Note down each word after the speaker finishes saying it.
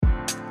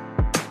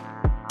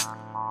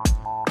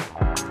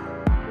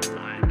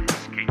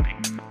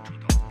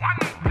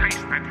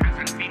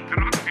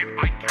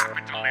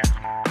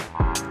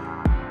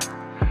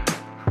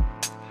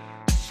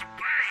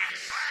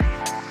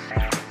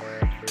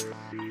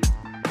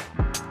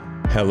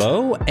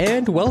Hello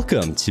and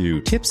welcome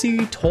to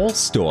Tipsy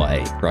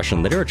Tolstoy,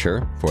 Russian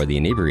literature for the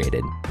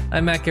inebriated.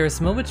 I'm Matt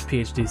Gerasimovich,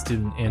 PhD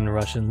student in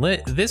Russian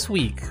Lit. This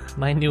week,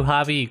 my new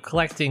hobby,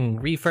 collecting,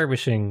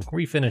 refurbishing,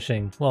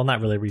 refinishing. Well, not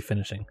really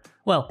refinishing.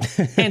 Well,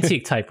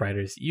 antique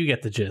typewriters. You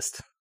get the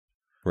gist.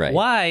 Right.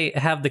 Why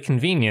have the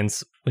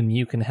convenience when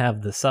you can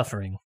have the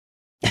suffering?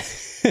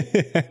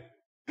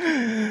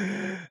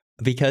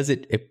 Because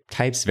it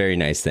types very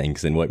nice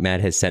things, and what Matt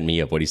has sent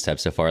me of what he's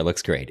typed so far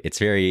looks great.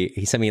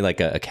 He sent me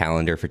like a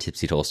calendar for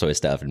Tipsy Tolstoy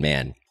stuff, and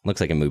man,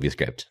 looks like a movie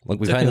script. Look,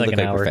 we finally look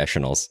like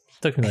professionals.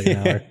 Took me like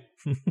an hour.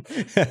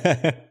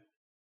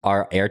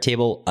 Our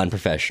Airtable,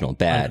 unprofessional,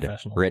 bad.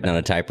 Written on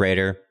a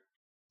typewriter.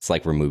 It's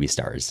like we're movie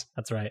stars.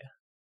 That's right.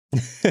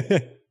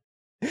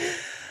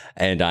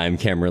 And I'm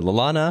Cameron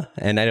Lalana,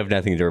 and I have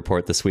nothing to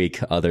report this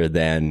week other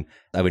than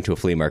I went to a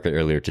flea market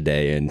earlier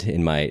today, and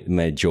in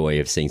my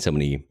joy of seeing so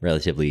many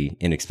relatively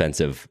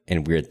inexpensive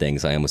and weird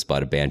things, I almost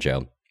bought a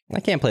banjo. I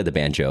can't play the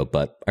banjo,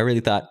 but I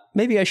really thought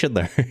maybe I should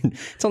learn.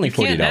 It's only $40.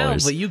 You can't now,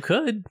 but you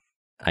could.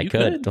 I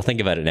could. I'll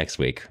think about it next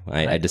week.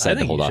 I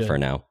decided to hold off for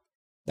now.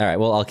 All right,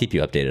 well, I'll keep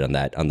you updated on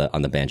that,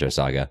 on the banjo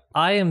saga.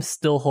 I am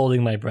still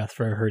holding my breath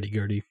for a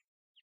hurdy-gurdy.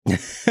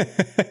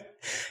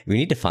 We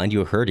need to find you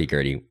a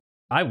hurdy-gurdy.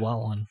 I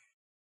want one.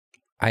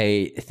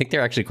 I think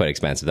they're actually quite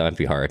expensive. That might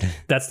be hard.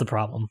 That's the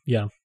problem.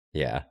 Yeah.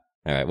 Yeah.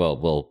 All right.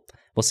 Well,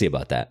 we'll see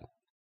about that.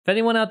 If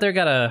anyone out there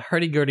got a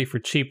hurdy-gurdy for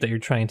cheap that you're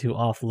trying to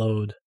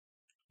offload,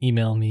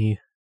 email me,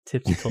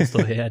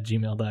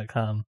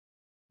 tipsytolstoy@gmail.com.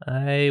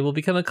 I will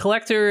become a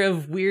collector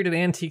of weird and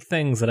antique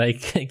things that I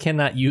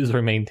cannot use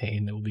or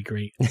maintain. It will be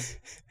great.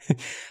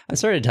 I'm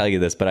sorry to tell you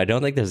this, but I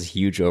don't think there's a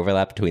huge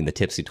overlap between the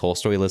Tipsy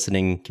Tolstoy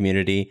listening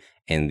community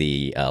and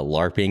the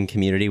LARPing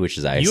community, which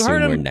is, I assume,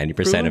 where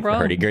 90% of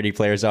hurdy-gurdy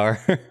players are.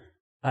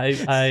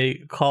 I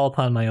call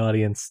upon my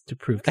audience to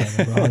prove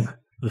Cameron wrong.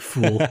 The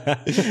fool.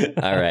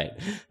 All right.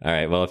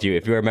 Well, if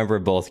you're a member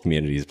of both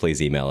communities, please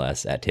email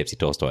us at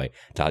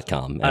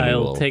tipsytolstoy.com, and we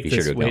will be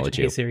sure to acknowledge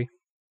you.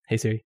 Hey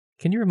Siri,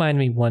 can you remind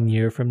me 1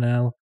 year from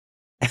now?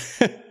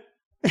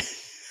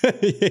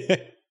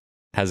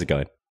 How's it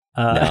going?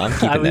 No, I'm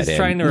keeping I was that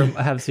trying to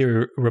have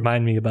Siri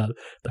remind me about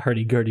the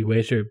hurdy-gurdy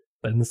wager,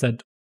 but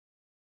instead,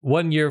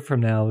 1 year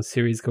from now,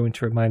 Siri's going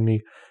to remind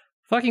me,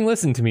 fucking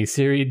listen to me,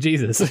 Siri,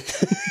 Jesus.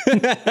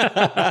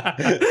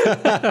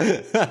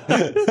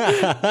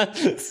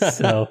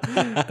 So,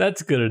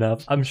 that's good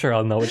enough. I'm sure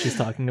I'll know what she's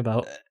talking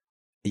about.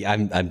 Yeah,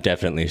 I'm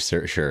definitely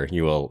sure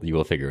you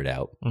will figure it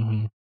out.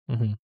 Mm-hmm.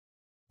 Mm-hmm.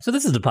 So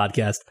this is the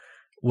podcast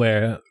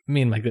where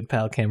me and my good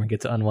pal Cameron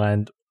get to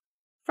unwind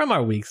from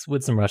our weeks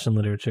with some Russian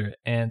literature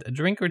and a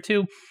drink or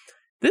two.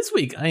 This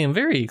week, I am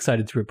very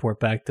excited to report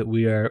back that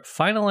we are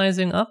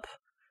finalizing,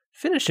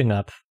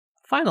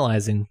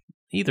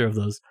 either of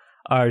those,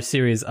 our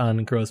series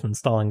on Grossman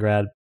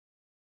Stalingrad.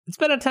 It's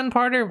been a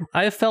 10-parter.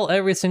 I have felt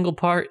every single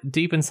part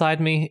deep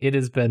inside me. It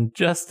has been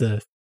just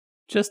a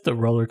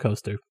roller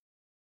coaster.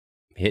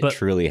 It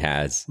truly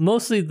has.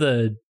 Mostly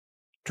the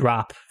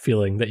drop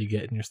feeling that you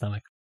get in your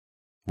stomach.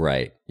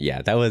 Right.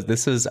 Yeah,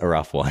 this was a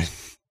rough one.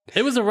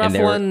 It was a rough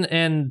one,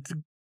 and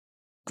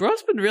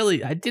Grossman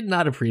really, I did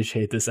not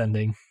appreciate this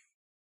ending.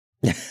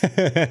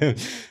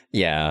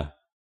 Yeah.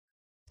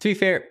 To be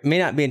fair, it may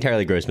not be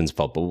entirely Grossman's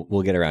fault, but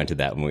we'll get around to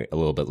that a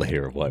little bit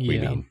later of what we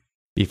mean.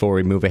 Before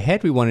we move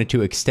ahead, we wanted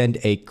to extend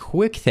a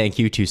quick thank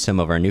you to some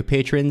of our new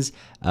patrons.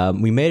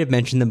 We may have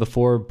mentioned them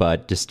before,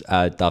 but just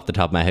off the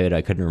top of my head,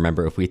 I couldn't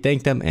remember if we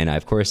thanked them. And I,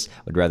 of course,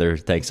 would rather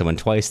thank someone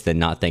twice than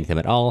not thank them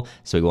at all.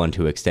 So we wanted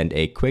to extend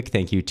a quick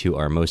thank you to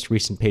our most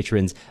recent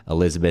patrons,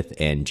 Elizabeth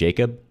and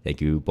Jacob. Thank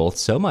you both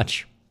so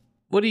much.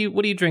 What are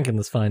you drinking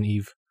this fine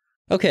eve?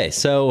 Okay,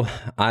 so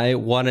I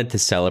wanted to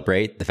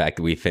celebrate the fact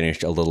that we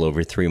finished a little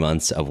over 3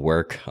 months of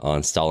work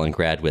on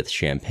Stalingrad with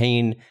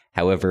champagne.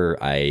 However,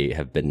 I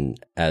have been,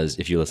 as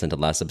if you listened to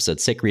the last episode,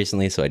 sick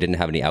recently, so I didn't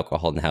have any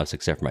alcohol in the house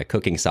except for my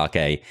cooking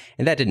sake,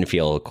 and that didn't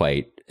feel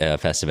quite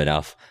festive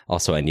enough.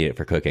 Also, I need it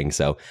for cooking,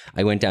 so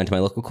I went down to my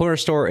local corner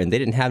store, and they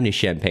didn't have any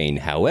champagne.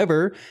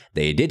 However,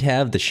 they did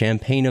have the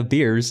champagne of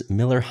beers,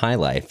 Miller High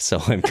Life,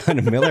 so I've got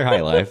a Miller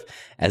High Life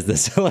as the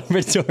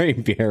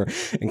celebratory beer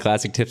in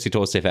classic Tipsy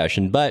Tolstoy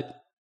fashion, but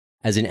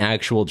as an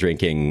actual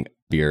drinking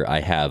beer, I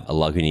have a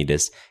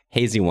Lagunitas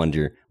Hazy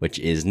Wonder, which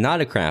is not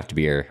a craft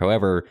beer.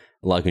 However,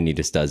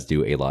 Lagunitas does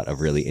do a lot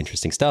of really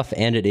interesting stuff,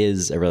 and it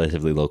is a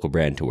relatively local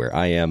brand to where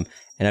I am,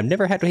 and I've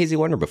never had a Hazy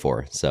Wonder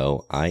before,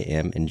 so I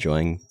am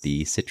enjoying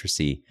the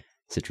citrusy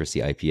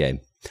IPA.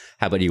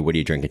 How about you? What are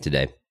you drinking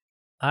today?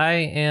 I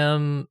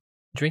am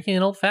drinking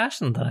an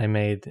old-fashioned that I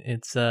made.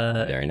 It's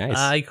very nice.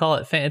 I call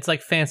it, it's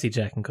like fancy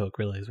Jack and Coke,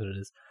 really is what it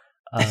is.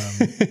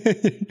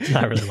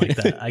 Not really like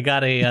that. I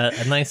got a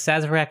nice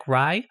Sazerac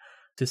rye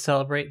to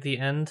celebrate the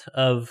end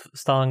of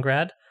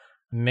Stalingrad.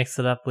 Mixed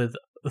it up with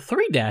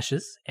 3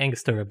 dashes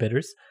Angostura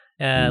bitters,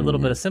 a little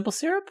bit of simple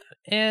syrup,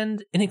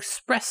 and an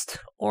expressed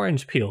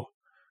orange peel.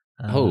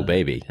 Oh,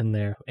 baby. In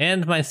there.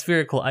 And my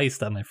spherical ice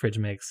that my fridge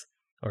makes,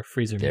 or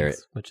freezer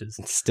makes, which is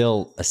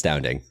still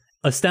astounding.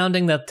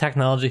 Astounding that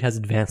technology has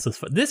advanced this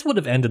far. This would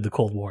have ended the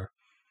Cold War.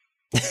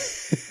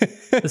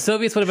 The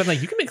Soviets would have been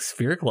like, you can make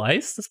spherical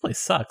ice? This place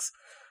sucks.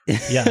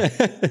 Yeah,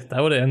 that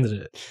would have ended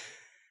it.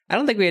 I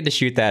don't think we had to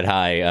shoot that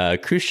high.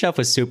 Khrushchev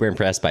was super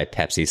impressed by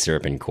Pepsi,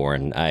 syrup, and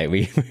corn.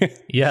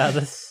 Yeah,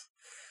 this...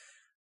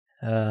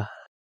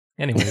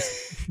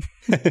 anyways.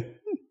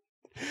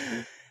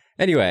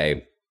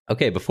 Anyway,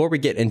 okay, before we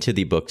get into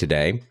the book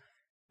today,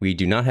 we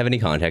do not have any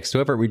context.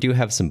 However, we do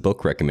have some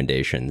book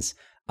recommendations.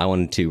 I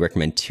wanted to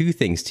recommend two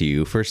things to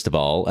you. First of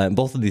all,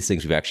 both of these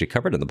things we've actually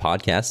covered on the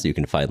podcast, so you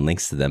can find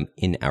links to them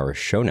in our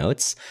show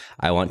notes.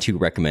 I want to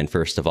recommend,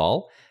 first of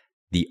all,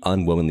 The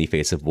Unwomanly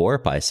Face of War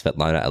by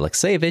Svetlana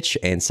Alexievich,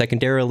 and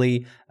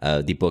secondarily,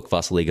 the book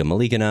Vasilika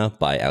Maligina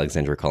by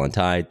Alexandra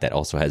Kollontai that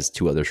also has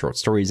two other short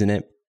stories in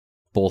it,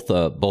 both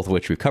of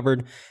which we've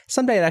covered.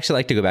 Someday I'd actually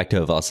like to go back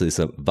to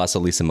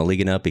Vasilisa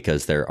Maligina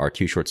because there are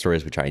two short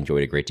stories which I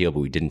enjoyed a great deal, but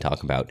we didn't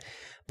talk about.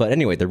 But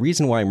anyway, the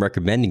reason why I'm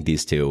recommending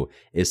these two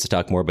is to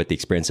talk more about the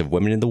experience of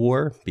women in the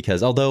war,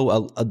 because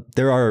although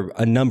there are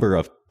a number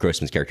of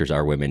Grossman's characters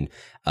are women,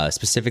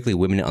 specifically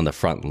women on the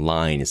front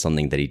line is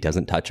something that he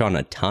doesn't touch on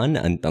a ton,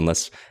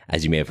 unless,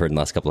 as you may have heard in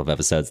the last couple of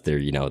episodes,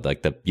 they're,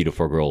 like the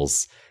beautiful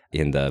girls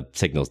in the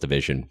signals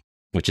division,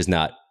 which is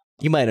not,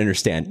 you might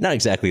understand, not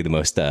exactly the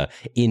most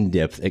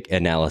in-depth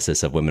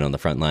analysis of women on the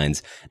front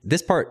lines.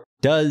 This part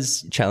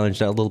does challenge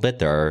that a little bit.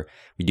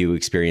 We do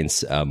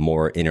experience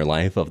more inner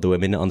life of the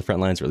women on the front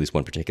lines, or at least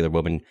one particular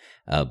woman.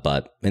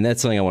 And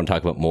that's something I want to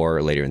talk about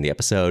more later in the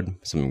episode,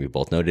 something we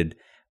both noted.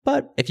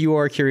 But if you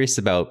are curious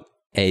about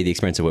the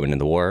experience of women in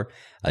the war,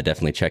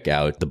 definitely check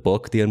out the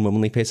book, The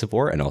Unwomanly Face of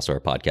War, and also our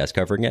podcast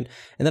covering it.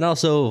 And then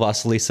also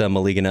Vasilisa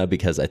Maligina,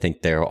 because I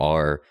think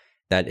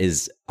that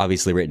is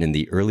obviously written in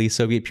the early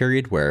Soviet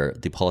period where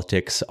the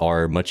politics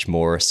are much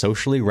more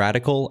socially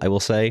radical, I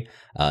will say,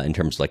 in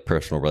terms of like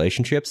personal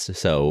relationships.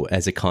 So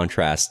as a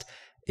contrast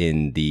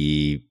in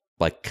the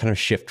kind of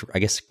shift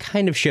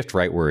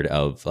rightward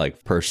of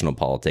like personal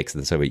politics in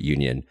the Soviet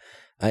Union,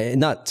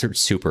 not sort of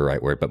super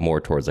rightward, but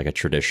more towards like a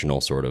traditional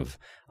sort of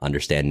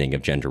understanding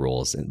of gender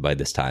roles by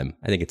this time.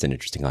 I think it's an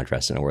interesting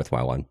contrast and a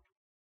worthwhile one.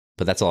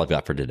 But that's all I've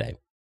got for today.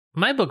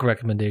 My book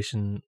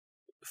recommendation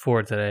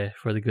for today,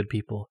 for the good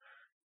people,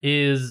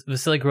 is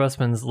Vasily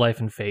Grossman's Life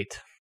and Fate.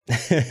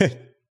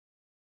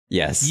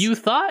 Yes. You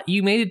thought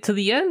you made it to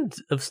the end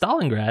of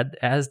Stalingrad,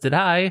 as did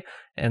I,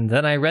 and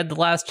then I read the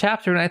last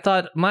chapter and I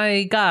thought,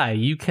 my guy,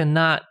 you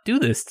cannot do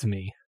this to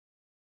me.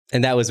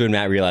 And that was when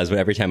Matt realized, when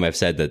every time I've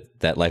said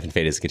that Life and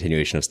Fate is a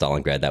continuation of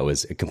Stalingrad, that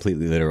was a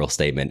completely literal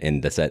statement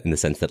in the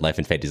sense that Life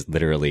and Fate is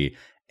literally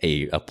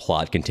a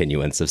plot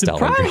continuance of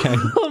Stalingrad.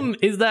 The problem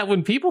is that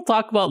when people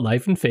talk about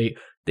Life and Fate,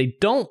 they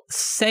don't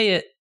say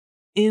it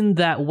in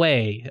that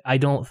way, I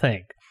don't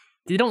think.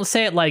 They don't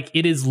say it like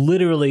it is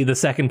literally the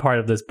second part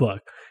of this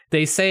book.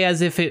 They say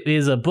as if it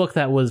is a book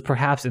that was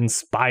perhaps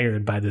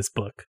inspired by this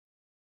book.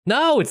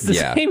 No, it's the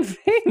same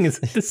thing. It's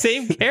the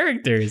same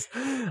characters.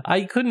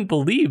 I couldn't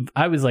believe.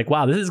 I was like,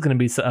 wow, this is going to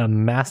be a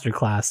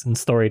masterclass in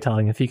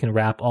storytelling if he can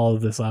wrap all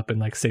of this up in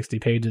like 60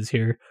 pages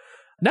here.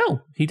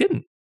 No, he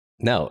didn't.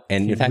 No,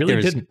 and in fact,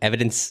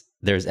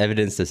 there's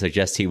evidence to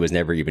suggest he was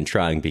never even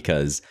trying,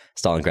 because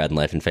Stalingrad and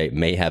Life and Fate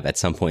may have at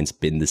some points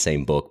been the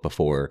same book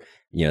before,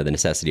 the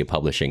necessity of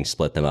publishing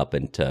split them up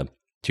into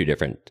two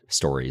different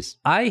stories.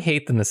 I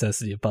hate the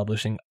necessity of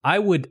publishing. I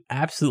would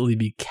absolutely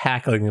be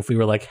cackling if we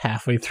were like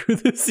halfway through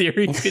the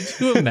series. Could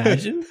you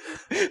imagine?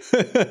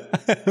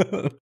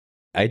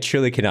 I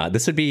truly cannot.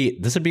 This would be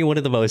one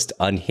of the most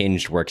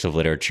unhinged works of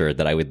literature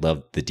that I would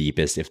love the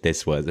deepest if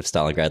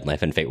Stalingrad,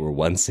 Life and Fate were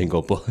one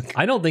single book.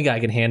 I don't think I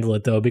can handle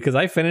it though, because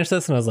I finished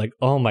this and I was like,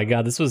 oh my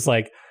God, this was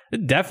like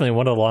definitely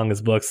one of the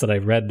longest books that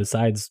I've read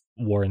besides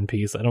War and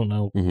Peace. I don't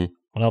know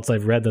what else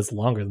I've read that's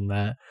longer than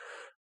that.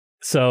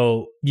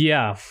 So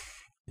yeah.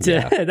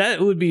 That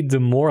would be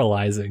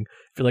demoralizing.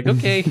 If you're like,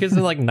 okay, here's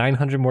like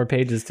 900 more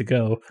pages to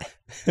go.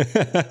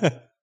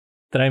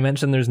 Did I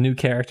mention there's new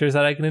characters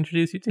that I can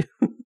introduce you to?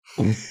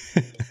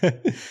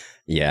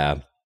 Yeah.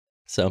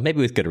 So maybe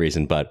with good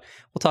reason, but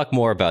we'll talk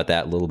more about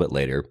that a little bit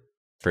later.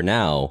 For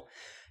now,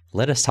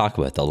 let us talk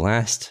about the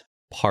last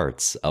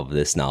parts of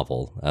this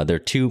novel. There are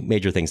two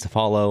major things to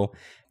follow.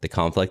 The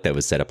conflict that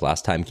was set up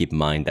last time. Keep in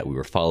mind that we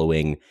were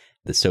following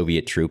the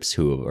Soviet troops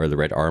or the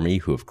Red Army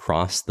who have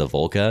crossed the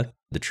Volga,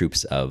 the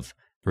troops of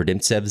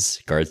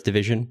Rodimtsev's Guards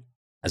Division,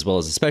 as well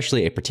as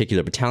especially a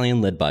particular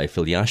battalion led by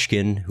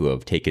Filyashkin, who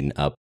have taken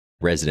up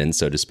residence,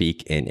 so to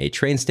speak, in a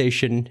train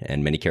station,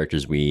 and many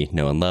characters we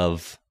know and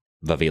love,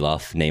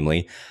 Vavilov,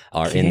 namely,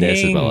 are in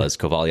this, as well as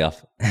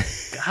Kovalyov.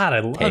 God, I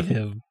love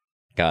him.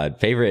 God,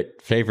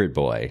 favorite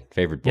boy.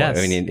 Yes.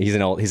 I mean, he's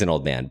an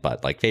old man,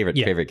 but like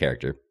favorite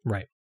character.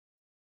 Right.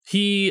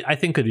 He, I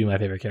think, could be my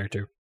favorite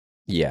character.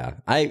 Yeah,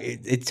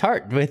 it's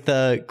hard with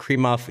Ivan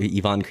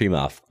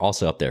Krimov,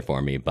 also up there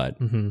for me, but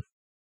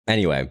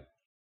anyway.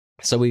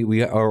 So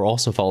we are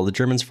also follow the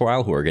Germans for a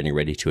while, who are getting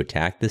ready to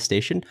attack this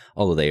station,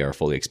 although they are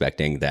fully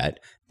expecting that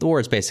the war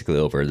is basically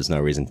over. There's no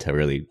reason to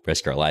really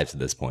risk our lives at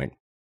this point.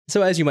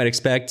 So as you might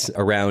expect,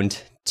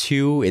 around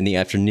 2 in the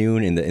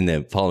afternoon, in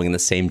the following the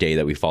same day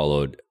that we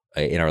followed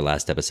in our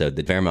last episode,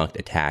 the Wehrmacht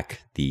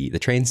attack the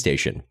train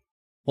station.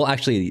 Well,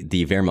 actually,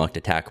 the Wehrmacht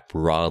attack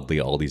broadly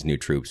all these new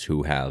troops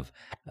who have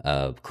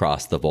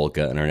crossed the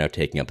Volga and are now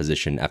taking up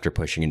position after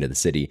pushing into the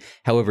city.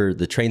 However,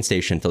 the train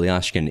station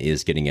Filyashkin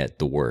is getting it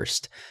the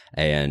worst.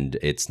 And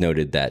it's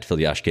noted that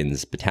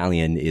Filyashkin's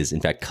battalion is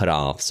in fact cut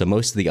off. So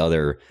most of the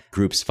other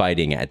groups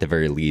fighting at the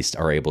very least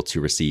are able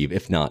to receive,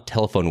 if not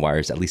telephone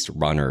wires, at least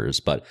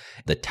runners. But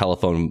the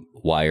telephone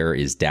wire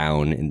is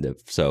down.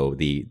 So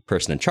the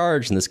person in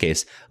charge, in this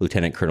case,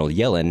 Lieutenant Colonel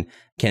Yellen,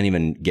 can't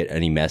even get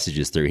any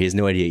messages through. He has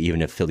no idea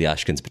even if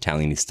Filyashkin's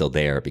battalion is still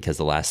there, because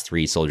the last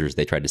 3 soldiers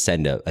they tried to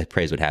send to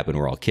appraise what happened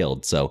were all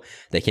killed. So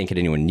they can't get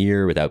anyone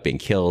near without being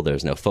killed.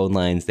 There's no phone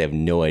lines. They have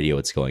no idea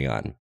what's going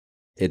on.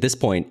 At this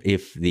point,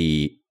 if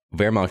the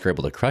Wehrmacht are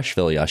able to crush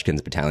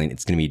Filyashkin's battalion,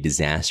 it's going to be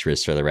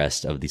disastrous for the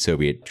rest of the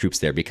Soviet troops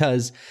there,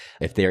 because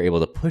if they are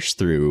able to push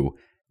through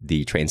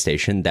the train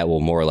station, that will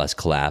more or less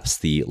collapse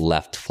the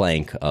left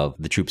flank of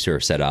the troops who are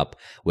set up,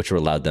 which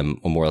will allow them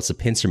more or less a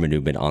pincer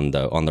maneuver on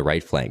the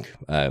right flank.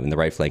 And the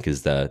right flank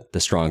is the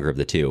stronger of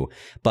the two.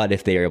 But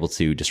if they are able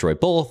to destroy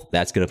both,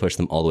 that's going to push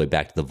them all the way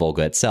back to the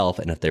Volga itself.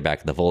 And if they're back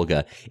to the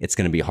Volga, it's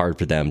going to be hard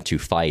for them to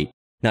fight,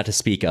 not to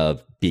speak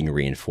of being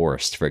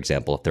reinforced, for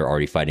example, if they're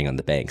already fighting on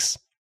the banks.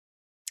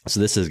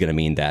 So this is going to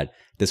mean that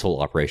this whole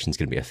operation is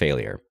going to be a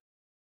failure.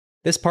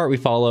 This part we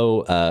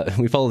follow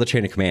the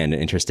chain of command,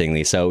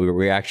 interestingly. So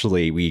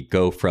we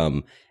go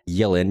from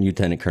Yellen,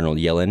 Lieutenant Colonel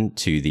Yellen,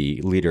 to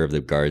the leader of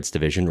the Guards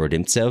Division,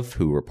 Rodimtsev,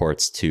 who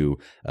reports to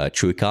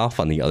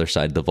Chuikov on the other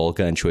side of the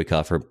Volga, and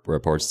Chuikov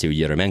reports to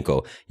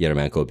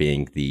Yeremenko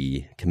being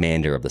the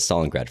commander of the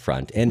Stalingrad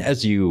front. And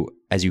as you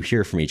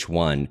hear from each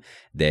one,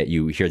 that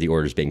you hear the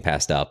orders being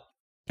passed up,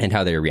 and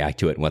how they react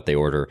to it and what they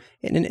order.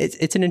 And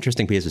it's an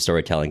interesting piece of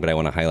storytelling, but I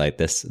want to highlight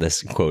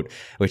this quote,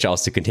 which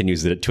also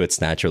continues to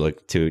its natural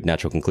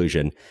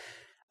conclusion.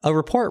 A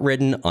report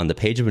written on the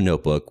page of a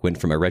notebook went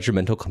from a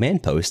regimental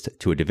command post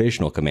to a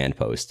divisional command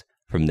post.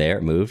 From there,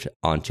 it moved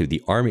onto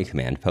the army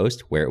command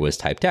post, where it was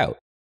typed out.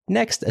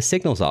 Next, a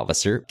signals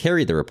officer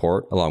carried the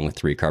report, along with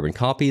 3 carbon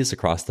copies,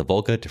 across the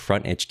Volga to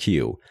front HQ.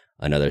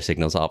 Another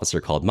signals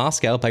officer called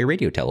Moscow by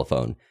radio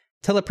telephone.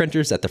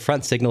 Teleprinters at the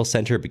front signal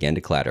center began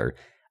to clatter.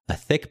 A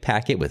thick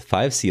packet with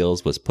 5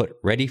 seals was put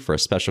ready for a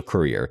special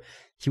courier.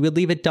 He would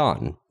leave at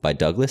dawn by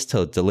Douglas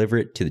to deliver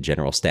it to the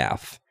general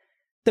staff.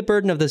 The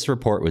burden of this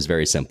report was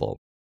very simple.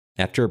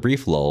 After a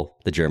brief lull,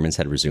 the Germans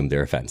had resumed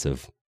their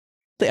offensive.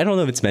 I don't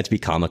know if it's meant to be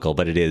comical,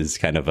 but it is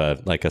kind of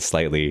a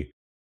slightly,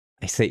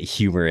 I say,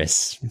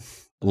 humorous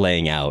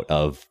laying out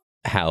of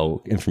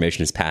how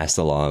information is passed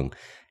along,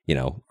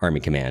 Army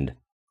command.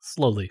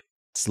 Slowly,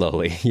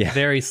 yeah.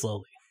 Very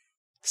slowly.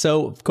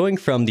 So going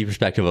from the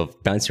perspective of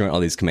bouncing around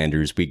all these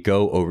commanders, we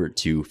go over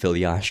to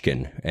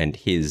Filyashkin and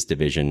his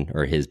division,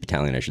 or his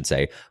battalion, I should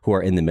say, who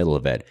are in the middle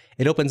of it.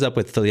 It opens up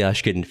with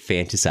Filyashkin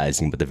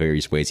fantasizing about the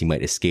various ways he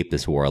might escape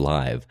this war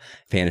alive.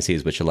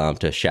 Fantasies which allow him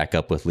to shack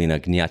up with Lena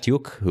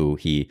Gnatyuk, who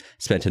he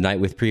spent a night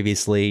with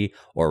previously,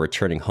 or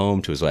returning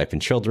home to his wife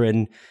and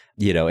children.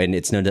 And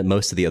it's known that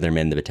most of the other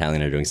men in the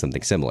battalion are doing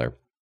something similar.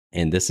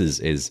 And this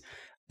is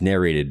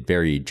narrated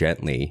very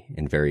gently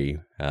and very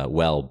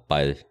well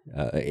by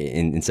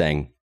in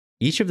saying,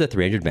 each of the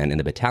 300 men in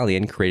the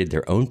battalion created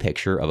their own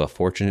picture of a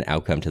fortunate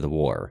outcome to the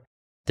war.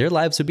 Their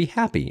lives would be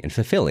happy and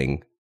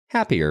fulfilling,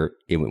 happier,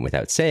 it went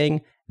without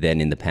saying, than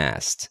in the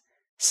past.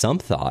 Some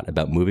thought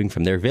about moving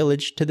from their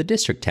village to the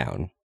district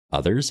town,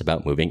 others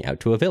about moving out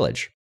to a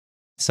village.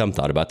 Some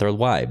thought about their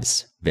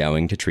wives,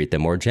 vowing to treat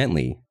them more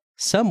gently.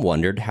 Some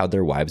wondered how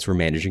their wives were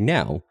managing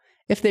now.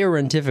 If they were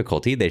in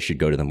difficulty, they should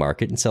go to the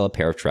market and sell a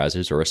pair of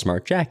trousers or a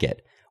smart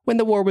jacket. When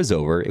the war was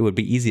over, it would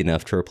be easy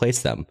enough to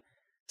replace them.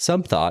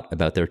 Some thought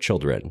about their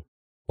children.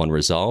 One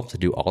resolved to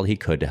do all he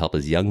could to help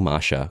his young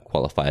Masha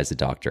qualify as a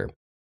doctor.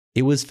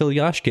 It was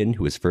Filyashkin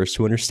who was first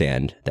to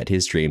understand that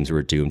his dreams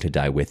were doomed to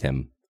die with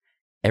him.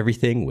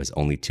 Everything was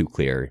only too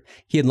clear.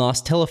 He had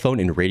lost telephone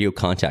and radio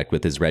contact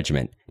with his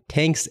regiment.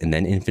 Tanks and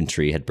then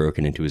infantry had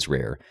broken into his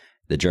rear.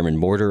 The German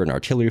mortar and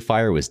artillery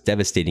fire was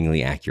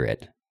devastatingly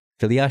accurate.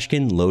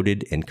 Filyashkin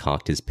loaded and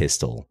cocked his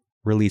pistol,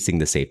 releasing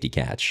the safety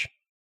catch.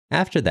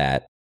 After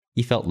that,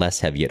 he felt less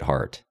heavy at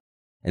heart.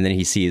 And then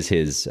he sees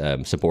his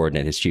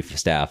subordinate, his chief of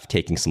staff,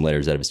 taking some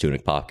letters out of his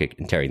tunic pocket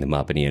and tearing them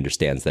up, and he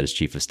understands that his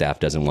chief of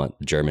staff doesn't want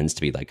the Germans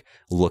to be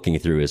looking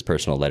through his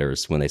personal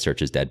letters when they search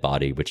his dead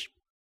body, which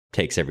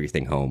takes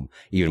everything home,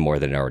 even more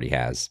than it already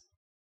has.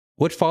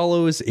 What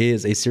follows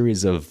is a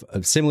series of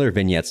similar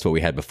vignettes to what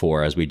we had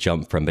before as we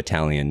jump from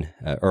battalion,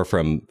 or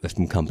from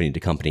company to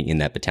company in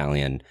that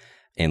battalion,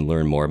 and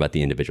learn more about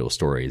the individual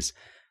stories.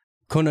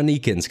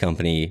 Konanikin's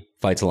company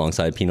fights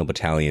alongside Penal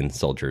Battalion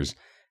soldiers,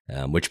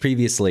 which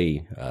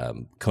previously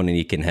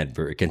Konanikin had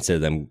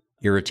considered them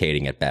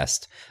irritating at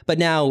best. But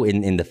now,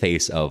 in the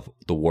face of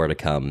the war to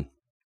come,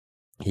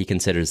 he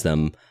considers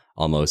them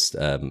almost,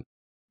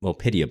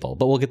 pitiable.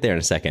 But we'll get there in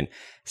a second.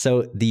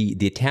 So the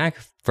attack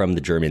from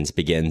the Germans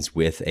begins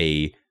with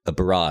a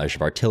barrage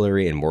of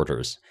artillery and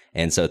mortars.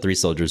 And so 3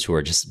 soldiers who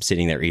are just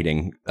sitting there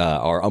eating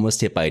are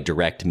almost hit by a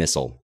direct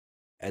missile.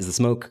 As the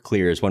smoke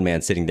clears, one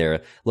man sitting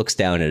there looks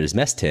down at his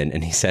mess tin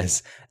and he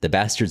says, "The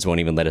bastards won't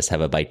even let us have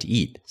a bite to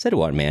eat," said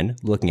one man,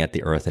 looking at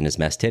the earth in his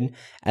mess tin,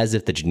 as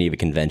if the Geneva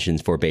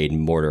Conventions forbade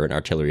mortar and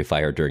artillery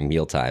fire during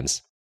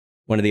mealtimes.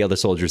 One of the other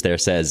soldiers there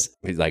says,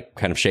 like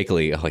kind of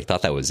shakily, "Oh, I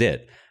thought that was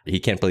it." He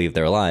can't believe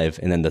they're alive.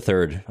 And then the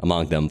third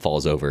among them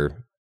falls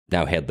over,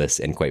 now headless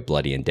and quite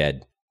bloody and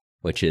dead,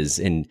 which is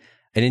an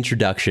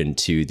introduction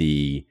to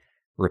the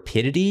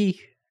rapidity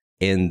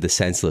and the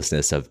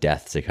senselessness of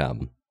death to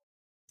come.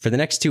 For the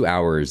next 2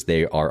 hours,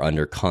 they are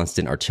under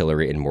constant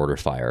artillery and mortar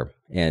fire,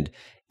 and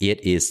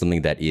it is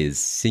something that is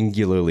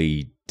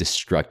singularly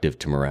destructive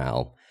to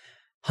morale.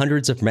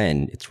 Hundreds of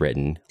men, it's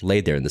written,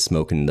 lay there in the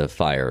smoke and the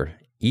fire,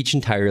 each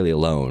entirely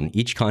alone,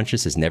 each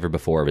conscious as never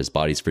before of his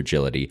body's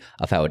fragility,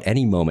 of how at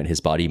any moment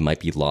his body might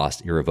be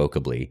lost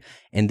irrevocably.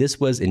 And this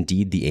was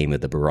indeed the aim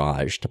of the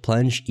barrage, to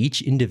plunge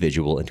each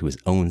individual into his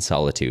own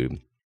solitude.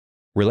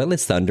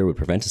 Relentless thunder would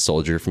prevent a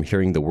soldier from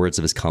hearing the words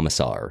of his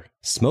commissar.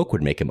 Smoke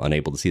would make him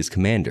unable to see his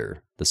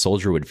commander. The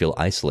soldier would feel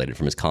isolated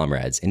from his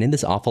comrades, and in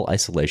this awful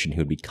isolation he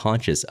would be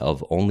conscious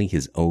of only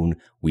his own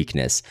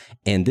weakness.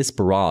 And this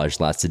barrage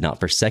lasted not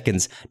for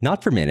seconds,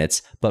 not for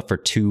minutes, but for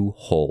 2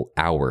 whole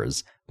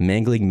hours,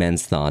 mangling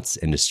men's thoughts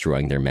and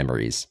destroying their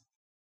memories.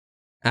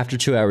 After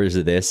 2 hours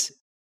of this,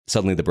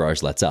 suddenly the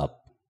barrage lets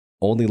up,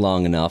 only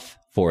long enough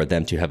for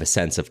them to have a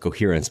sense of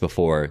coherence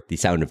before the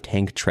sound of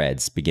tank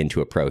treads begin to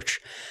approach.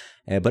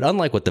 But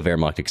unlike what the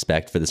Wehrmacht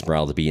expect for this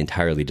morale to be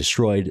entirely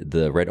destroyed,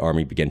 the Red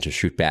Army began to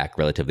shoot back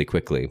relatively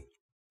quickly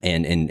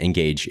and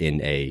engage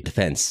in a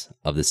defense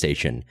of the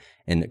station.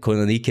 And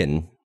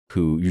Kononikin,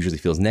 who usually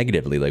feels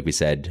negatively, like we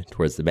said,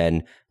 towards the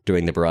men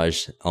during the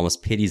barrage,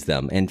 almost pities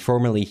them. And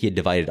formerly, he had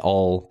divided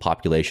all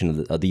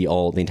population of the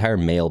entire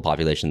male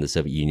population of the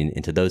Soviet Union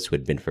into those who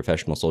had been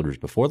professional soldiers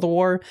before the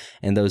war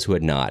and those who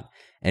had not.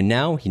 And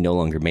now he no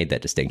longer made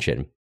that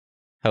distinction.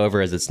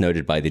 However, as it's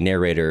noted by the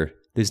narrator,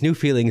 those new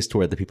feelings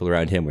toward the people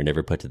around him were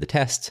never put to the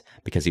test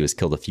because he was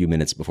killed a few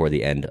minutes before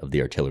the end of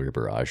the artillery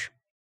barrage.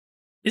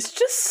 It's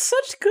just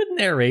such good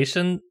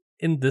narration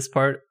in this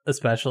part,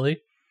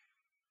 especially.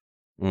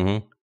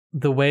 Mm-hmm.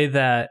 The way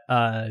that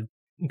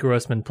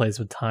Grossman plays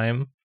with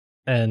time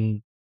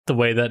and the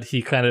way that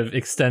he kind of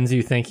extends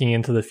you thinking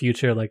into the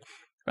future, like,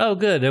 oh,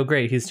 good, oh,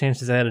 great, he's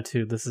changed his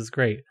attitude, this is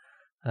great,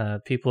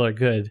 people are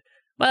good.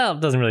 Well,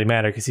 it doesn't really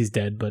matter because he's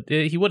dead, but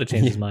he would have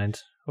changed his mind.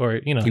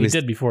 Or, he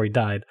did before he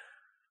died.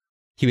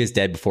 He was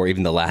dead before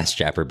even the last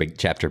chapter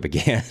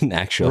began,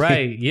 actually.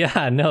 Right,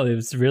 yeah, no, it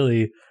was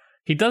really...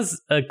 He does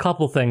a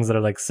couple things that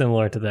are like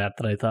similar to that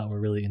I thought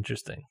were really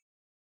interesting.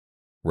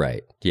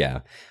 Right, yeah.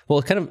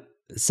 Well, kind of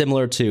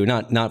similar to,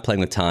 not playing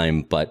with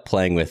time, but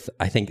playing with,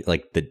 I think,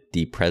 like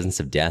the presence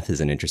of death is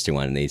an interesting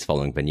one in these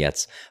following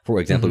vignettes. For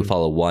example, we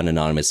follow one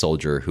anonymous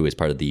soldier who is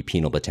part of the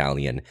penal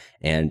battalion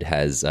and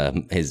was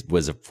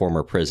a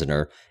former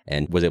prisoner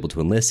and was able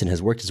to enlist and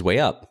has worked his way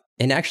up.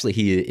 And actually,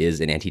 he is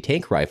an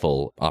anti-tank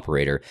rifle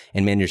operator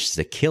and manages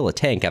to kill a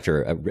tank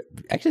after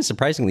a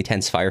surprisingly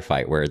tense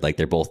firefight where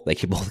they both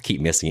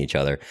keep missing each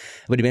other.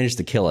 But he managed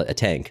to kill a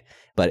tank.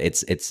 But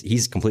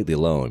he's completely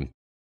alone.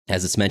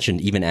 As it's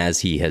mentioned, even as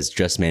he has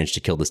just managed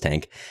to kill this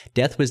tank,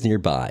 death was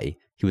nearby.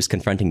 He was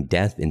confronting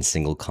death in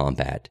single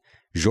combat.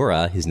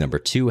 Jora, his number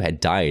 2, had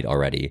died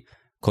already.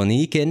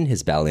 Kononikin,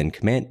 his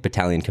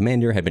battalion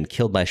commander, had been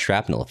killed by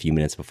shrapnel a few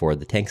minutes before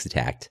the tanks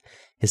attacked.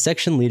 His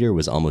section leader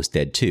was almost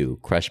dead too,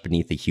 crushed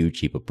beneath a huge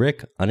heap of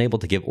brick, unable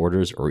to give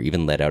orders or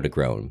even let out a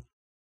groan.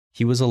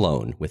 He was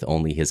alone, with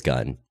only his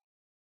gun.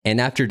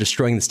 And after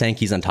destroying this tank,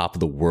 he's on top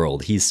of the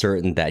world. He's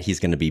certain that he's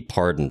going to be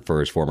pardoned for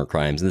his former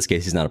crimes. In this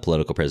case, he's not a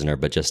political prisoner,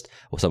 but just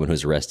someone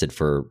who's arrested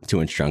for too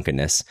much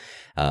drunkenness.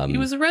 He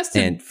was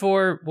arrested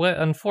for what,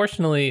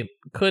 unfortunately,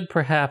 could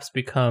perhaps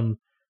become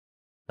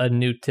a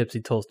new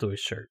Tipsy Tolstoy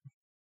shirt.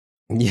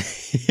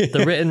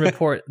 The written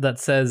report that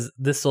says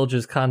this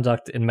soldier's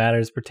conduct in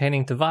matters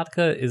pertaining to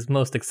vodka is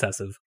most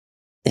excessive.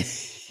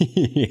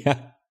 Yeah.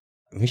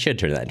 We should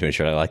turn that into a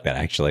shirt. I like that,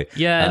 actually.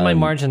 Yeah, in my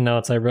margin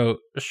notes, I wrote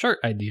a shirt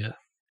idea,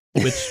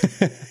 which,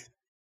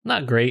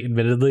 not great,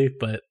 admittedly,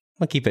 but...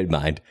 I'll keep it in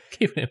mind.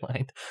 Keep it in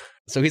mind.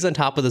 So he's on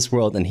top of this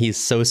world, and he's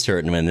so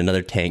certain when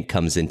another tank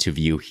comes into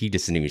view, he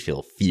doesn't even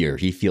feel fear.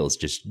 He feels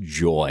just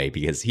joy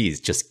because he's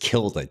just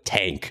killed a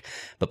tank.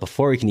 But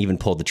before he can even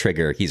pull the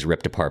trigger, he's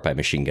ripped apart by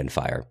machine gun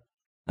fire.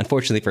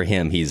 Unfortunately for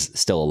him, he's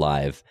still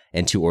alive,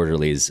 and 2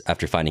 orderlies,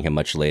 after finding him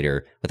much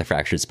later with a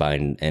fractured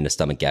spine and a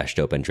stomach gashed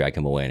open, drag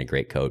him away in a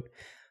greatcoat.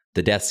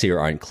 The deaths here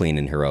aren't clean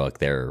and heroic,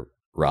 they're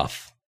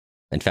rough.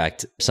 In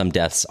fact, some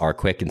deaths are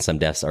quick and some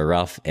deaths are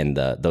rough, and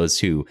those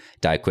who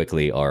die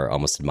quickly are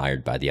almost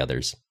admired by the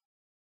others.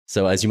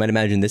 So as you might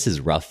imagine, this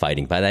is rough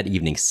fighting. By that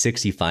evening,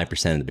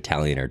 65% of the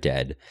battalion are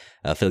dead.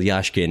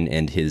 Filyashkin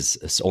and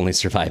his only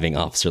surviving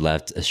officer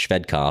left,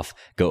 Shvedkov,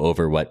 go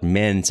over what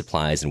men,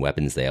 supplies, and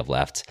weapons they have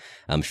left.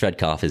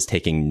 Shvedkov is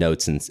taking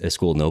notes in a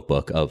school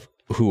notebook of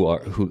who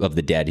of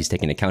the dead. He's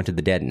taking account of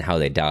the dead and how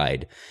they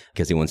died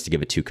because he wants to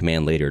give it to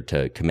command later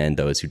to commend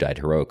those who died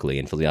heroically.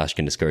 And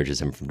Filyashkin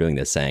discourages him from doing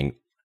this, saying,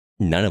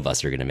 "None of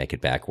us are going to make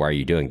it back. Why are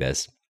you doing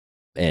this?"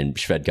 And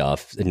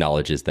Shvedkov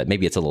acknowledges that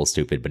maybe it's a little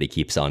stupid, but he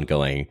keeps on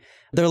going.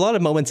 There are a lot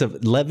of moments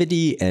of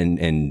levity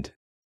and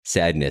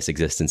sadness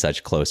exist in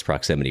such close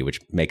proximity, which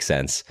makes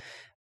sense.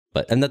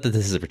 And not that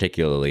this is a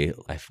particularly,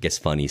 I guess,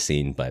 funny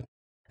scene, but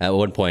at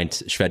one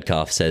point,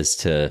 Shvedkov says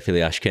to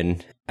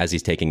Filyashkin, as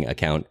he's taking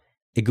account,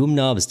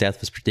 Igumnov's death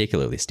was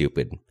particularly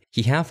stupid.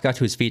 He half got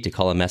to his feet to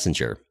call a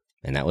messenger,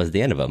 and that was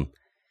the end of him.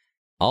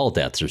 All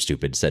deaths are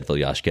stupid, said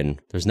Filyashkin.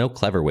 There's no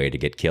clever way to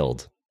get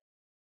killed.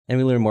 And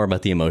we learn more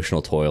about the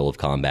emotional toil of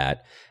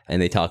combat,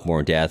 and they talk more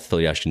in depth,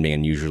 Filyashkin being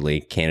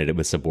unusually candid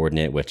with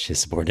subordinate, which his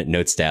subordinate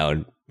notes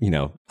down,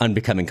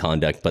 unbecoming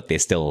conduct, but they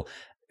still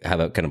have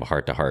a kind of a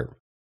heart-to-heart.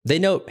 They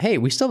note, hey,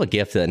 we still have a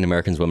gift that an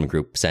American woman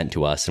group sent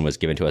to us and was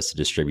given to us to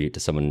distribute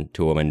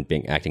to a woman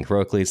acting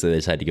heroically, so they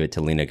decided to give it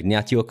to Lena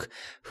Gnatyuk,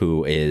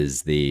 who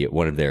is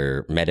one of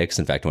their medics,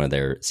 in fact, one of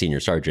their senior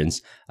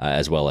sergeants,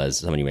 as well as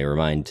someone you may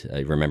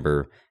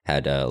remember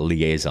had a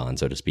liaison,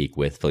 so to speak,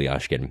 with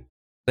Filyashkin.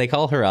 They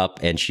call her up,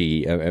 and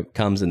she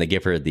comes, and they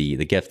give her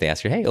the gift. They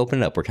ask her, hey,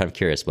 open it up. We're kind of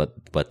curious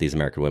what these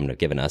American women have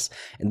given us.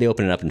 And they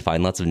open it up and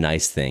find lots of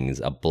nice things,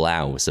 a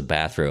blouse, a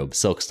bathrobe,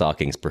 silk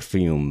stockings,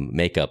 perfume,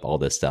 makeup, all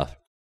this stuff.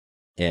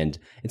 And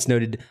it's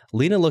noted,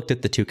 Lena looked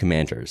at the two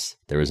commanders.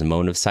 There was a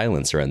moment of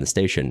silence around the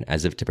station,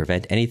 as if to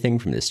prevent anything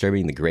from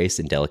disturbing the grace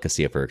and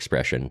delicacy of her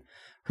expression.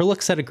 Her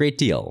look said a great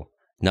deal.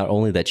 Not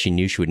only that she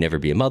knew she would never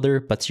be a mother,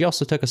 but she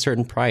also took a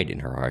certain pride in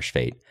her harsh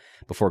fate,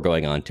 before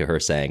going on to her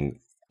saying,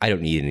 I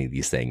don't need any of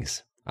these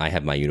things. I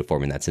have my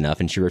uniform and that's enough.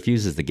 And she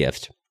refuses the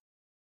gift.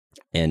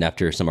 And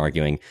after some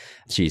arguing,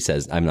 she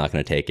says, I'm not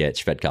going to take it.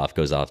 Shvedkov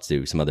goes off to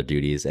do some other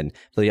duties. And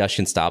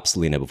Filyashkin stops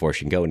Lena before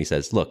she can go. And he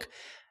says, look,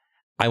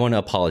 I want to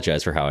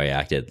apologize for how I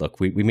acted.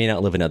 Look, we may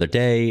not live another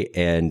day.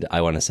 And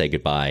I want to say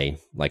goodbye,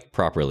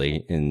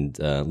 properly. And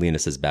Lena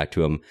says back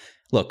to him,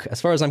 look,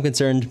 as far as I'm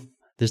concerned,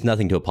 there's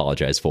nothing to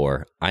apologize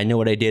for. I know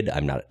what I did.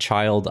 I'm not a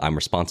child. I'm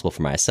responsible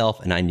for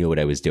myself. And I knew what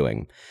I was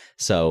doing.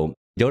 So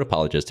don't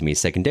apologize to me.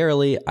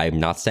 Secondarily, I'm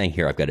not staying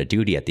here. I've got a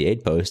duty at the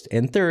aid post.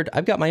 And third,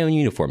 I've got my own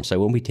uniform, so I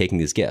won't be taking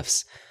these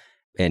gifts.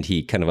 And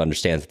he kind of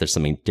understands that there's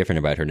something different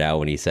about her now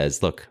when he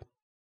says, look,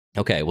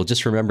 okay, well,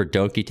 just remember,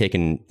 don't be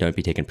taken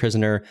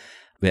prisoner.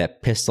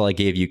 That pistol I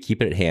gave you,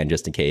 keep it at hand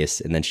just in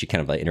case. And then she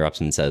kind of interrupts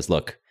him and says,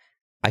 look,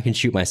 I can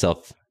shoot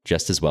myself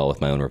just as well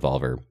with my own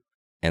revolver.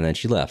 And then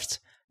she left,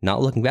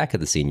 not looking back at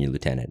the senior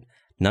lieutenant,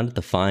 not at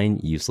the fine,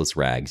 useless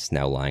rags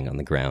now lying on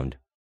the ground.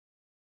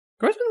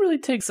 Grossman really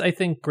takes, I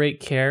think,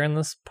 great care in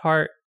this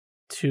part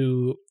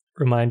to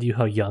remind you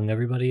how young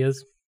everybody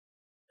is.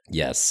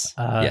 Yes.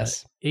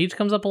 Yes. Age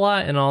comes up a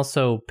lot, and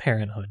also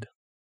parenthood.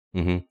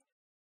 Mm-hmm.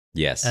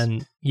 Yes.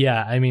 And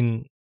yeah, I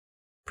mean,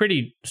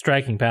 pretty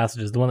striking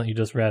passages. The one that you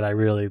just read, I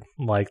really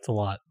liked a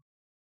lot.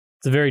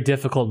 It's a very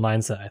difficult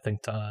mindset, I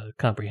think, to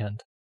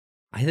comprehend.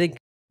 I think,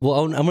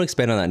 well, I'm going to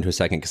expand on that into a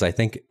second, because I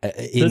think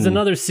there's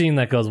another scene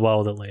that goes well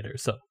with it later.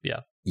 So, yeah.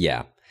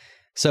 Yeah.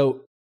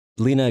 So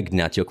Lena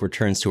Gnatyuk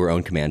returns to her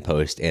own command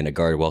post, and a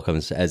guard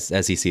welcomes,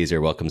 as he sees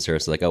her, welcomes her.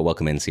 So oh,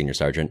 welcome in, Senior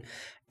Sergeant.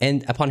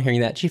 And upon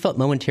hearing that, she felt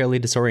momentarily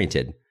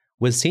disoriented.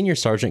 Was Senior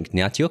Sergeant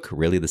Gnatyuk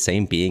really the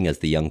same being as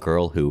the young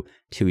girl who,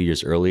 2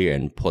 years earlier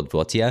in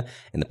Podvotia,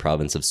 in the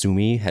province of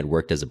Sumy, had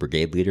worked as a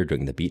brigade leader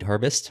during the beet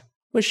harvest?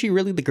 Was she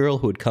really the girl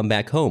who had come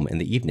back home in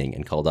the evening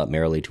and called out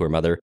merrily to her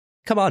mother,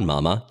 "Come on,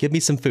 Mama, give me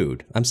some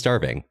food. I'm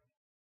starving."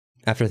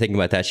 After thinking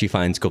about that, she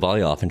finds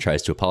Kovalyov and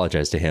tries to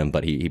apologize to him,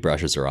 but he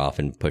brushes her off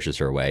and pushes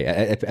her away.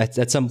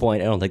 At some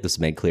point, I don't think this was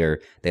made clear,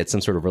 they had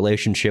some sort of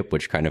relationship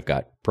which kind of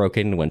got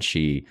broken when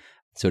she,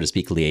 so to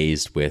speak,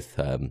 liaised with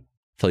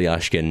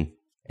Filyashkin,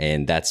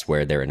 and that's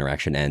where their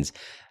interaction ends.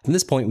 From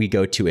this point, we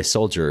go to a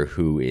soldier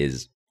who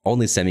is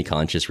only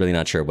semi-conscious, really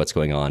not sure what's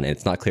going on, and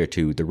it's not clear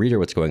to the reader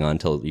what's going on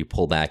until you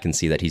pull back and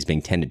see that he's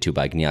being tended to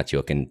by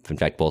Gnatyuk, and in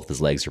fact, both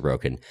his legs are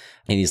broken,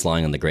 and he's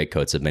lying on the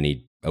greatcoats of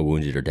many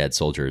wounded or dead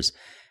soldiers.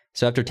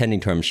 So after tending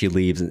to him, she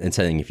leaves and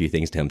saying a few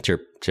things to him, to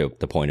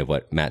the point of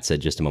what Matt said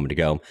just a moment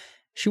ago.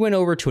 She went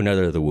over to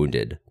another of the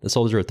wounded. The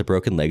soldier with the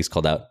broken legs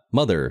called out,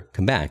 "Mother,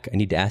 come back, I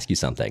need to ask you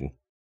something."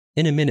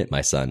 "In a minute,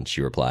 my son,"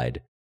 she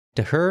replied.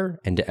 To her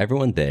and to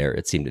everyone there,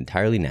 it seemed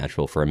entirely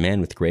natural for a man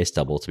with gray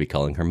stubble to be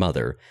calling her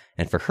mother,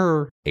 and for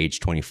her,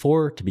 age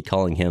 24, to be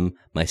calling him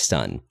my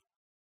son.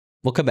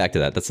 We'll come back to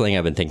that. That's something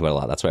I've been thinking about a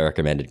lot. That's why I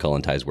recommended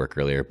Colin Ty's work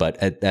earlier. But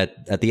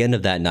at the end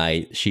of that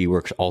night, she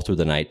works all through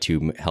the night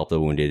to help the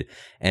wounded.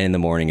 And in the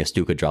morning,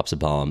 Astuka drops a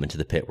bomb into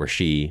the pit where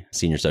she,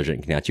 Senior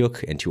Sergeant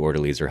Gnatyuk, and 2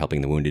 orderlies are helping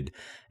the wounded.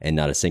 And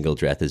not a single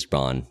breath is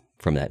drawn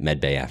from that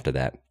med bay after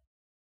that.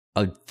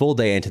 A full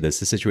day into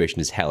this, the situation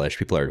is hellish.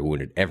 People are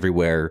wounded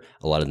everywhere.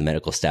 A lot of the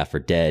medical staff are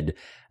dead.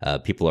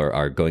 People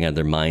are going out of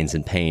their minds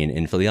in pain.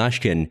 And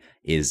Filyashkin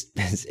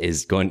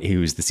is going,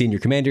 who's the senior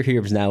commander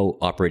here, is now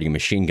operating a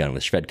machine gun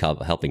with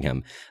Shvedkov helping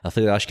him.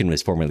 Filyashkin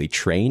was formerly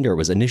trained, or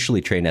was initially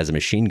trained as a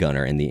machine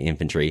gunner in the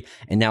infantry,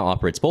 and now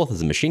operates both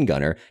as a machine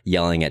gunner,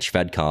 yelling at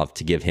Shvedkov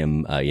to give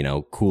him,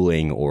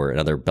 cooling or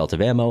another belt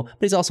of ammo. But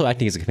he's also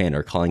acting as a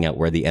commander, calling out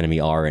where the enemy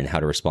are and how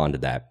to respond to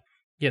that.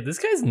 Yeah, this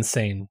guy's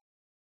insane.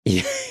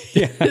 Yeah.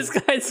 This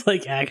guy's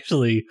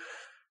actually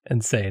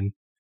insane.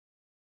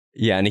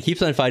 Yeah, and he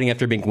keeps on fighting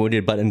after being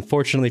wounded, but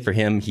unfortunately for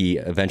him, he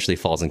eventually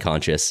falls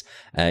unconscious.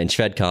 And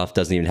Shvedkov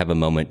doesn't even have a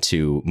moment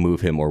to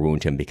move him or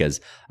wound him, because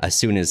as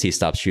soon as he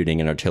stops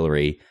shooting an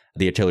artillery,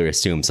 the artillery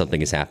assumes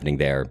something is happening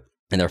there.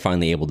 And they're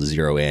finally able to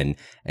zero in,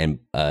 and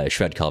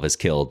Shvedkov is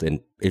killed. And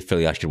if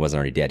Filyashkin wasn't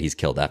already dead, he's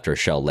killed after a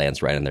shell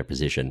lands right in their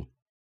position.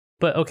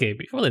 But okay,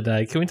 before they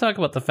die, can we talk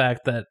about the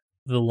fact that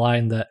the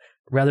line that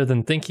rather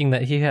than thinking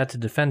that he had to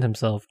defend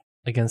himself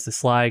against a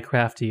sly,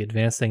 crafty,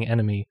 advancing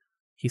enemy,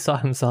 he saw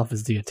himself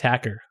as the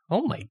attacker.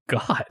 Oh my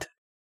god.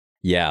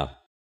 Yeah.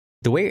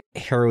 The way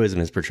heroism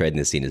is portrayed in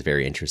this scene is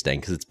very interesting,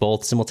 because it's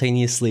both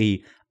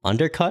simultaneously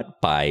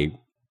undercut by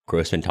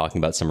Grossman talking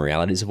about some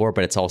realities of war,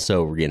 but it's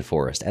also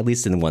reinforced, at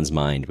least in one's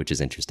mind, which is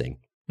interesting.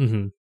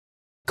 Mm-hmm.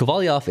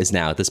 Kovalyov is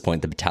now, at this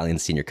point, the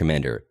battalion's senior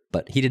commander,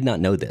 but he did not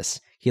know this.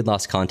 He had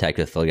lost contact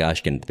with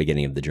Filyashkin at the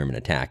beginning of the German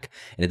attack.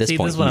 And at this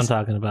point, this is what I'm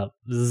talking about.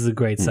 This is a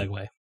great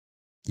segue.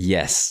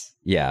 Yes.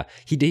 Yeah.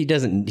 He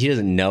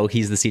doesn't know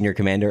he's the senior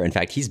commander. In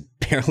fact, he's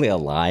barely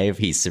alive.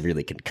 He's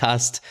severely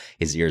concussed.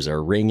 His ears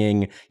are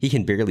ringing. He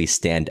can barely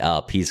stand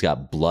up. He's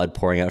got blood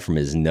pouring out from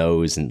his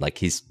nose, and like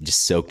he's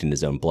just soaked in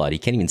his own blood. He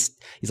can't even,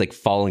 he's like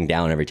falling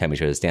down every time he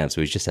tries to stand up.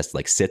 So he just has to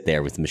like sit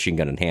there with the machine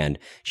gun in hand,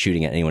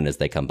 shooting at anyone as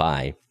they come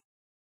by.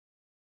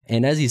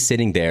 And as he's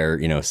sitting there,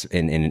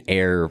 in an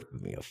air,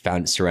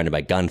 found surrounded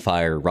by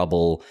gunfire,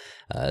 rubble,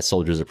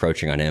 soldiers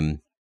approaching on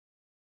him,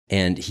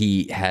 and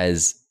he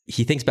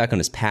thinks back on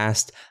his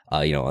past,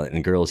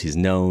 and girls he's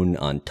known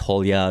on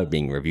Tolya,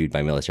 being reviewed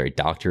by military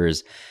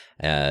doctors,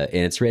 and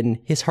it's written,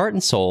 his heart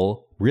and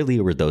soul really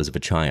were those of a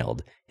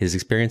child. His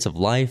experience of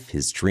life,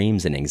 his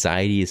dreams and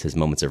anxieties, his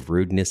moments of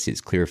rudeness,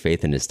 his clear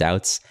faith and his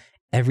doubts,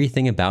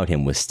 everything about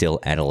him was still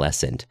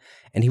adolescent.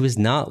 And he was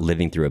not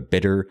living through a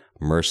bitter,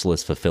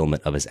 merciless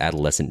fulfillment of his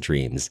adolescent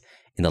dreams.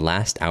 In the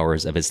last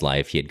hours of his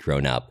life, he had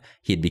grown up.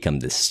 He had become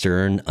the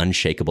stern,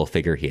 unshakable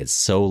figure he had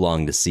so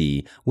longed to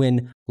see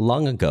when,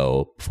 long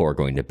ago, before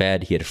going to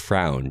bed, he had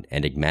frowned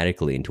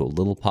enigmatically into a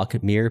little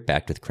pocket mirror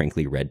backed with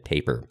crinkly red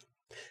paper.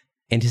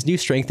 And his new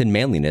strength and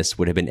manliness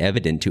would have been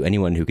evident to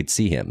anyone who could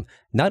see him,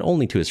 not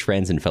only to his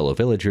friends and fellow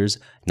villagers,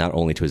 not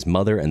only to his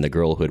mother and the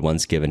girl who had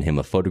once given him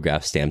a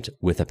photograph stamped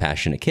with a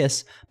passionate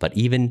kiss, but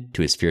even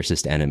to his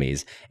fiercest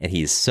enemies. And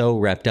he is so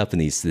wrapped up in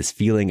this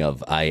feeling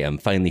of, I am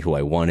finally who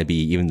I want to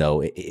be, even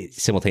though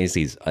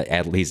simultaneously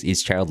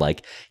he's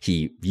childlike.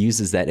 He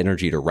uses that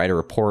energy to write a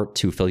report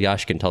to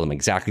Filyashkin, tell them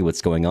exactly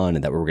what's going on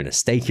and that we're going to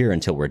stay here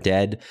until we're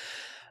dead.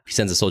 He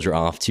sends a soldier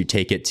off to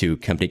take it to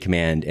company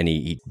command, and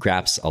he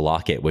grabs a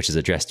locket, which is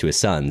addressed to his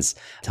sons,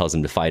 tells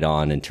him to fight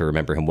on and to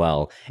remember him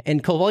well.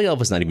 And Kovalyov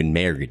was not even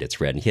married,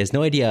 it's read. He had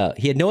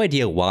no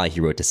idea why he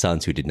wrote to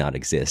sons who did not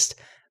exist,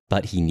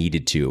 but he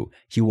needed to.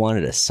 He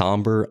wanted a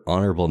somber,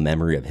 honorable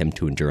memory of him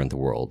to endure in the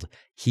world.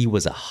 He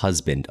was a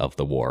husband of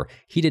the war.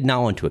 He did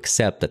not want to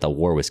accept that the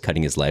war was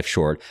cutting his life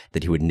short,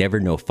 that he would never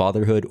know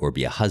fatherhood or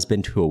be a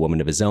husband to a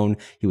woman of his own.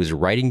 He was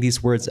writing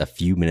these words a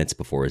few minutes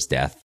before his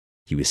death.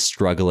 He was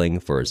struggling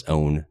for his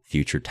own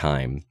future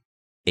time.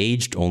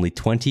 Aged only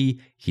 20,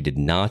 he did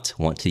not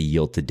want to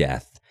yield to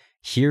death.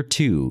 Here,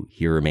 too,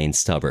 he remained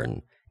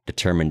stubborn,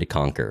 determined to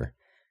conquer.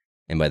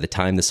 And by the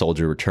time the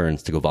soldier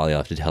returns to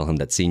Kovalyov to tell him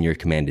that senior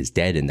command is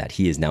dead and that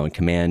he is now in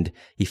command,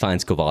 he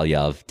finds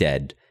Kovalyov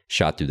dead,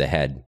 shot through the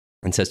head,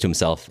 and says to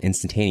himself,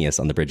 instantaneous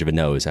on the bridge of a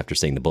nose after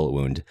seeing the bullet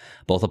wound,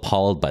 both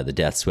appalled by the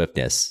death's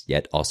swiftness,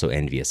 yet also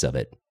envious of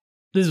it.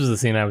 This was the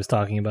scene I was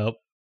talking about,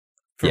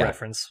 for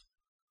reference.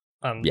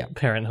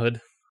 Parenthood.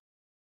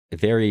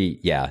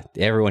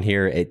 Everyone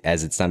here,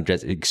 as it's not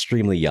just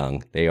extremely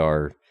young. They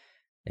are,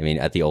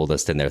 at the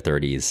oldest in their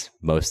 30s,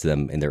 most of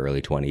them in their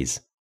early 20s.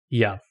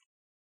 Yeah.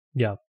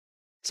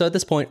 So at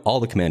this point, all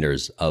the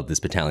commanders of this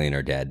battalion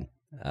are dead,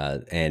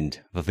 and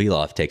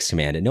Vavilov takes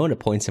command, and no one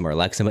appoints him or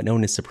elects him, but no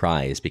one is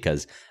surprised,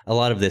 because a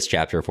lot of this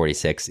chapter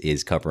 46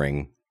 is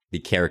covering the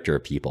character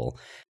of people.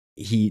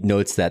 He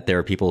notes that there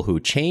are people who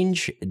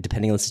change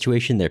depending on the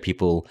situation. There are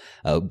people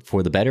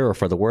for the better or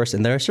for the worse.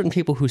 And there are certain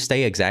people who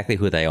stay exactly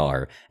who they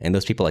are. And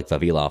those people like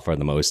Vavilov are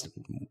the most,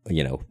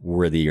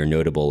 worthy or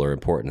notable or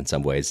important in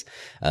some ways.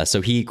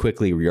 So he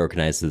quickly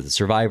reorganizes the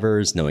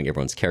survivors, knowing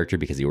everyone's character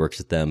because he works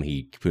with them.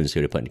 He moves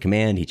who to put in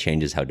command. He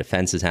changes how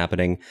defense is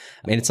happening.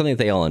 And it's something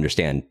that they all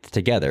understand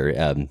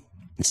together.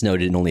 It's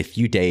noted in only a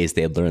few days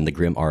they had learned the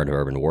grim art of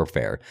urban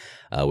warfare,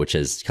 which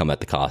has come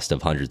at the cost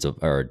of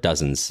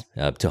dozens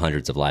to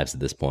hundreds of lives at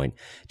this point.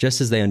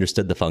 Just as they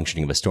understood the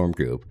functioning of a storm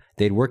group,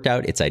 they had worked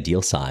out its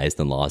ideal size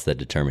and laws that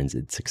determines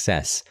its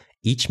success.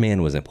 Each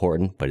man was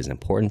important, but his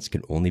importance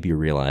could only be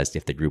realized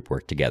if the group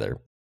worked together.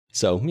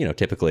 So,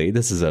 typically,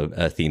 this is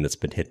a theme that's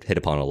been hit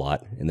upon a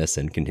lot in this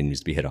and continues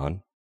to be hit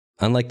on.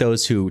 Unlike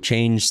those who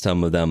changed,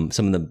 some of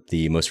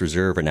the most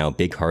reserved are now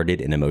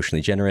big-hearted and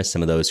emotionally generous.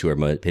 Some of those who are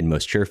been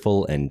most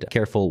cheerful and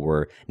careful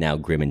were now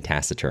grim and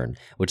taciturn,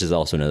 which is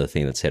also another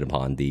thing that's hit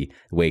upon, the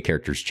way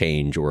characters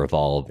change or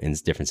evolve in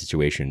different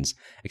situations,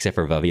 except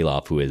for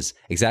Vavilov, who is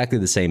exactly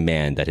the same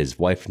man that his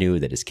wife knew,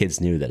 that his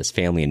kids knew, that his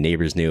family and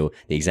neighbors knew,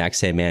 the exact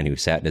same man who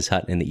sat in his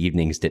hut in the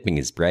evenings dipping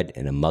his bread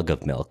in a mug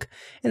of milk,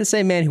 and the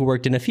same man who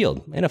worked in a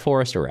field, in a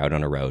forest, or out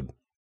on a road.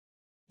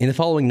 In the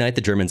following night,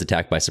 the Germans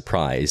attacked by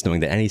surprise,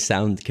 knowing that any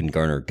sound can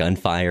garner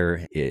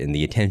gunfire. In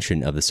the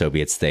attention of the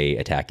Soviets, they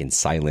attack in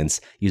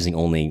silence, using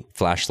only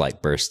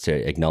flashlight bursts to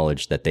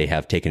acknowledge that they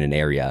have taken an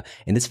area.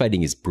 And this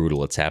fighting is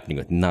brutal. It's happening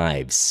with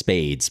knives,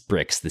 spades,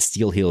 bricks, the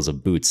steel heels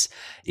of boots.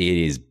 It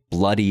is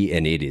bloody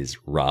and it is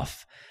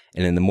rough.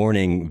 And in the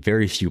morning,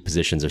 very few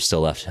positions are still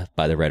left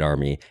by the Red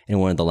Army. In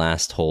one of the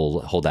last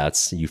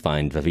holdouts, you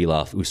find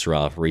Vavilov,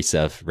 Usarov,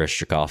 Risev,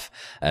 Reshchikov,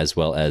 as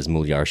well as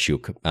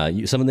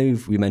Mulyarchuk. Some of them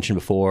we mentioned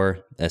before,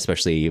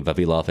 especially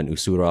Vavilov and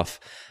Usurov.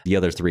 The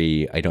other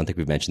three, I don't think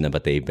we've mentioned them,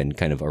 but they've been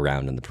kind of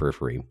around in the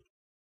periphery.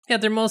 Yeah,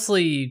 they're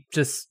mostly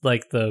just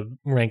like the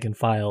rank and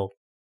file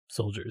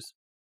soldiers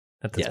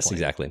at this point. Yes,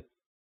 exactly.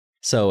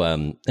 So,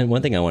 and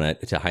one thing I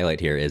want to highlight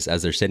here is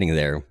as they're sitting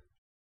there,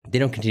 they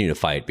don't continue to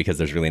fight because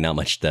there's really not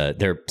much.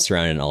 They're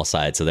surrounded on all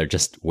sides, so they're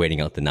just waiting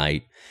out the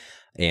night.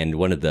 And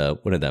one of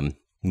them,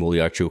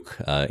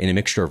 Mulyarchuk, in a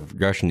mixture of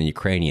Russian and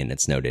Ukrainian,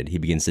 it's noted, he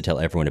begins to tell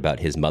everyone about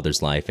his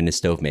mother's life and his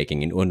stove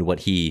making, and what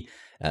he,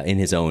 in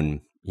his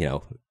own,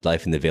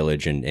 life in the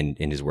village and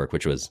in his work,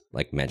 which was,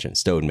 like mentioned,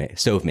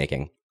 stove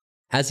making.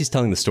 As he's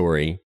telling the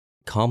story,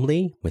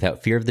 calmly,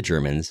 without fear of the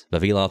Germans,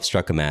 Vavilov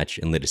struck a match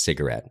and lit a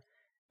cigarette.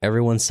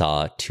 Everyone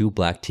saw 2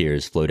 black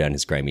tears flow down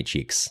his grimy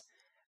cheeks.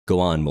 "Go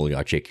on,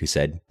 Mulyarchuk," who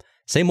said.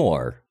 "Say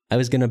more. I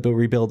was going to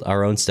rebuild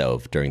our own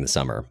stove during the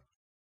summer."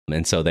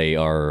 And so they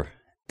are,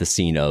 the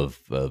scene of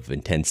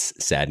intense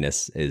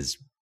sadness is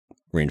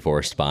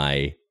reinforced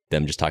by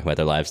them just talking about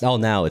their lives. Oh,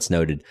 now it's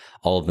noted,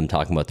 all of them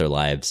talking about their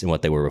lives and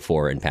what they were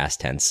before in past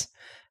tense,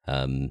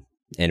 and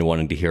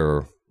wanting to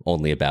hear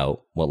only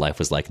about what life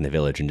was like in the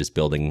village and just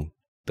building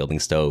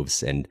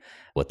stoves and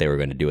what they were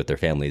going to do with their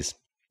families.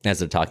 As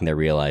they're talking, they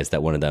realize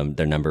that one of them,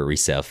 their number,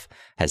 Risev,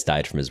 has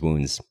died from his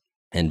wounds.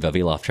 And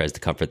Vavilov tries to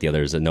comfort the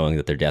others, knowing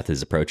that their death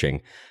is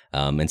approaching,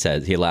 and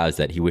says he allows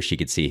that he wished he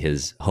could see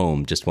his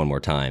home just one more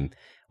time,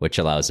 which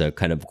allows a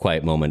kind of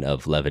quiet moment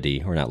of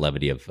levity, or not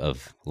levity,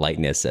 of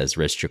lightness, as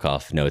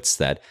Reshchikov notes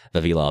that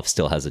Vavilov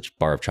still has a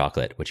bar of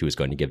chocolate, which he was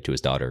going to give to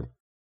his daughter.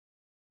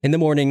 In the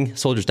morning,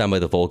 soldiers down by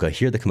the Volga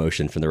hear the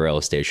commotion from the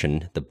railway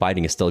station. The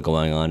fighting is still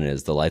going on, and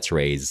as the lights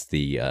raise,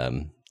 the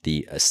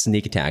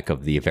sneak attack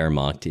of the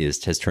Wehrmacht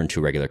has turned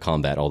to regular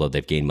combat, although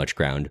they've gained much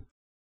ground.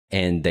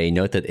 And they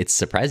note that it's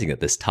surprising that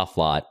this tough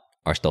lot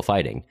are still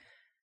fighting.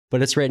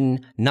 But it's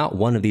written, not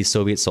one of these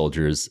Soviet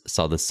soldiers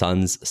saw the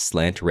sun's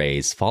slant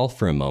rays fall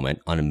for a moment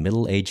on a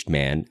middle-aged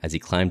man as he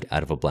climbed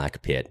out of a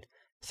black pit,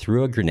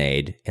 threw a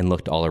grenade, and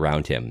looked all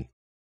around him,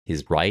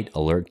 his bright,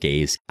 alert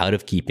gaze out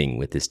of keeping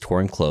with his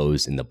torn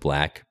clothes and the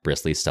black,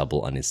 bristly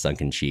stubble on his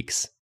sunken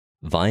cheeks.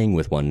 Vying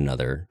with one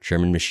another,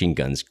 German machine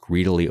guns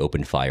greedily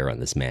opened fire on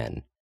this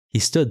man. He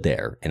stood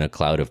there in a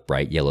cloud of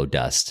bright yellow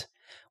dust.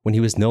 When he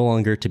was no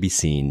longer to be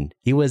seen,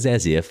 he was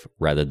as if,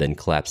 rather than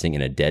collapsing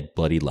in a dead,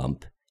 bloody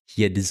lump,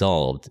 he had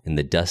dissolved in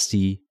the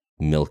dusty,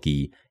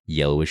 milky,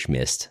 yellowish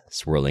mist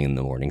swirling in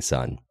the morning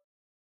sun.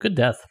 Good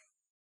death.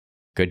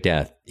 Good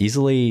death.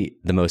 Easily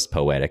the most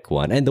poetic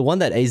one, and the one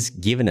that is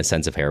given a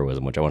sense of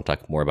heroism, which I want to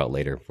talk more about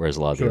later, whereas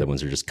a lot of the other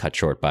ones are just cut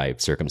short by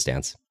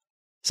circumstance.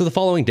 So the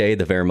following day,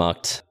 the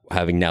Wehrmacht,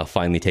 having now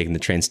finally taken the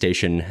train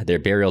station, their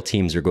burial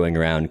teams are going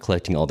around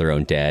collecting all their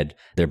own dead.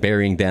 They're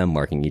burying them,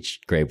 marking each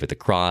grave with a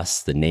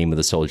cross, the name of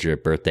the soldier,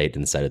 birth date,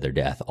 and the site of their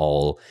death,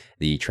 all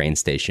the train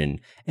station.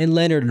 And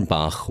Leonard and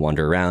Bach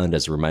wander around.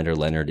 As a reminder,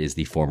 Leonard is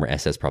the former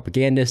SS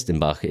propagandist, and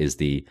Bach is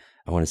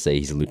I want to say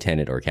he's a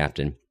lieutenant or a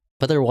captain.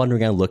 But they're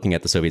wandering around looking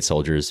at the Soviet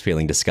soldiers,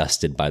 feeling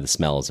disgusted by the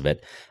smells of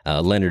it.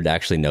 Leonard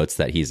actually notes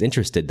that he's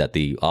interested that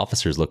the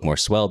officers look more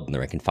swelled than the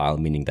rank and file,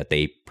 meaning that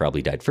they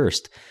probably died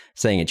first,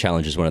 saying it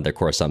challenges one of their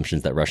core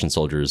assumptions that Russian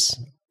soldiers,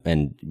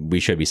 and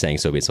we should be saying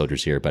Soviet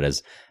soldiers here, but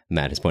as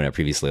Matt has pointed out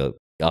previously,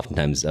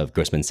 oftentimes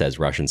Grossman says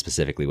Russian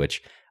specifically,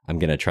 which I'm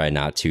going to try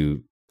not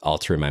to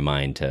alter in my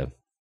mind to,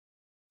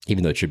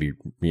 even though it should be,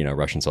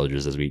 Russian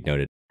soldiers, as we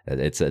noted.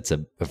 It's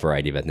a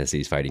variety of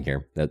ethnicities fighting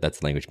here. That's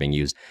the language being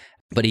used.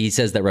 But he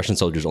says that Russian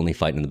soldiers only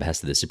fight in the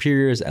behest of their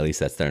superiors. At least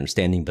that's their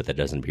understanding, but that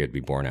doesn't appear to be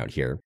borne out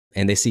here.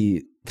 And they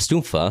see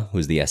Stumpfe,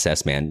 who's the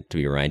SS man,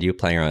 to remind you,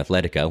 playing around with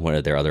Ledeca, one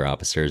of their other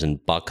officers,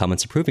 and Bach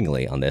comments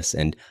approvingly on this.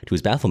 And to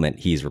his bafflement,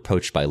 he's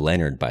reproached by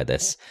Leonard by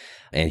this.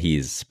 And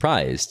he's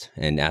surprised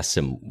and asks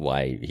him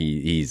why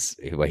he's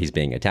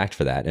being attacked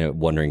for that, and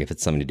wondering if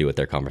it's something to do with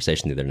their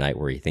conversation the other night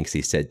where he thinks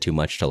he said too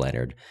much to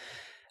Leonard.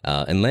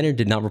 And Leonard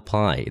did not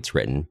reply, it's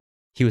written.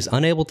 He was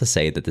unable to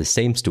say that the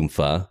same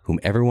Stumpfe, whom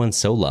everyone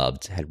so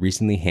loved, had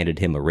recently handed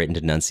him a written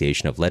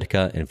denunciation of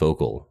Ledeca and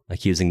Vogel,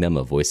 accusing them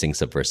of voicing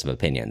subversive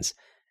opinions.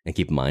 And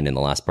keep in mind, in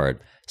the last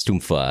part,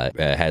 Stumpfe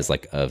has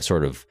like a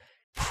sort of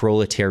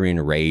proletarian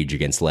rage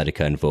against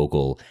Letica and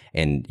Vogel,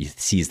 and he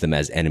sees them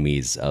as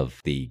enemies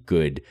of the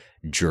good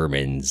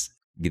Germans,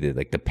 either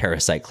like the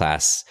parasite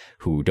class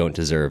who don't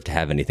deserve to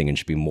have anything and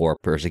should be more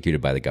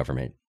persecuted by the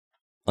government.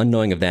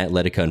 Unknowing of that,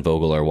 Letica and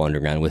Vogel are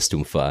wandering around with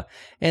Stumpfa,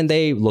 and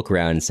they look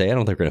around and say, I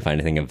don't think we're going to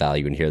find anything of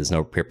value in here. There's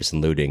no purpose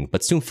in looting.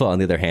 But Stumpfa, on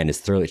the other hand, is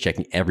thoroughly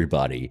checking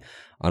everybody.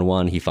 On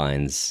one, he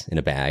finds in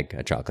a bag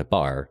a chocolate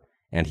bar,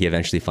 and he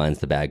eventually finds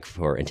the package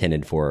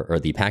intended for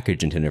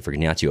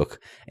Gniatyuk,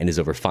 and is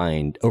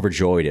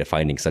overjoyed at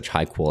finding such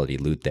high-quality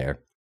loot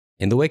there.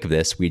 In the wake of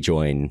this, we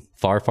join,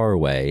 far, far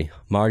away,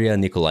 Maria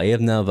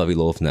Nikolaevna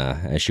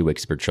Vavilovna as she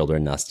wakes up her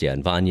children, Nastya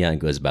and Vanya,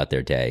 and goes about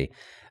their day.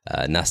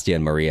 Nastya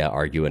and Maria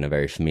argue in a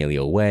very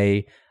familial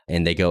way,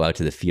 and they go out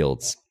to the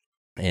fields.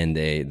 And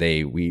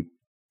we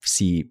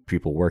see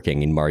people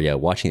working, and Maria,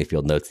 watching the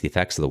field, notes the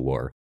effects of the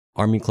war.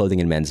 Army clothing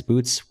and men's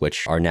boots,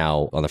 which are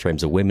now on the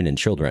frames of women and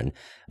children,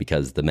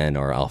 because the men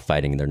are off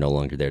fighting and they're no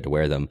longer there to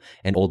wear them.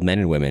 And old men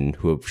and women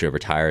who should have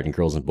retired, and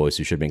girls and boys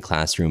who should have been in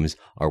classrooms,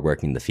 are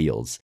working in the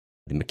fields.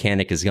 The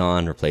mechanic is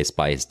gone, replaced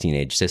by his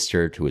teenage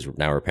sister, who is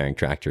now repairing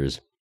tractors.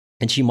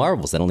 And she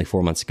marvels that only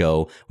 4 months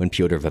ago, when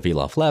Pyotr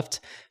Vavilov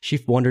left,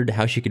 she wondered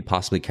how she could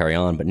possibly carry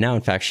on. But now,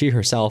 in fact, she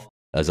herself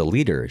is a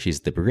leader.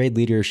 She's the brigade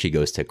leader. She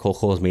goes to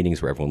kolkhoz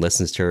meetings where everyone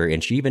listens to her.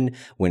 And she even,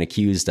 when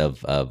accused or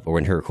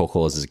when her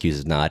kolkhoz is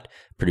accused of not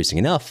producing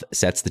enough,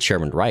 sets the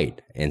chairman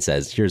right and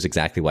says, here's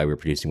exactly why we're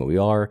producing what we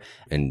are,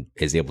 and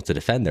is able to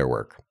defend their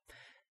work.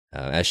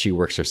 As she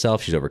works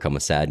herself, she's overcome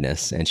with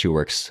sadness, and she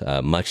works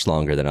much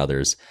longer than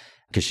others,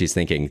 because she's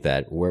thinking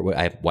that,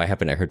 why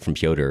haven't I heard from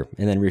Pyotr?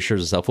 And then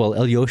reassures herself, well,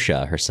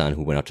 Ilyosha, her son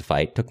who went out to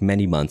fight, took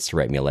many months to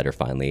write me a letter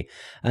finally,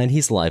 and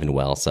he's alive and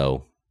well,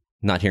 so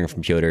not hearing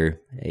from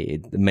Pyotr,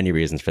 many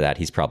reasons for that,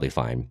 he's probably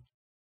fine.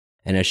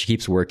 And as she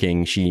keeps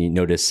working, she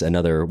notices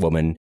another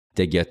woman,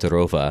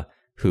 Degyaturova,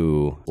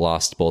 who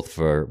lost both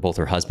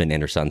her husband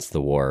and her sons to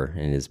the war,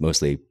 and is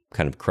mostly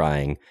kind of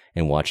crying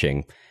and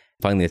watching.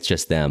 Finally, it's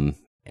just them,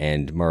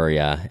 and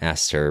Maria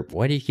asks her,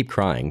 why do you keep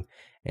crying?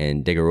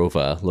 And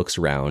Degorova looks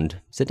around,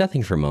 said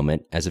nothing for a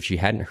moment, as if she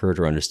hadn't heard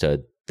or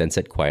understood, then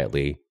said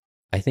quietly,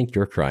 I think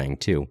you're crying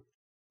too.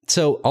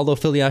 So, although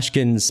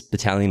Filyashkin's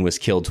battalion was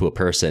killed to a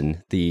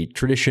person, the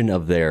tradition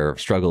of their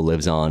struggle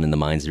lives on in the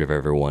minds of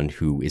everyone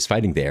who is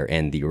fighting there,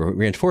 and the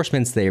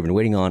reinforcements they have been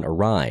waiting on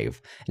arrive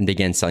and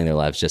begin selling their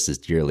lives just as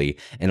dearly.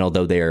 And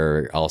although they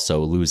are also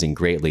losing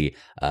greatly,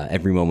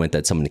 every moment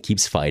that someone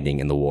keeps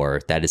fighting in the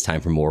war, that is time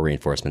for more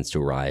reinforcements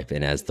to arrive.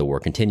 And as the war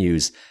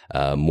continues,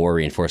 more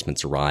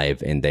reinforcements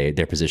arrive, and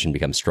their position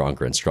becomes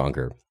stronger and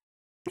stronger.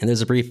 And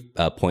there's a brief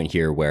point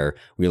here where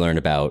we learn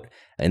about,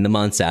 in the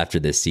months after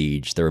this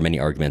siege, there were many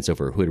arguments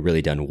over who had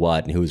really done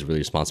what and who was really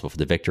responsible for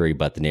the victory,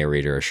 but the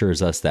narrator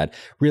assures us that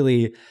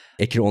really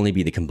it can only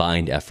be the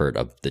combined effort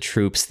of the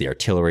troops, the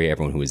artillery,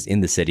 everyone who was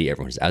in the city,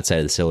 everyone who's outside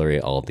of the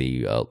city, all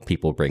the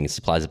people bringing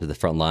supplies up to the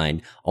front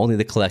line. Only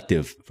the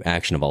collective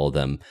action of all of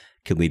them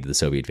could lead to the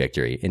Soviet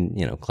victory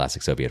in,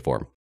 classic Soviet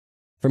form.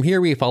 From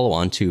here, we follow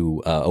on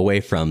to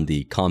away from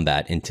the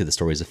combat into the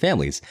stories of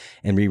families,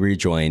 and we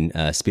rejoin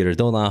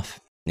Spiridonov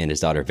and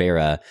his daughter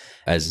Vera,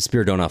 as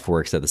Spiridonov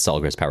works at the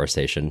Stalingrad power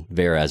station.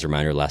 Vera, as a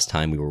reminder, last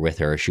time we were with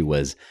her, she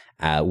was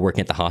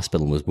working at the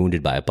hospital and was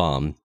wounded by a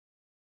bomb.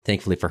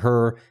 Thankfully for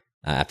her,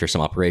 after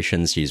some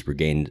operations, she's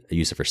regained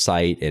use of her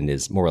sight and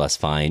is more or less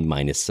fine,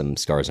 minus some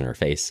scars on her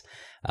face.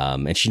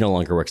 And she no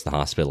longer works at the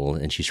hospital,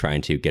 and she's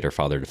trying to get her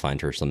father to find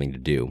her something to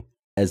do.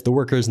 As the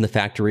workers in the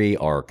factory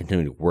are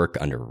continuing to work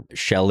under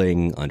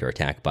shelling, under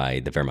attack by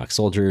the Wehrmacht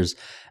soldiers,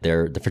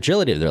 the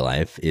fragility of their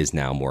life is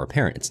now more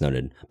apparent, it's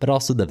noted, but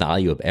also the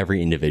value of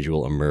every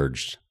individual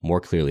emerged more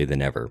clearly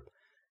than ever.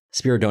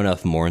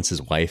 Spiridonov mourns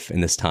his wife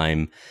in this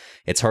time.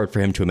 It's hard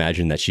for him to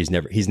imagine that he's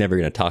never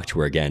going to talk to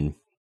her again.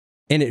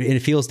 And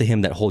it feels to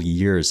him that whole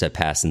years have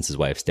passed since his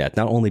wife's death,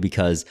 not only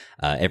because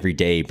every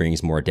day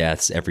brings more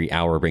deaths, every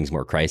hour brings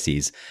more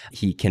crises.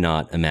 He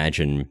cannot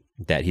imagine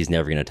that he's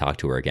never going to talk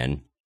to her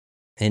again.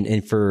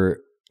 And for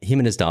him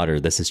and his daughter,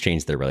 this has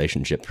changed their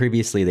relationship.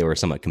 Previously, they were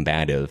somewhat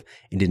combative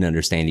and didn't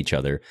understand each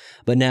other.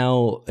 But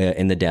now,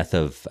 after the death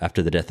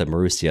of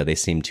Marussia, they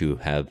seem to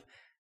have,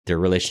 their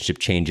relationship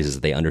changes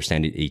as they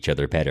understand each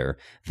other better.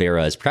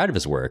 Vera is proud of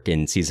his work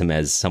and sees him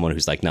as someone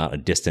who's like not a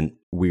distant,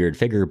 weird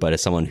figure, but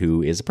as someone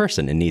who is a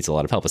person and needs a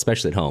lot of help,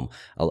 especially at home.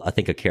 I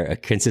think a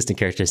consistent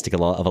characteristic of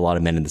a lot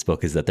of men in this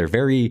book is that they're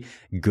very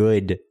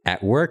good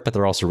at work, but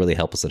they're also really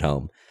helpless at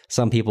home.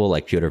 Some people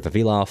like Pyotr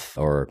Vavilov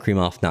or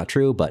Krimov, not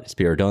true, but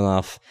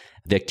Spiridonov,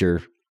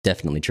 Victor,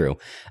 definitely true.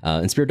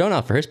 And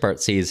Spiridonov, for his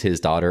part, sees his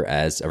daughter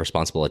as a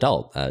responsible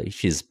adult.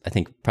 She's, I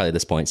think, probably at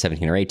this point,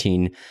 17 or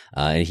 18,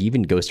 and he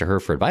even goes to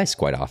her for advice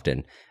quite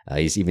often.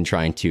 He's even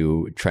trying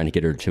to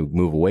get her to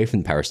move away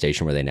from the power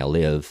station where they now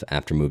live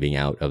after moving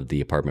out of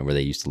the apartment where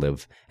they used to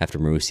live after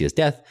Marussia's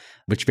death,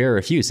 which Vera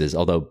refuses,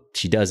 although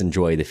she does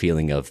enjoy the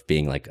feeling of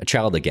being like a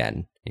child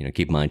again.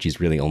 Keep in mind,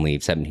 she's really only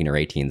 17 or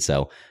 18,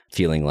 so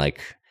feeling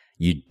like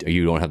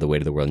you don't have the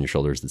weight of the world on your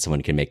shoulders, that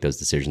someone can make those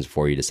decisions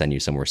for you to send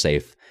you somewhere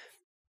safe.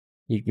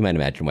 You might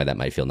imagine why that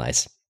might feel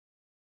nice.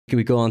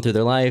 We go on through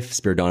their life.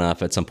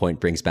 Spiridonov at some point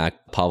brings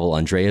back Pavel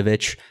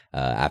Andreevich.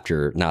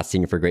 After not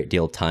seeing him for a great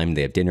deal of time,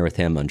 they have dinner with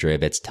him.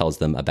 Andreevich tells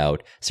them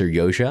about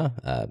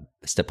Seryozha,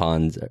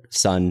 Stepan's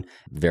son,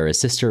 Vera's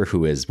sister,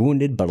 who is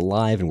wounded but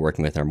alive and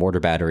working with our mortar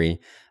battery.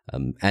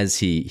 As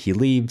he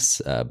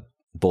leaves,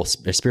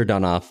 both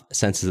Spiridonov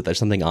senses that there's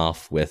something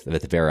off with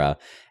Vera,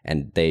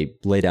 and they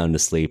lay down to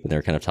sleep, and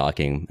they're kind of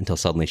talking until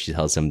suddenly she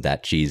tells him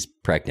that she's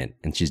pregnant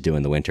and she's due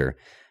in the winter.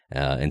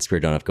 And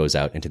Spiridonov goes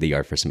out into the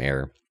yard for some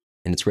air.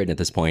 And it's written at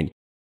this point,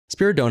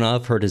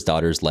 Spiridonov heard his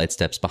daughter's light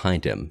steps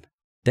behind him.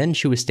 Then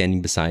she was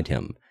standing beside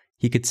him.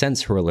 He could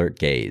sense her alert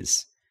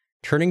gaze.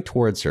 Turning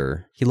towards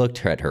her, he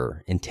looked at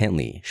her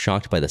intently,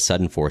 shocked by the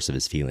sudden force of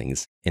his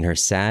feelings. In her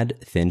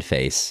sad, thin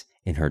face,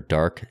 in her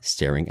dark,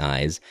 staring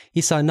eyes, he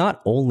saw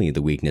not only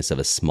the weakness of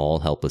a small,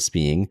 helpless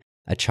being,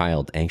 a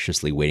child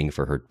anxiously waiting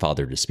for her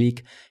father to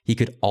speak, he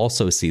could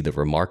also see the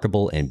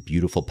remarkable and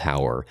beautiful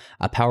power,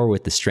 a power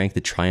with the strength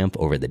to triumph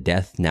over the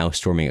death now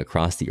storming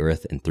across the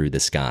earth and through the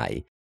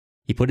sky.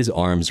 He put his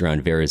arms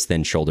around Vera's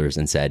thin shoulders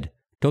and said,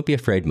 "Don't be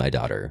afraid, my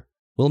daughter.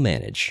 We'll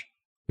manage.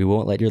 We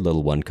won't let your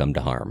little one come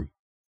to harm."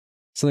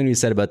 Something we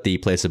said about the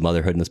place of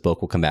motherhood in this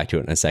book. We'll come back to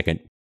it in a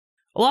second.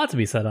 A lot to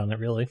be said on it,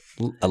 really.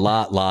 A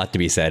lot to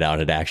be said on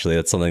it, actually.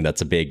 That's something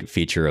that's a big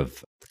feature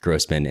of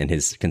Grossman and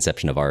his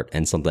conception of art,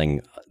 and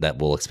something that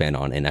we'll expand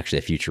on in actually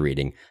a future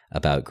reading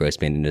about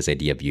Grossman and his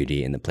idea of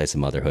beauty and the place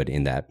of motherhood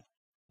in that.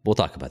 We'll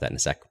talk about that in a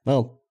sec.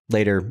 Well,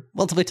 later.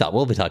 We'll be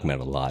talking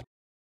about it a lot.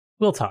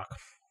 We'll talk.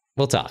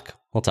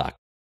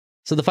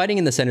 So the fighting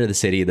in the center of the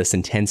city, this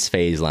intense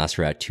phase lasts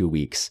for about 2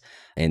 weeks.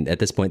 And at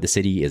this point, the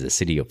city is a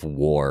city of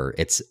war.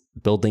 Its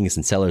buildings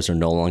and cellars are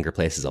no longer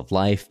places of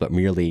life, but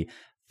merely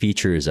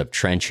features of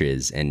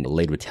trenches and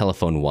laid with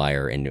telephone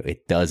wire and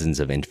dozens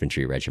of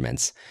infantry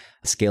regiments.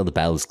 The scale of the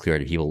battle is clear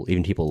to people,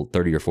 even people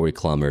 30 or 40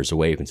 kilometers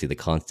away, you can see the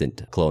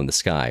constant glow in the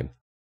sky.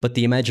 But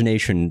the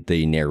imagination,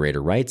 the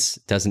narrator writes,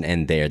 doesn't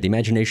end there. The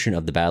imagination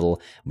of the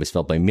battle was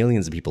felt by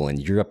millions of people in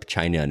Europe,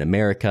 China, and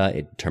America.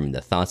 It determined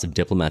the thoughts of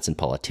diplomats and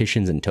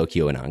politicians in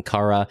Tokyo and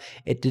Ankara.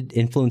 It did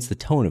influence the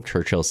tone of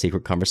Churchill's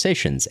secret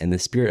conversations and the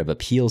spirit of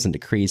appeals and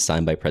decrees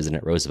signed by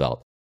President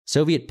Roosevelt.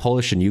 Soviet,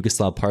 Polish, and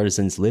Yugoslav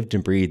partisans lived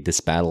and breathed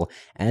this battle,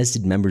 as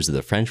did members of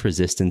the French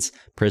resistance,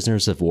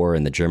 prisoners of war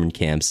in the German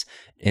camps,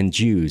 and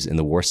Jews in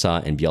the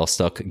Warsaw and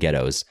Białystok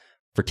ghettos.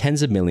 For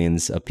tens of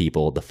millions of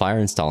people, the fire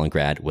in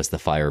Stalingrad was the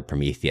fire of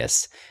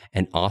Prometheus.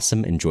 An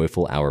awesome and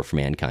joyful hour for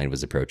mankind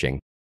was approaching,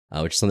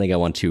 which is something I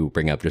want to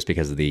bring up just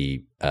because of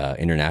the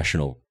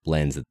international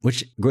lens,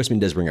 which Grossman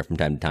does bring up from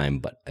time to time,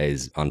 but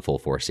is on full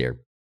force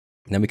here.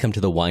 Then we come to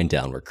the wind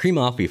down, where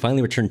we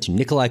finally return to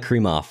Nikolai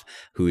Krymov,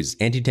 whose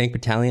anti-tank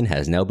battalion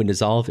has now been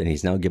dissolved, and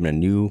he's now given a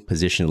new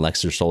position to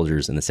Lexer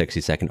soldiers in the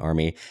 62nd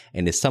Army,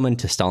 and is summoned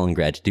to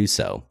Stalingrad to do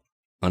so.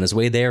 On his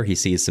way there, he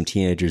sees some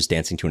teenagers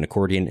dancing to an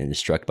accordion and is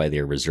struck by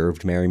their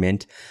reserved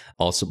merriment,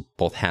 also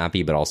both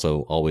happy but also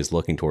always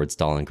looking towards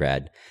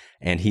Stalingrad.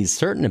 And he's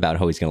certain about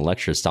how he's going to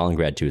lecture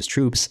Stalingrad to his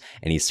troops,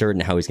 and he's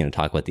certain how he's going to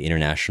talk about the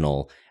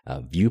international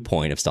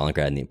viewpoint of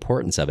Stalingrad and the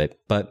importance of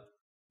it, but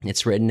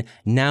it's written,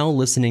 now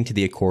listening to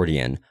the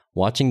accordion,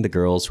 watching the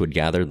girls who had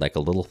gathered like a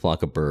little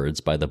flock of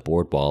birds by the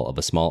board wall of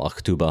a small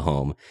Akhtuba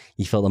home,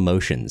 he felt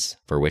emotions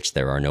for which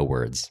there are no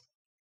words.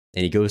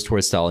 And he goes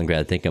towards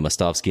Stalingrad, thinking of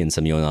Mostovsky and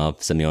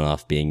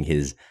Semyonov being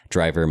his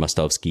driver,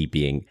 Mostovsky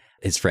being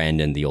his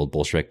friend and the old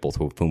Bolshevik, both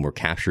of whom were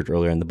captured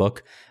earlier in the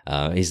book.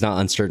 He's not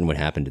uncertain what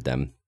happened to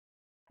them.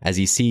 As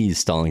he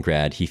sees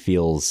Stalingrad,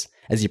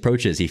 as he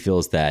approaches, he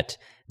feels that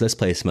this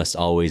place must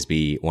always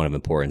be one of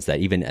importance,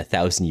 that even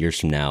 1,000 years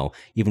from now,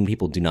 even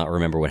people do not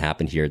remember what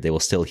happened here, they will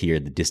still hear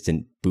the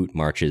distant boot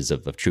marches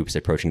of troops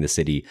approaching the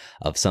city,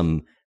 of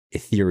some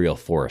ethereal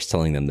force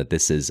telling them that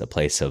this is a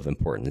place of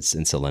importance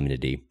and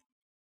solemnity.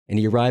 And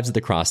he arrives at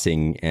the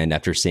crossing, and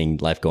after seeing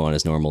life go on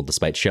as normal,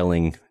 despite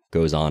shelling,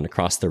 goes on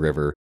across the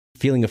river,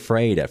 feeling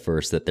afraid at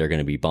first that they're going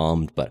to be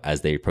bombed, but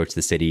as they approach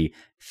the city,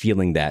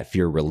 feeling that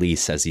fear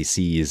release as he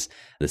sees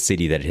the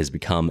city that it has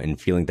become and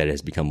feeling that it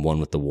has become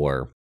one with the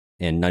war.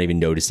 And not even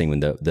noticing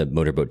when the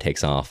motorboat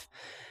takes off.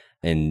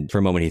 And for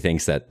a moment, he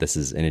thinks that this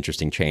is an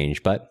interesting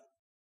change. But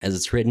as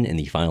it's written in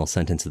the final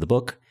sentence of the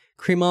book,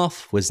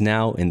 Krymov was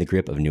now in the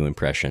grip of new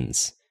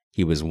impressions.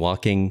 He was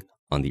walking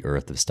on the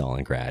earth of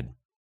Stalingrad.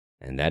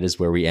 And that is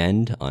where we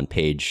end on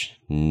page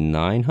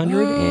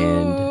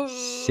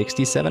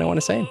 967, I want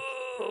to say.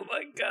 Oh,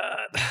 my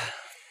God.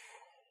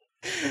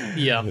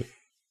 Yeah.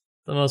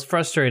 The most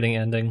frustrating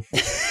ending.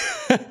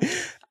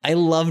 I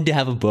love to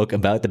have a book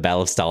about the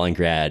Battle of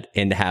Stalingrad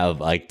and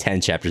have like 10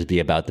 chapters be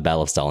about the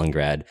Battle of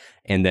Stalingrad.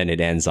 And then it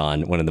ends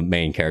on one of the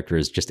main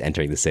characters just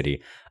entering the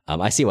city.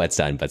 I see why it's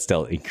done, but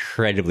still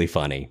incredibly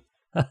funny.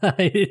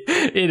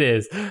 It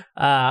is.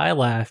 I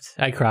laughed.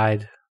 I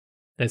cried.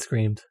 I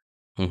screamed.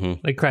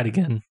 Mm-hmm. I cried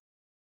again.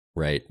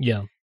 Right.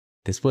 Yeah.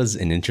 It kind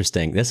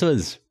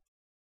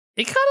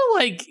of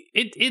like,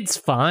 it's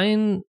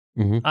fine.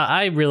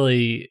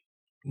 Mm-hmm.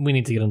 We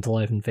need to get into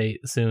Life and Fate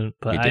soon,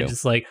 but I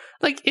just like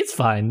it's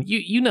fine.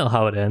 You know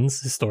how it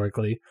ends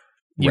historically.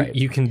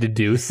 You can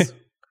deduce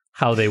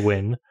how they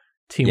win.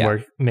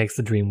 Teamwork makes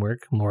the dream work,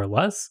 more or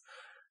less.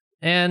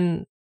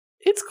 And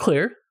it's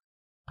clear.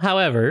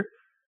 However,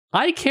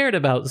 I cared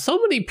about so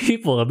many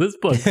people in this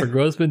book for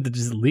Grossman to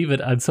just leave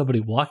it on somebody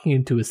walking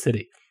into a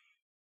city.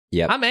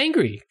 Yep. I'm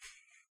angry.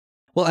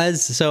 Well,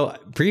 so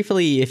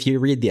briefly, if you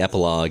read the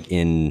epilogue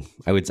in,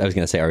 I was going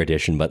to say our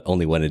edition, but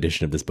only one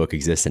edition of this book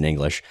exists in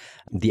English.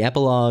 The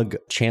epilogue,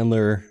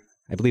 Chandler,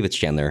 I believe it's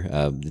Chandler.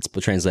 It's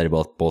translated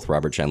both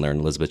Robert Chandler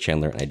and Elizabeth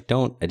Chandler. I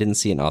didn't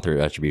see an author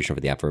attribution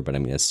for the effort, but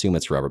I'm going to assume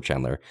it's Robert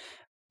Chandler.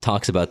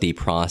 Talks about the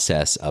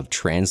process of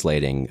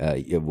translating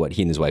what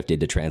he and his wife did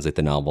to translate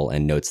the novel,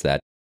 and notes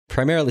that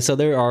primarily, so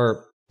there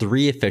are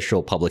 3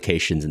 official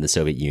publications in the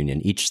Soviet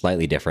Union, each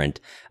slightly different,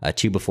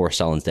 2 before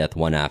Stalin's death,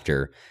 1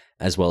 after,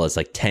 as well as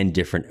like 10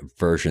 different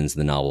versions of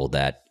the novel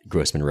that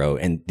Grossman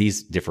wrote. And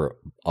these differ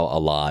a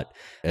lot.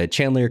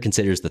 Chandler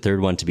considers the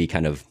 3rd one to be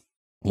kind of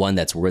one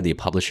that's worthy of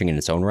publishing in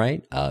its own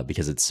right,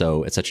 because it's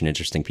such an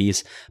interesting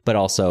piece, but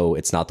also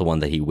it's not the one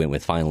that he went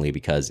with finally,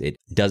 because it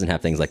doesn't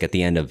have things like at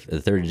the end of the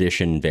 3rd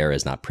edition, Vera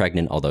is not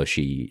pregnant, although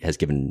she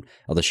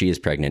is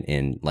pregnant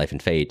in Life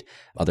and Fate.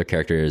 Other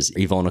characters,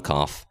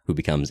 Ivanikov, who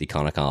becomes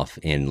Ikonikov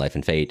in Life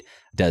and Fate,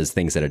 does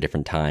things at a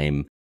different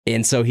time.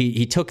 And so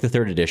he took the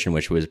 3rd edition,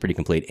 which was pretty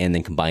complete, and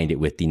then combined it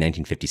with the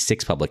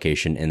 1956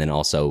 publication, and then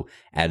also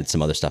added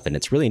some other stuff. And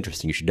it's really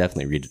interesting. You should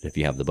definitely read it if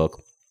you have the book.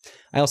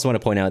 I also want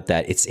to point out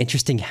that it's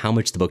interesting how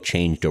much the book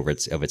changed over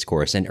its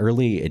course. And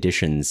early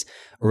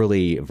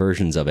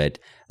versions of it,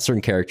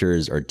 certain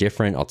characters are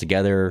different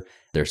altogether.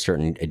 There are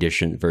certain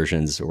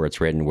versions where it's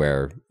written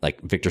where,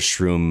 like, Victor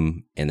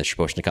Shroom and the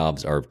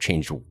Shaposhnikovs are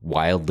changed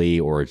wildly,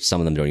 or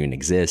some of them don't even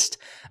exist.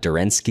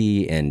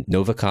 Derensky and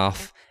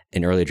Novikov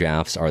in early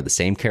drafts are the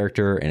same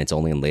character, and it's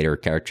only in later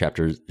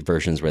chapter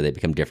versions where they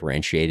become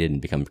differentiated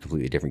and become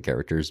completely different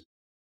characters.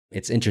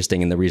 It's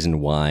interesting, and the reason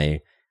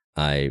why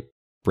I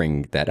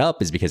bring that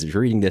up is because if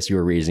you're reading this,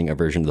 you're reading a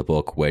version of the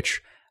book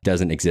which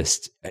doesn't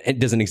exist. It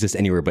doesn't exist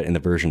anywhere but in the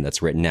version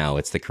that's written now.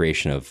 It's the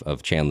creation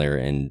of Chandler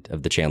and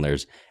of the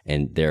Chandlers,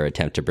 and their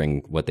attempt to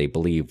bring what they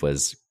believe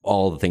was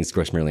all the things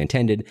Grossman really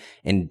intended.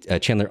 And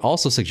Chandler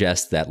also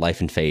suggests that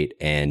Life and Fate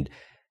and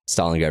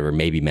Stalingrad were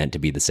maybe meant to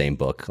be the same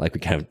book, like we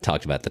kind of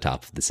talked about at the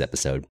top of this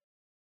episode.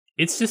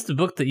 It's just a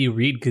book that you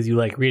read because you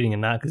like reading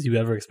and not because you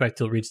ever expect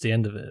to reach the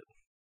end of it.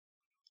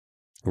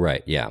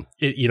 Right, yeah.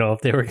 If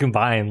they were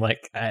combined,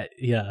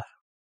 yeah.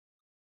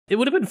 It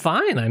would have been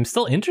fine. I'm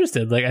still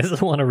interested. Like, I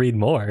still want to read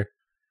more.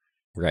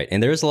 Right,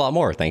 and there is a lot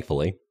more,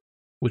 thankfully.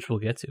 Which we'll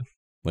get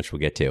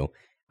to.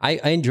 I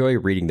enjoy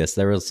reading this.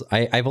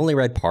 I've only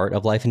read part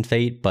of Life and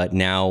Fate, but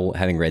now,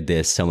 having read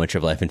this, so much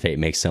of Life and Fate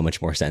makes so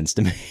much more sense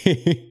to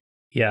me.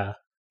 Yeah.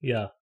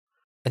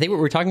 I think we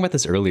were talking about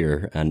this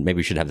earlier, and maybe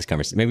we should have this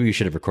conversation. Maybe we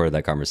should have recorded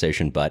that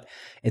conversation, but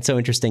it's so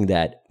interesting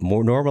that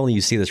more normally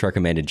you see this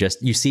recommended.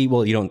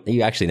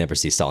 You actually never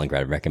see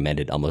Stalingrad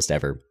recommended almost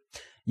ever.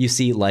 You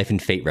see Life and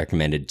Fate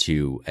recommended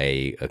to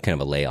a kind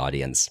of a lay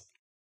audience.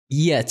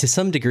 Yeah, to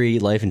some degree,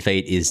 Life and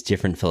Fate is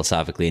different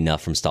philosophically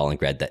enough from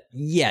Stalingrad that,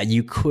 yeah,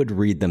 you could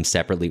read them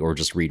separately or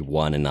just read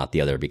one and not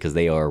the other, because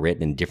they are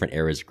written in different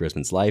eras of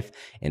Grossman's life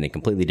and in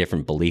completely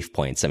different belief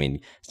points. I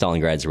mean,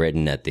 Stalingrad's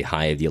written at the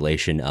high of the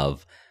elation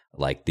of,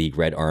 like, the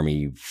Red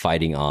Army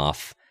fighting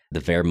off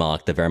the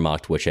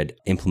Wehrmacht, which had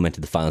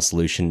implemented the final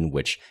solution,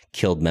 which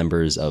killed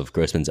members of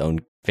Grossman's own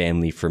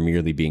family for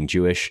merely being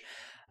Jewish.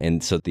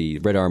 And so the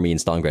Red Army and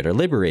Stalingrad are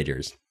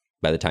liberators.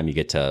 By the time you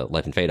get to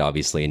Life and Fate,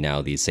 obviously,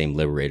 now these same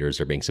liberators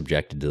are being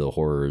subjected to the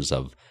horrors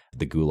of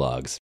the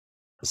gulags.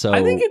 So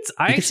I think it's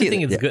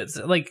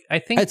good. Like, I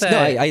think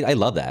I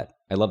love that.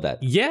 I love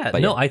that. Yeah,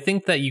 I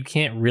think that you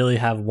can't really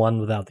have one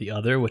without the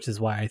other, which is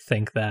why I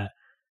think that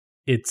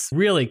it's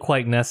really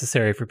quite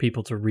necessary for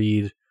people to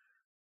read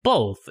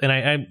both. And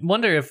I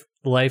wonder if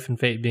Life and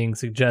Fate being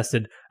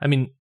suggested, I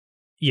mean,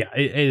 yeah,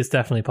 it is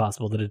definitely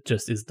possible that it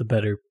just is the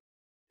better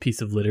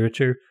piece of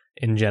literature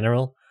in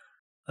general.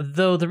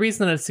 Though the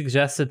reason that it's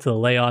suggested to the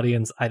lay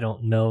audience, I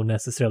don't know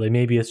necessarily.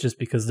 Maybe it's just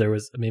because there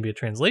was maybe a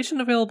translation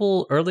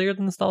available earlier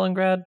than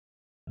Stalingrad.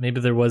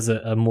 Maybe there was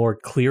a more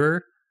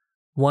clearer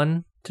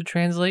one to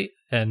translate,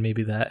 and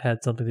maybe that had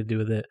something to do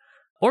with it.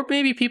 Or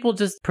maybe people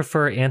just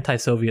prefer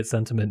anti-Soviet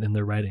sentiment in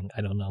their writing.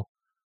 I don't know.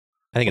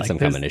 I think it's some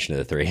combination of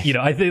the three.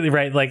 I think,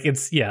 right, like,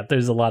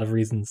 there's a lot of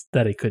reasons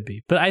that it could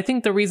be. But I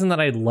think the reason that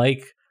I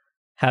like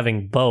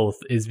having both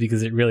is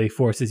because it really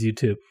forces you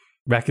to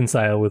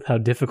reconcile with how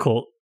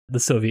difficult the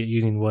Soviet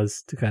Union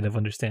was to kind of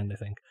understand, I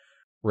think.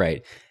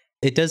 Right.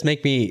 It does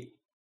make me,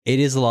 it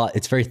is a lot,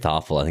 it's very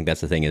thoughtful. I think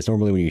that's the thing, is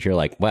normally when you hear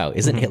like, wow,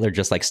 isn't Hitler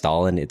just like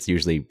Stalin? It's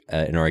usually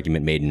an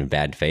argument made in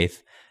bad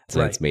faith. So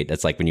right.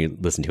 That's like when you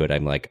listen to it,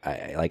 I'm like,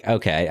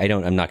 okay,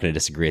 I'm not going to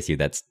disagree with you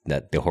that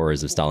the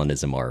horrors of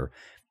Stalinism are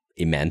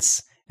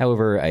immense.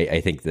 However, I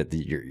think that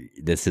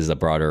this is a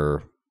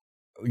broader,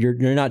 you're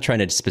not trying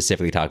to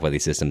specifically talk about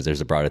these systems.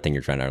 There's a broader thing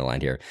you're trying to underline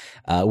here.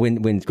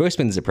 When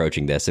Grossman is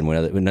approaching this, and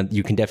when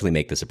you can definitely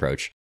make this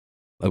approach.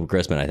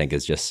 Grossman, I think,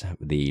 is just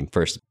the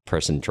first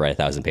person to write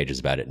 1,000 pages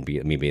about it and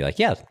be like,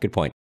 yeah, good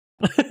point.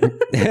 When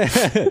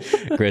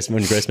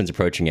Grossman's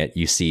approaching it,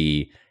 you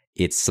see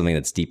it's something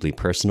that's deeply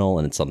personal,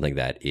 and it's something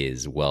that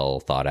is well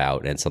thought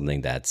out, and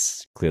something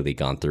that's clearly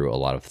gone through a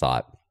lot of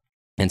thought.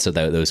 And so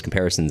those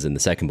comparisons in the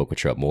second book,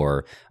 which show up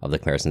more of the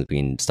comparisons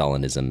between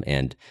Stalinism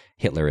and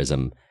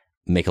Hitlerism,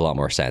 make a lot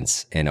more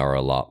sense and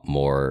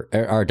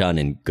are done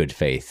in good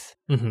faith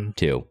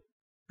too.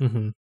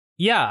 Mm-hmm.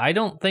 Yeah, I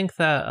don't think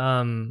that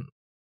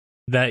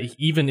that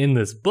even in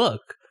this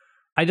book,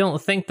 I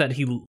don't think that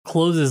he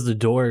closes the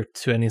door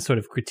to any sort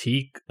of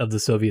critique of the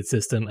Soviet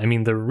system. I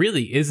mean, there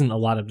really isn't a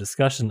lot of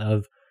discussion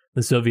of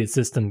the Soviet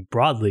system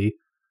broadly.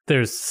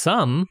 There's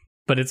some,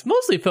 but it's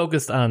mostly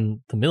focused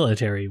on the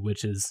military,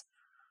 which is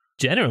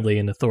generally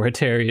an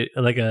authoritarian,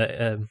 like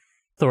a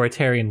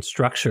authoritarian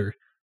structure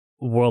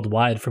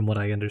worldwide, from what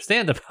I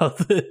understand about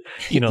the,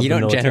 you don't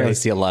military. Generally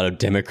see a lot of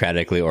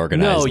democratically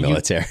organized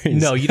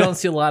militaries. No, you don't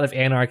see a lot of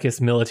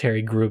anarchist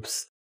military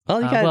groups.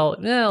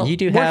 Well, you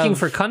do working have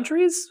for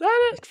countries.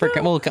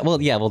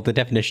 The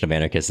definition of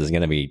anarchist is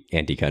going to be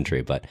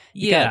anti-country, but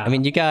you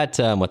got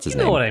what's his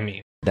name? You know what I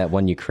mean? That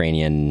one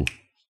Ukrainian.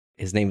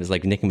 His name is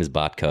like Nikim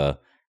Batka,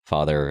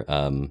 father.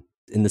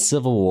 In the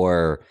Civil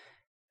War.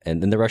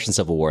 And in the Russian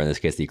Civil War, in this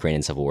case, the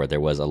Ukrainian Civil War, there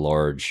was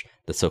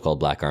the so-called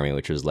Black Army,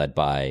 which was led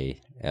by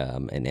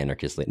an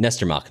anarchist,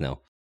 Nestor Makhno.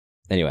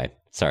 Anyway,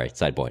 sorry,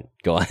 side point.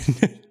 Go on.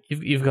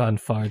 You've gone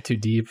far too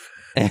deep.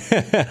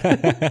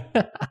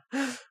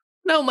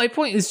 No, my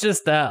point is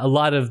just that a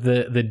lot of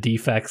the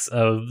defects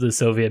of the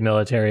Soviet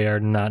military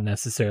are not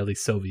necessarily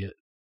Soviet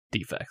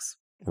defects.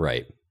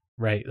 Right.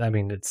 Right. I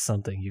mean, it's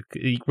something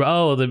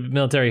the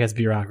military has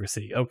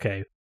bureaucracy.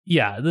 Okay.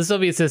 Yeah, the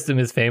Soviet system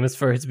is famous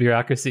for its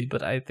bureaucracy,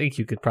 but I think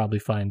you could probably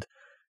find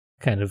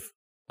kind of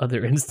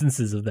other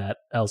instances of that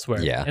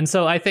elsewhere. Yeah. And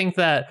so I think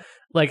that,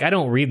 I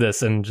don't read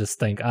this and just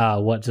think,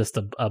 what just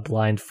a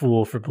blind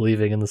fool for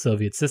believing in the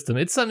Soviet system.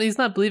 He's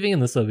not believing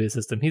in the Soviet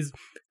system. He's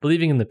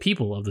believing in the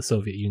people of the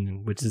Soviet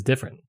Union, which is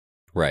different.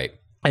 Right.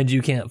 And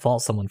you can't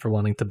fault someone for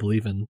wanting to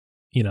believe in,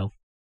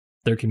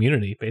 their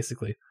community,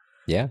 basically.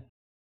 Yeah.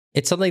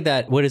 It's something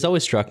that what has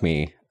always struck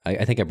me,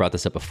 I think I brought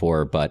this up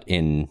before, but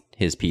in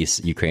his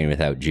piece, Ukraine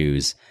Without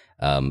Jews,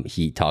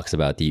 he talks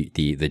about the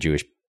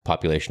Jewish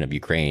population of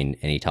Ukraine,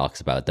 and he talks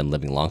about them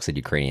living alongside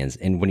Ukrainians.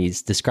 And when he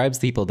describes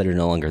the people that are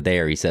no longer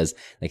there, he says,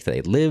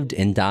 they lived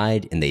and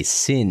died, and they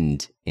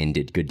sinned and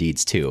did good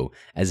deeds too,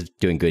 as if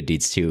doing good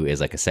deeds too is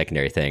a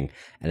secondary thing.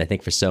 And I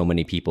think for so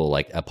many people,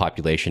 a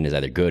population is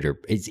either good or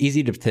it's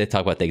easy to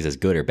talk about things as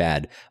good or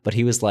bad. But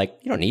he was like,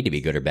 you don't need to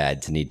be good or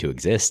bad to need to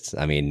exist.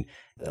 I mean,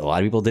 a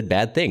lot of people did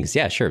bad things.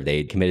 Yeah, sure,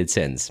 they committed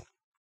sins,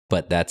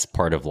 but that's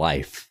part of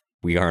life.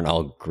 We aren't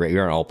all great. We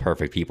aren't all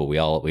perfect people. We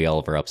all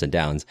have our ups and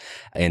downs.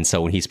 And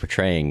so when he's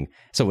portraying,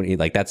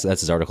 that's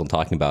his article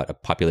talking about a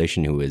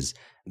population who was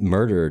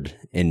murdered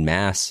in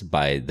mass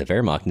by the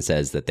Wehrmacht, and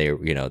says that they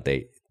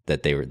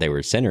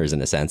were sinners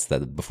in a sense,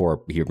 that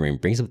before he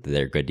brings up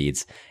their good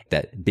deeds,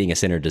 that being a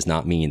sinner does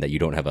not mean that you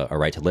don't have a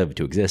right to live,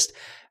 to exist.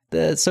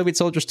 The Soviet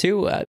soldiers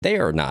too, they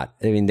are not.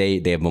 I mean, they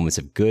have moments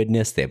of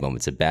goodness, they have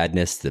moments of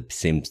badness.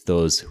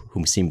 Those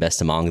whom seem best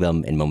among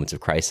them in moments of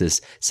crisis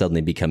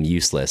suddenly become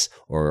useless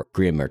or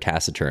grim or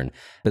taciturn.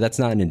 But that's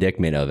not an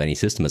indictment of any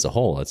system as a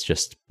whole. It's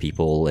just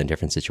people in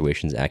different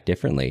situations act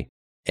differently.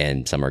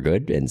 And some are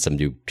good, and some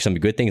do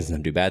good things, and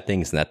some do bad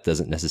things, and that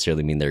doesn't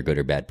necessarily mean they're a good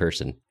or bad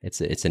person.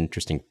 It's an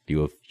interesting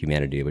view of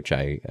humanity, which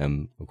I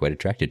am quite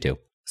attracted to.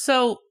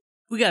 So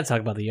we got to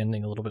talk about the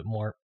ending a little bit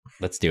more.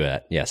 Let's do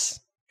that. Yes.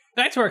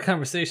 Back to our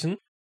conversation.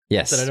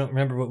 Yes. That I don't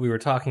remember what we were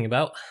talking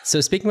about.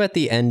 So speaking about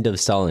the end of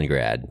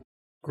Stalingrad.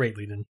 Great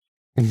lead-in.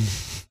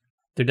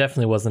 There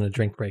definitely wasn't a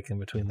drink break in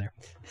between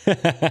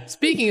there.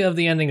 Speaking of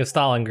the ending of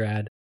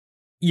Stalingrad,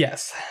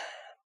 yes.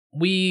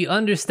 We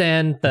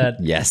understand that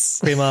yes.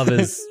 Klimov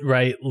is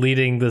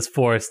leading this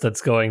force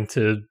that's going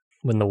to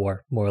win the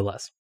war, more or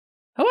less.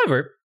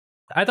 However,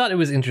 I thought it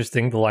was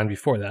interesting, the line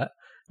before that,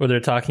 where they're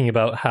talking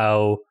about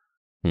how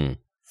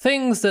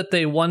things that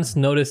they once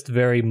noticed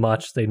very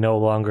much, they no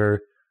longer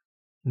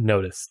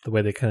notice, the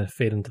way they kind of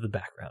fade into the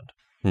background.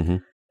 Mm-hmm.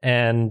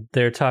 And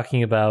they're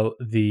talking about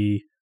the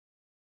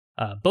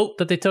boat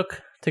that they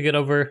took to get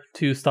over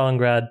to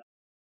Stalingrad.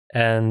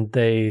 And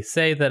they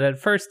say that at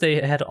first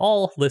they had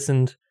all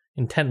listened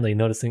intently,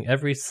 noticing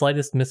every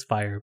slightest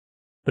misfire.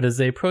 But as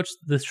they approached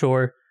the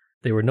shore,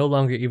 they were no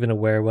longer even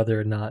aware whether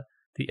or not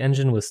the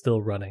engine was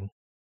still running.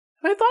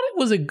 And I thought it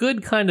was a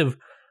good kind of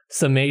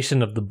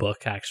summation of the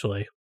book,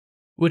 actually.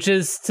 Which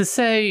is to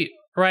say,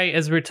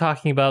 as we're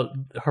talking about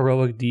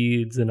heroic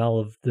deeds and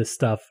all of this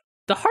stuff,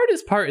 the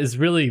hardest part is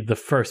really the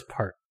first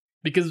part.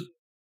 Because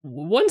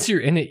once you're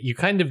in it, you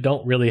kind of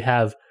don't really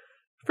have,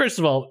 first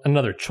of all,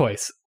 another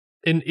choice.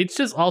 And it's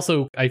just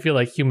also, I feel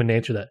like, human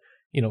nature that,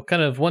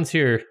 kind of once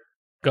you're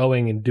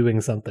going and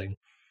doing something,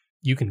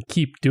 you can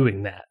keep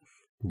doing that.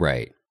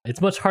 Right.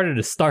 It's much harder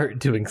to start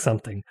doing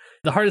something.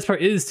 The hardest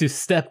part is to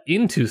step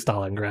into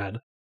Stalingrad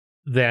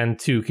than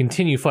to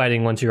continue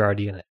fighting once you're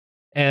already in it.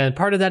 And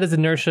part of that is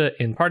inertia,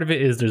 and part of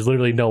it is there's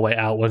literally no way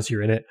out once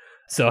you're in it.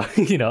 So,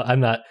 I'm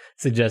not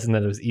suggesting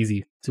that it was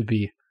easy to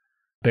be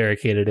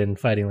barricaded in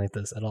fighting like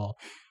this at all.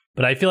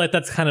 But I feel like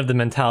that's kind of the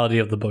mentality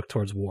of the book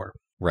towards war.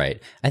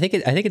 Right. I think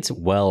it's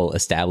well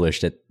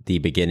established at the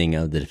beginning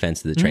of the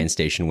defense of the train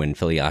station when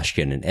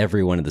Filioshkin and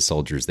every one of the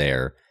soldiers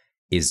there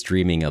is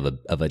dreaming of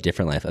a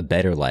different life, a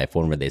better life,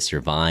 one where they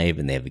survive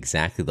and they have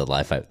exactly the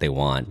life they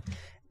want,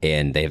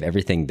 and they have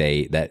everything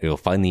that will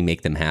finally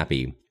make them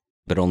happy.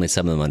 But only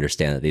some of them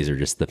understand that these are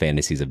just the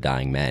fantasies of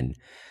dying men.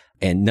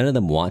 And none of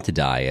them want to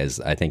die, as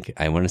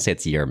I want to say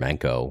it's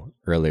Yermenko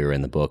earlier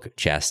in the book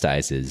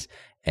chastises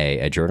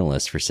a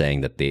journalist for saying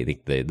that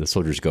the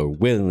soldiers go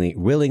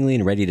willingly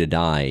and ready to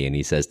die. And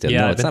he says to him,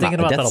 no,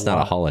 that's not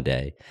a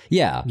holiday.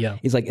 Yeah.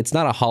 He's like, it's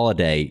not a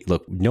holiday.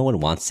 Look, no one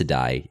wants to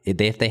die.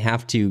 If they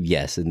have to,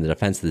 yes. In the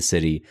defense of the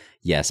city,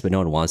 yes, but no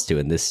one wants to.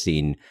 In this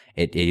scene,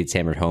 it's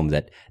hammered home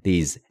that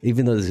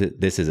even though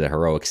this is a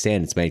heroic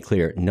stand, it's made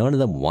clear none of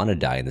them want to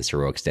die in this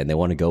heroic stand. They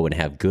want to go and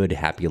have good,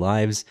 happy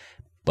lives,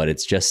 but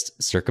it's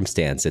just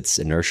circumstance. It's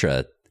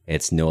inertia.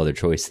 It's no other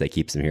choice that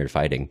keeps them here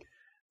fighting.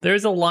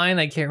 There's a line,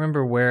 I can't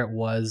remember where it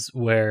was,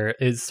 where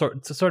it's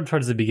sort of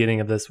towards the beginning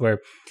of this, where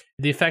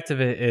the effect of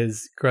it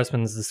is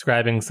Grossman's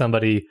describing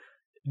somebody,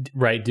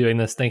 right, doing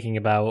this, thinking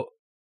about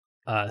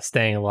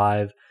staying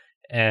alive.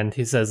 And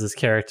he says this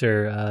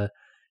character,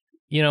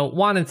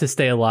 wanted to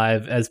stay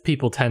alive, as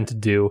people tend to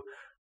do.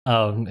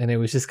 And it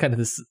was just kind of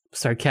this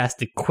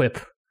sarcastic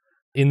quip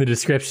in the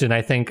description,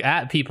 I think,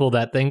 at people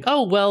that think,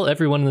 oh, well,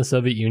 everyone in the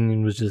Soviet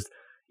Union was just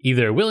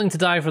either willing to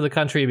die for the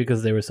country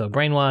because they were so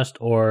brainwashed,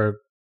 or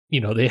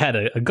they had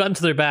a gun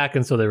to their back,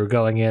 and so they were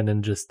going in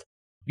and just,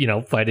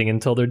 fighting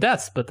until their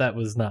deaths. But that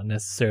was not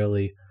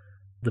necessarily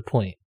the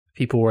point.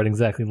 People weren't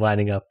exactly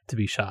lining up to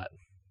be shot.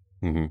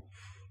 Mm-hmm.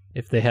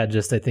 If they had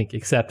just, I think,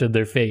 accepted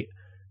their fate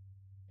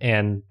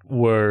and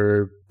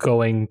were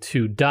going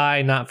to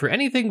die, not for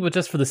anything, but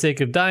just for the sake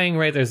of dying,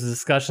 right? There's a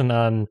discussion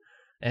on,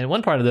 and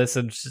one part of this,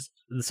 just,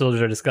 the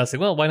soldiers are discussing,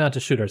 well, why not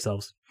just shoot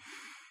ourselves?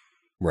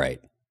 Right.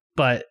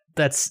 But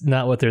that's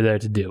not what they're there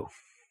to do.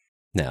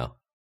 No.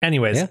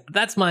 Anyways,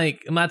 that's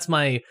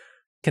my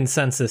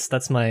consensus.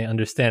 That's my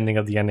understanding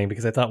of the ending,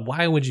 because I thought,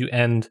 why would you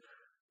end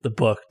the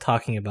book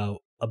talking about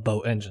a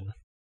boat engine?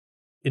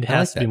 It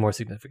has to be more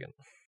significant.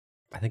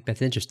 I think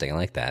that's interesting. I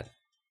like that.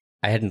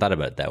 I hadn't thought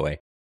about it that way.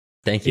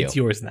 Thank you. It's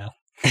yours now.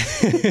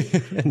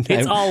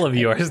 It's all of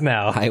yours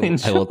now. I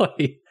will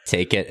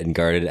take it and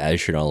guard it,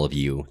 as should all of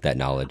you, that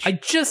knowledge.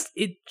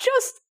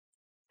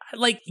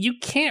 You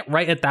can't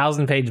write a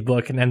 1,000-page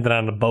book and end it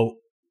on a boat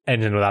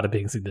engine without it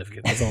being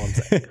significant. That's all I'm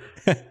saying.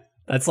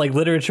 That's like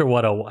literature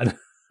 101.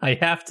 I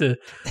have to.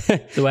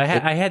 So I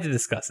had to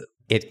discuss it.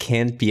 It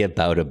can't be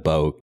about a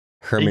boat.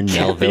 Herman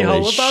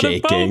Melville is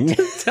shaking.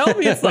 Tell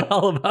me it's not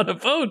all about a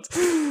boat.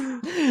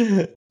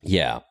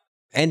 Yeah.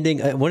 Ending.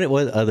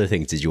 What other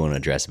things did you want to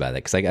address about it?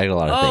 Because I got a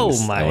lot of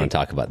things I want to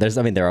talk about.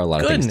 There are a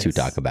lot of things to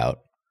talk about.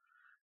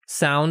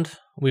 Sound.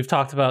 We've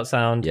talked about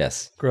sound.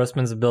 Yes.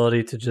 Grossman's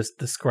ability to just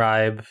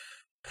describe,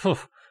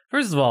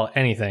 first of all,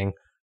 anything.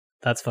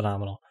 That's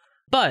phenomenal.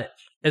 But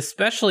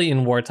especially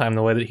in wartime,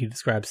 the way that he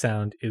describes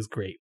sound is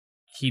great.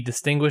 He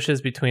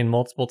distinguishes between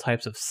multiple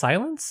types of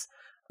silence.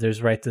 There's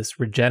this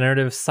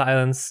regenerative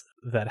silence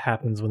that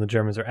happens when the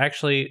Germans are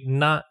actually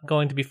not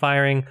going to be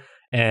firing.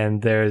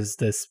 And there's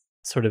this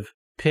sort of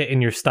pit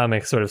in your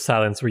stomach sort of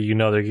silence where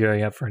they're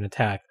gearing up for an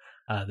attack.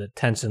 The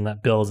tension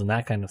that builds in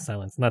that kind of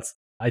silence. And that's,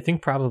 I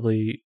think,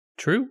 probably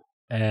true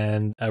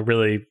and a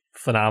really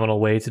phenomenal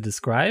way to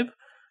describe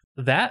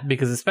that,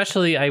 because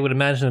especially I would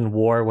imagine in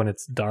war, when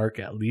it's dark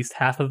at least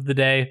half of the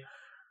day,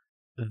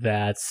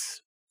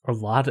 that's a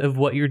lot of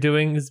what you're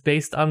doing is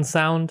based on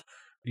sound.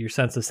 Your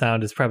sense of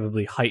sound is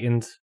probably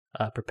heightened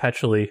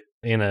perpetually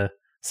in a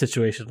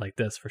situation like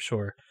this, for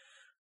sure.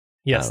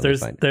 Yes,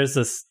 there's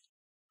this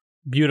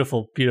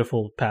beautiful,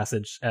 beautiful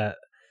passage at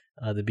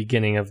the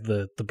beginning of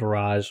the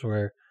barrage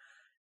where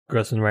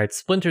Grossman writes,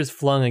 "Splinters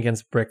flung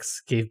against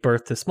bricks gave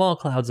birth to small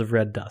clouds of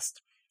red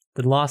dust,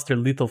 then lost their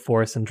lethal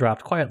force and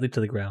dropped quietly to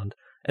the ground.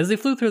 As they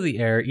flew through the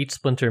air, each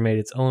splinter made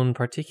its own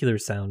particular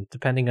sound,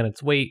 depending on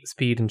its weight,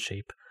 speed, and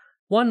shape.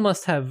 One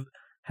must have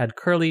had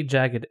curly,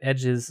 jagged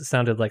edges,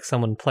 sounded like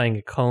someone playing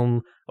a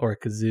comb or a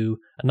kazoo.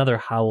 Another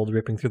howled,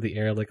 ripping through the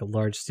air like a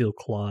large steel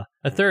claw.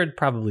 A third,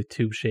 probably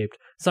tube-shaped,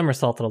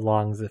 somersaulted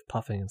along as if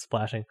puffing and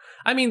splashing."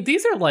 I mean,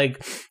 these are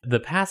like the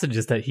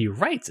passages that he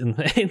writes in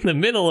the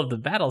middle of the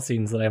battle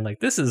scenes that I'm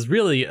like, this is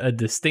really a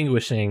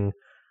distinguishing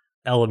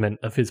element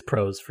of his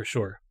prose, for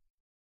sure.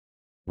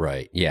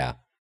 Right, yeah.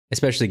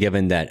 Especially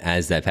given that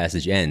as that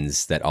passage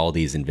ends, that all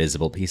these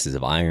invisible pieces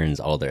of irons,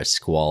 all their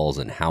squalls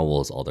and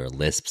howls, all their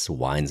lisps,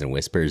 whines, and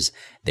whispers,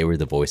 they were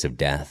the voice of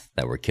death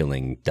that were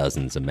killing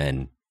dozens of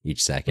men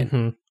each second.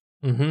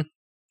 Mm-hmm. Mm-hmm.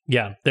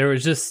 Yeah, there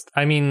was just,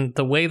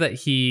 the way that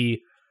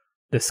he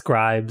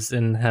describes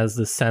and has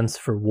the sense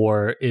for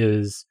war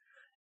is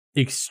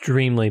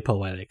extremely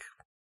poetic.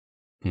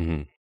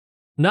 Mm-hmm.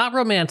 Not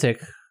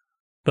romantic,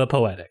 but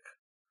poetic.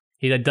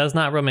 He does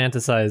not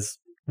romanticize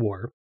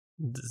war.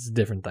 It's a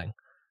different thing.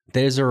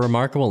 There's a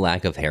remarkable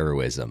lack of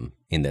heroism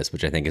in this,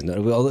 which I think is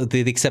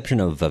the exception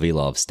of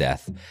Vavilov's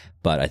death,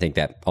 but I think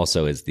that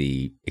also is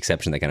the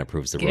exception that kind of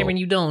proves the rule. Cameron,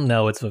 you don't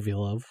know it's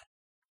Vavilov.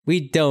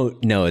 We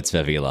don't know it's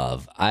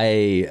Vavilov. I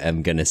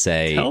am going to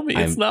say... Tell me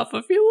it's not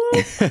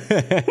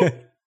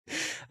Vavilov.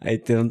 I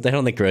don't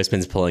think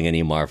Grossman's pulling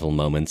any Marvel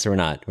moments. We're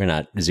not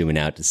zooming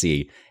out to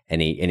see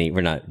any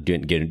we're not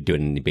doing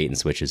any bait and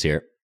switches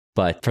here.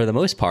 But for the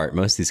most part,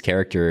 most of these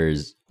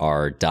characters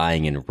are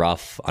dying in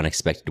rough,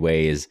 unexpected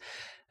ways.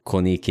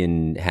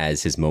 Kolnikin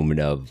has his moment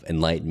of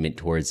enlightenment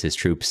towards his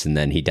troops, and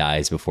then he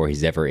dies before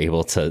he's ever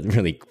able to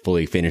really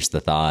fully finish the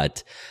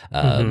thought.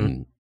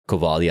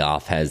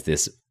 Kovalyov has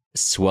this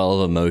swell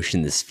of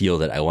emotion, this feel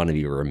that I want to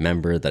be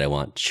remembered, that I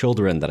want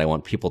children, that I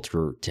want people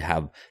to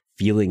have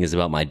feelings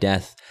about my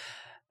death.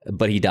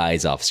 But he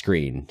dies off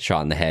screen,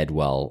 shot in the head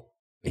while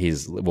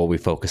we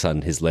focus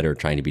on his letter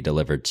trying to be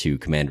delivered to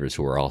commanders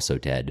who are also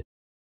dead.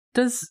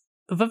 Does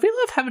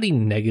Vavilov have any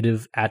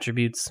negative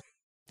attributes?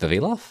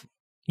 Vavilov?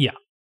 Yeah.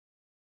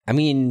 I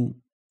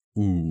mean,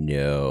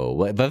 no.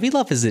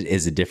 Vavilov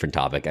is a different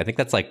topic. I think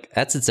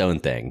that's its own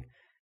thing.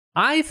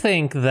 I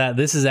think that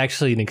this is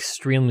actually an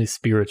extremely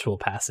spiritual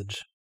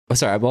passage. Oh,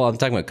 sorry. Well, I'm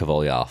talking about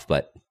Kovalyov,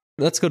 but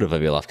let's go to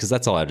Vavilov, because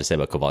that's all I have to say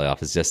about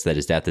Kovalyov is just that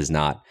his death is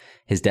not...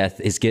 His death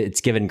is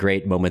it's given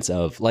great moments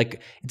of...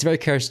 Like, it's very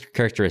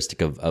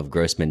characteristic of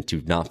Grossman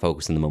to not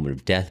focus on the moment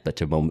of death, but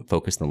to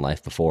focus on the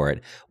life before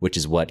it, which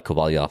is what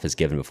Kovalyov is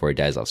given before he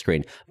dies off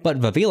screen. But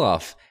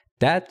Vavilov,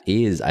 that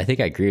is... I think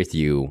I agree with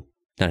you,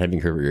 not having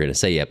heard what you're going to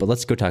say yet, but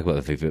let's go talk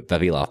about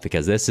Vavilov,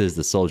 because this is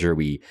the soldier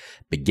we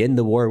begin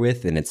the war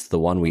with, and it's the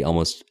one we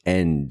almost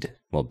end...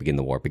 Well, begin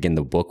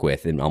the book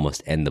with, and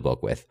almost end the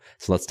book with.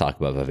 So let's talk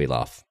about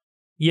Vavilov.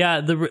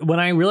 Yeah, when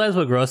I realized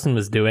what Grossman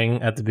was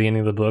doing at the beginning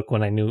of the book,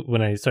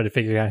 when I started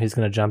figuring out he's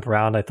going to jump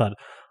around, I thought,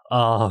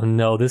 oh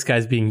no, this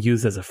guy's being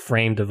used as a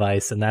frame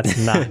device, and that's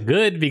not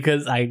good,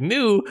 because I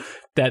knew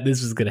that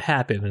this was going to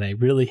happen, and I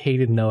really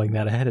hated knowing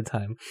that ahead of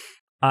time.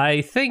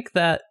 I think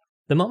that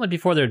the moment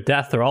before their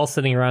death, they're all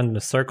sitting around in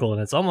a circle,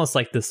 and it's almost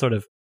like this sort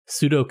of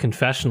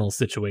pseudo-confessional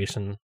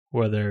situation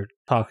where they're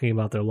talking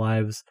about their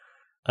lives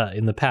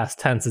in the past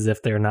tense as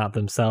if they're not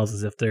themselves,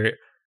 as if they're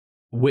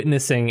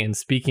witnessing and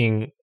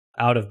speaking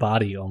out of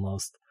body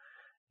almost.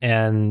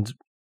 And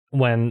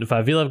when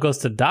Vavilov goes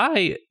to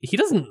die, he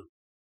doesn't,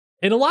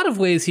 in a lot of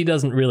ways, he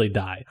doesn't really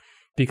die,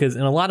 because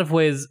in a lot of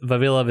ways,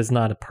 Vavilov is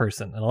not a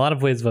person. In a lot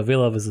of ways,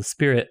 Vavilov is a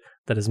spirit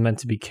that is meant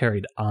to be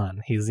carried on.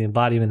 He's the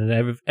embodiment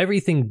of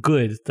everything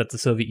good that the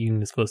Soviet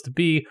Union is supposed to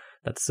be,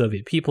 that the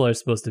Soviet people are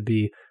supposed to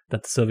be,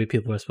 that the Soviet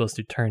people are supposed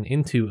to turn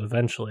into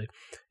eventually.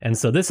 And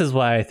so this is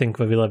why I think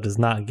Vavilov does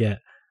not get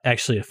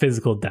actually a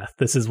physical death.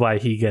 This is why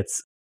he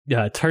gets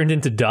turned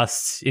into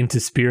dust, into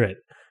spirit,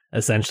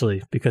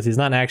 essentially, because he's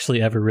not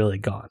actually ever really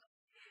gone.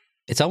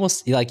 It's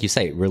almost like you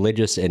say,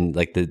 religious, and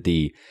like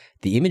the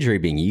imagery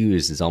being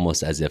used is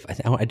almost as if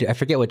I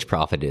forget which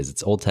prophet it is.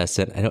 It's Old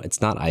Testament. I know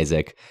it's not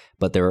Isaac,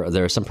 but there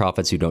are some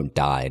prophets who don't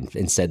die.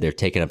 Instead, they're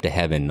taken up to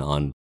heaven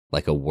on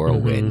like a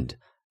whirlwind.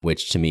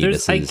 Which to me,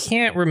 I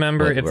can't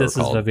remember if this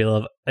is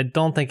Vavilov. I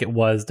don't think it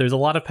was. There's a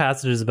lot of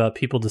passages about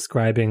people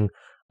describing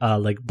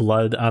like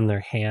blood on their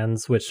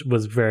hands, which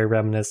was very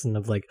reminiscent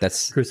of like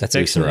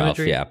crucifixion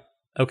imagery. Yeah.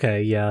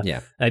 Okay. Yeah.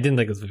 Yeah. I didn't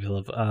think it was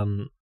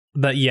Vavilov.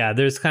 But yeah,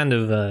 there's kind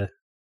of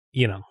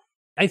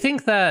I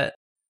think that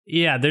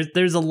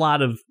there's a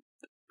lot of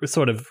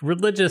sort of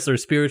religious or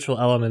spiritual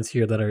elements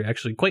here that are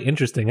actually quite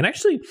interesting and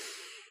actually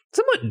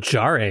somewhat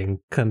jarring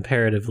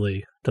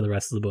comparatively to the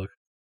rest of the book.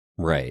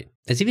 Right.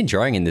 It's even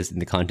jarring in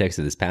the context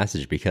of this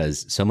passage,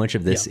 because so much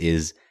of this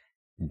is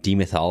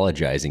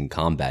demythologizing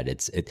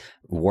combat.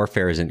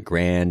 Warfare isn't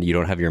grand. You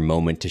don't have your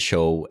moment to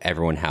show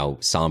everyone how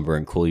somber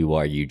and cool you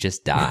are. You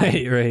just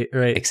die.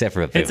 Right. Except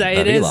for it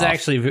is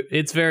actually,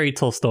 it's very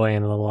Tolstoyan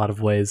in a lot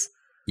of ways.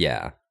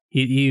 Yeah.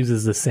 He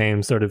uses the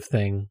same sort of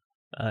thing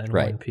in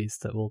one piece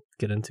that we'll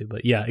get into.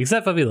 But yeah,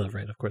 except Vavilov,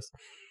 right, of course.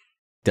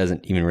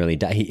 Doesn't even really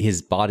die.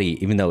 His body,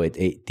 even though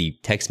the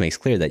text makes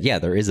clear that,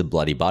 there is a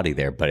bloody body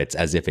there, but it's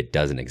as if it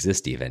doesn't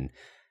exist even,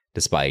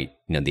 despite,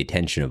 the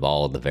attention of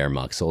all of the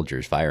Wehrmacht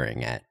soldiers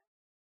firing at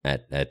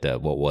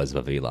what was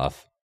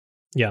Vavilov.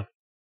 Yeah.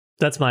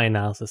 That's my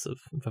analysis of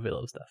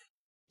Vavilov's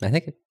death.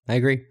 I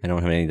agree. I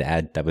don't have anything to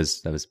add. That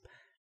was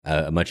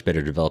a much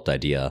better developed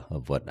idea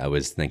of what I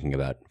was thinking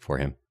about for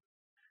him.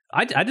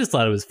 I just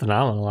thought it was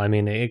phenomenal. I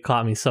mean, it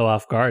caught me so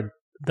off guard,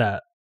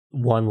 that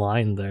one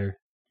line there.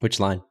 Which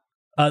line?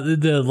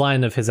 The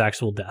line of his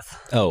actual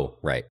death. Oh,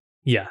 right.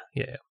 Yeah.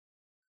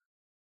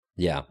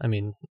 Yeah. I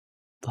mean,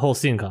 the whole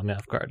scene caught me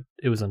off guard.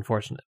 It was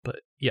unfortunate, but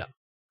yeah.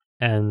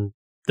 And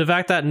the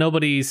fact that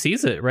nobody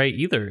sees it, right,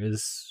 either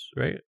is,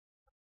 right?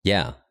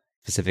 Yeah.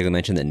 Specifically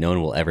mentioned that no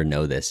one will ever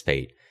know this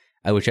fate,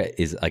 which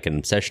is like an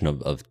obsession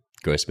of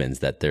Grossman's,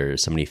 that there are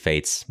so many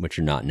fates which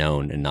are not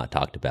known and not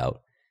talked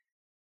about.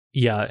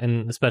 Yeah,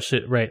 and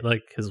especially, right,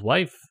 like his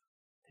wife,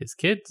 his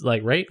kids,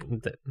 like, right,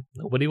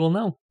 nobody will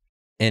know.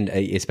 And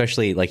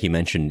especially, like you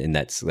mentioned, in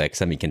that like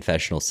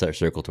semi-confessional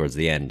circle towards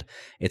the end,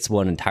 it's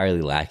one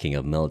entirely lacking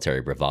of military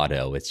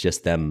bravado. It's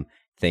just them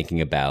thinking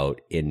about,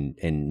 and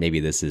maybe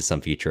this is some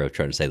feature of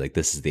trying to say, like,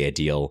 this is the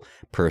ideal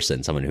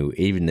person, someone who,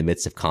 even in the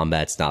midst of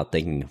combat's not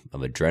thinking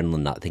of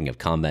adrenaline, not thinking of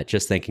combat,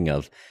 just thinking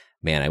of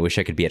man, I wish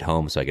I could be at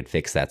home so I could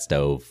fix that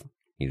stove,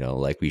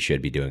 like we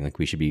should be doing. Like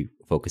we should be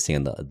focusing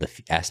on the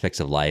aspects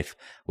of life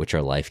which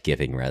are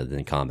life-giving rather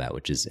than combat,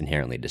 which is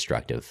inherently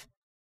destructive.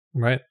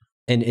 Right.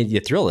 And you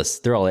thrill it.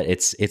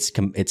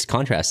 It's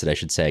contrasted, I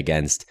should say,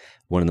 against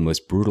one of the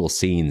most brutal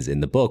scenes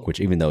in the book,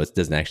 which even though it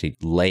doesn't actually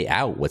lay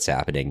out what's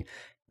happening,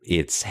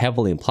 it's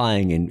heavily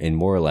implying and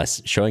more or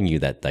less showing you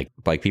that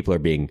like people are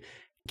being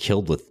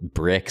killed with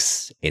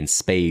bricks and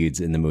spades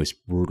in the most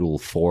brutal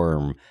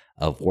form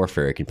of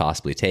warfare it can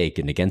possibly take.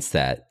 And against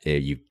that,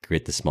 you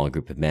create this small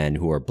group of men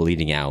who are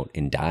bleeding out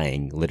and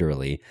dying,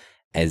 literally,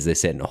 as they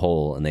sit in a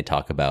hole and they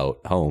talk about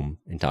home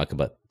and talk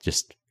about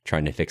just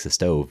trying to fix a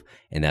stove.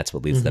 And that's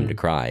what leads them to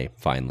cry,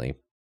 finally.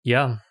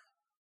 Yeah.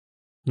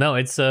 No,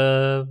 it's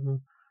I'd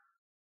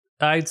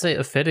say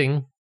a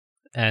fitting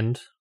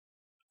end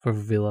for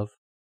Vavilov.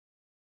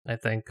 I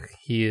think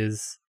he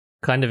is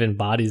kind of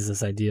embodies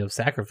this idea of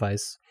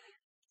sacrifice,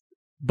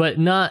 but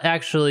not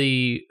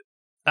actually.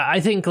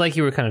 I think, like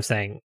you were kind of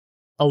saying,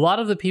 a lot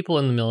of the people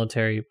in the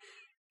military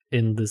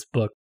in this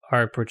book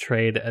are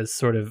portrayed as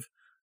sort of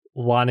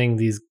wanting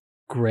these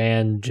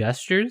grand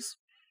gestures,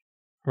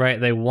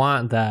 right? They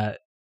want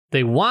that.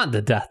 They want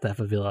the death that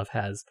Vavilov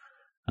has,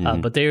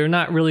 but they are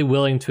not really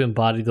willing to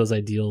embody those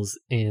ideals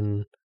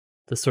in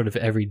the sort of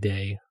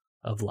everyday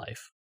of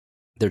life.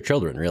 They're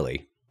children,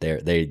 really.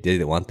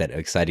 They want that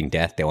exciting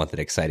death. They want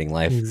that exciting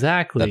life.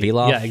 Exactly.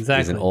 Vavilov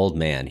is an old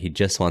man. He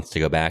just wants to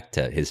go back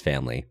to his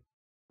family.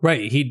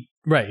 Right.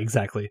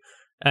 Exactly.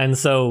 And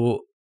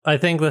so I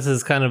think this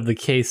is kind of the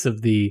case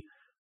of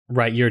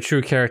your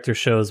true character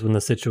shows when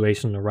the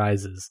situation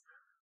arises.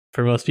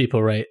 For most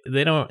people, right,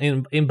 they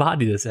don't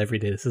embody this every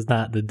day. This is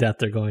not the death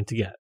they're going to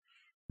get.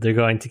 They're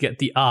going to get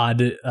the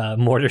odd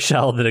mortar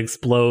shell that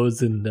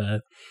explodes and a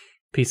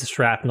piece of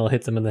shrapnel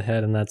hits him in the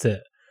head, and that's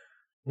it.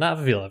 Not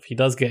Vavilov. He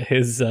does get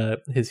his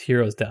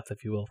hero's death,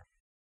 if you will.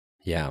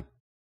 Yeah.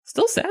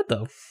 Still sad,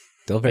 though.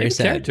 Still very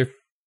sad. Character.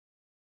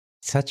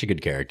 Such a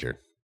good character.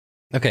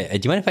 Okay, do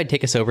you mind if I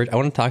take us over? I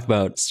want to talk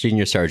about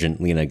Senior Sergeant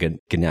Lena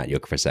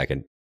Gnatyuk for a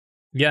second.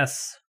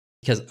 Yes.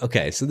 Because,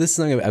 okay, so this is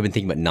something I've been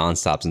thinking about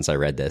nonstop since I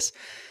read this.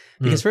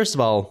 Because first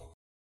of all,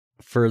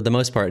 for the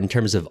most part, in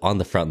terms of on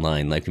the front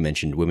line, like we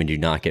mentioned, women do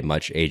not get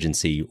much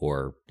agency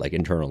or like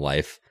internal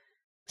life.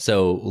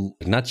 So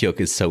Gnatyuk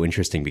is so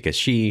interesting because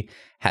she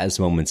has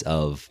moments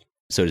of,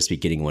 so to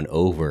speak, getting one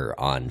over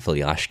on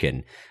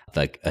Filyashkin,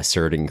 like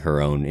asserting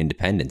her own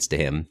independence to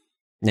him.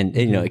 And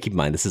keep in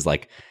mind, this is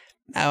like,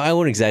 I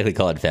won't exactly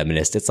call it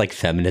feminist. It's like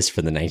feminist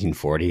for the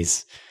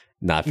 1940s,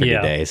 not for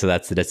today. So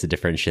that's the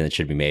differentiation that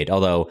should be made.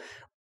 Although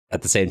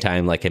at the same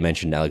time, like I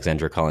mentioned,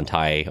 Alexandra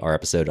Kollontai, our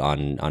episode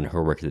on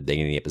her work at the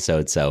beginning of the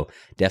episode. So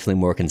definitely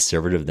more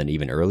conservative than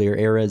even earlier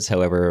eras.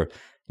 However,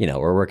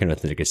 we're working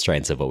with the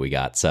constraints of what we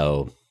got.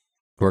 So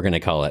we're going to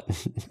call it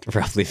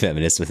roughly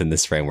feminist within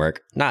this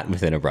framework, not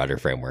within a broader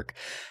framework.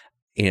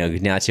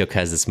 Gnatyuk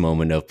has this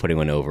moment of putting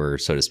one over,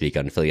 so to speak,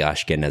 on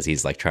Filyashkin as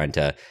he's like trying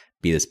to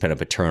be this kind of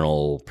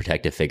paternal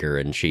protective figure,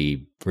 and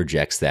she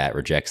rejects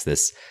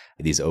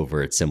these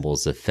overt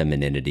symbols of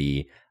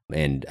femininity,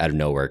 and out of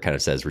nowhere kind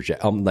of says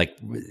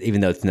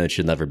even though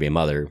she'll never be a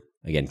mother,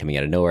 again coming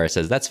out of nowhere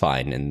says that's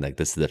fine, and like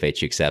this is the fate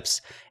she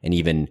accepts, and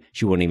even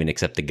she won't even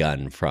accept the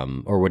gun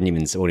won't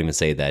even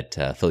say that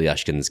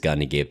Filyashkin's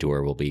gun he gave to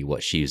her will be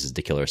what she uses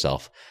to kill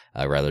herself.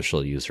 Rather,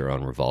 she'll use her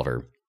own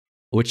revolver,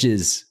 which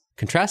is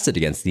contrasted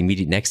against the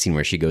immediate next scene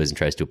where she goes and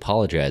tries to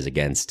apologize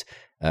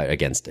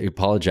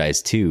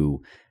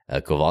to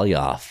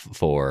Kovalyov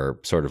for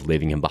sort of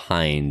leaving him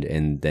behind,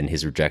 and then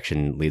his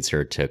rejection leads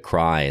her to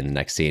cry in the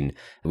next scene,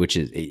 which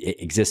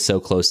it exists so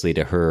closely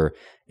to her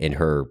in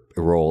her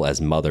role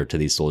as mother to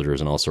these soldiers,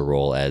 and also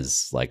role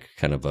as like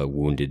kind of a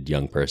wounded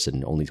young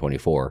person, only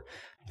 24,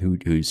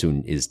 who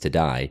soon is to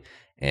die.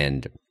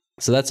 And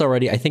so that's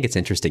already, I think it's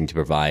interesting to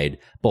provide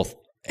both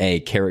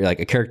a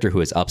character who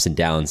has ups and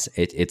downs.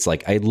 It's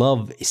like, I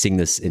love seeing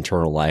this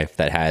internal life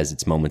that has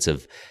its moments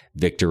of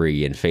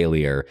victory and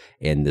failure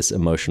and this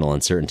emotional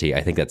uncertainty.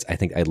 I think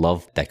I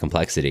love that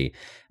complexity.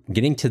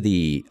 Getting to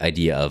the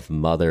idea of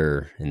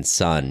mother and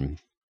son,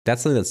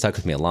 that's something that stuck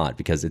with me a lot,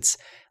 because it's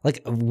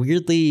like not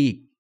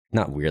weirdly,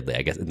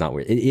 I guess it's not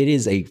weird. It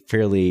is a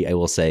fairly, I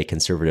will say,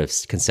 conservative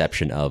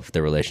conception of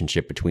the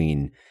relationship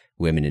between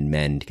women and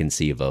men to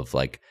conceive of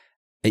like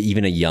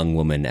even a young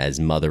woman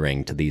as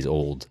mothering to these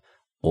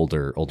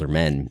older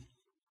men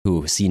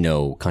who see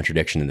no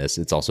contradiction in this.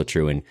 It's also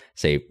true in,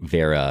 say,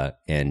 Vera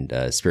and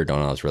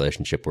Spiridonov's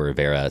relationship, where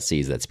Vera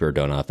sees that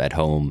Spiridonov at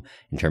home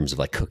in terms of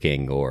like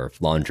cooking or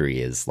laundry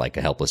is like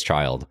a helpless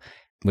child,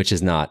 which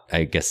is not,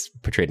 I guess,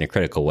 portrayed in a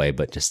critical way,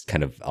 but just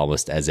kind of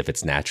almost as if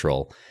it's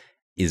natural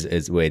is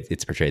the way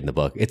it's portrayed in the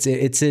book. It's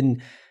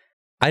in,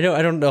 I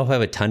don't know if I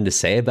have a ton to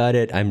say about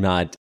it. I'm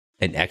not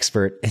an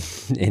expert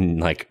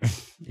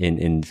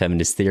in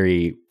feminist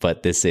theory,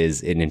 but this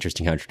is an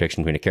interesting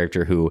contradiction between a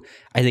character who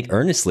I think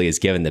earnestly is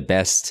given the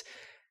best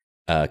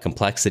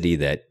complexity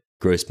that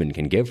Grossman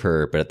can give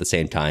her, but at the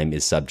same time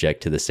is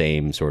subject to the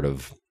same sort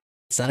of,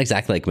 it's not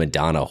exactly like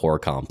Madonna horror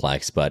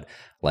complex, but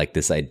like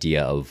this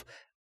idea of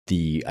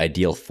the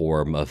ideal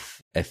form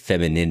of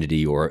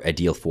femininity or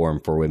ideal form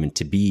for women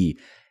to be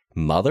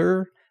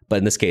mother. But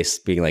in this case,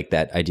 being like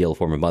that ideal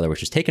form of mother,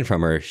 which is taken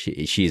from her,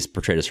 she's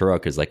portrayed as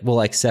heroic, is like, well,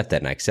 I accept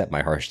that and I accept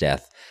my harsh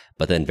death.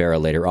 But then Vera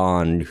later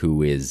on,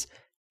 who is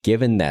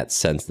given that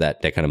sense,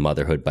 that kind of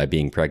motherhood by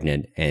being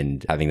pregnant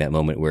and having that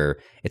moment where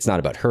it's not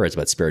about her, it's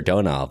about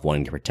Spiridonov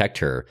wanting to protect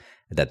her,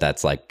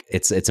 that's like,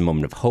 it's a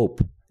moment of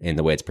hope in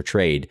the way it's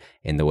portrayed,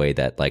 in the way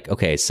that like,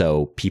 okay,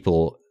 so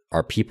people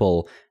are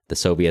people, the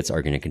Soviets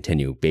are going to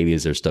continue,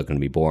 babies are still going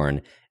to be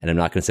born. And I'm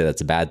not going to say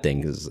that's a bad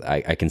thing, because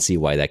I can see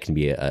why that can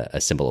be a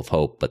symbol of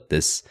hope. But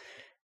this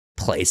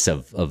place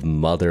of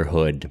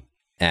motherhood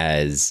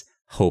as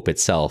hope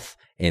itself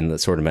in the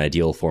sort of an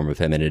ideal form of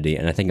femininity.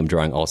 And I think I'm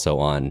drawing also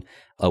on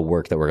a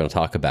work that we're going to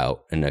talk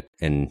about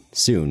in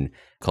soon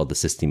called The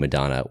Sistine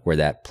Madonna, where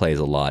that plays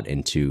a lot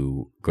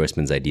into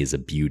Grossman's ideas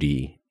of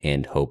beauty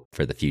and hope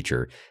for the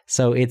future.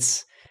 So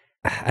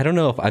I don't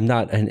know if I'm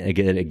not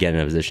again in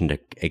a position to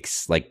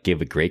like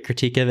give a great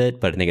critique of it,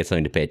 but I think it's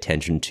something to pay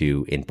attention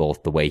to in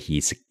both the way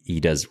he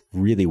does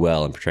really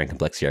well in portraying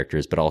complex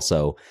characters, but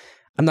also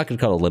I'm not going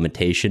to call it a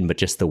limitation, but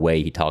just the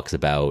way he talks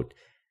about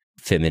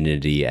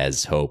femininity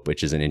as hope,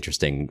 which is an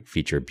interesting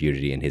feature of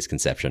beauty in his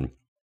conception.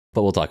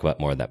 But we'll talk about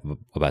more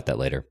about that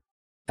later.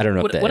 I don't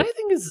know what I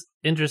think is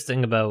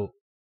interesting about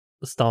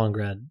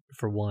Stalingrad,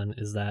 for one,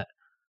 is that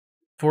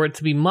for it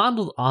to be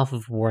modeled off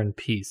of War and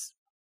Peace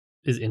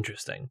is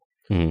interesting.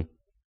 Mm-hmm.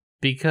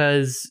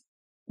 Because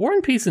War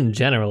and Peace in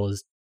general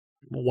is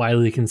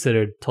widely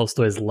considered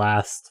Tolstoy's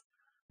last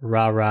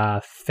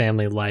rah-rah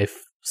family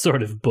life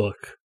sort of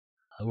book,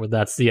 where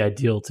that's the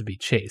ideal to be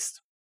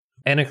chased.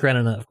 Anna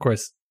Karenina, of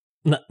course,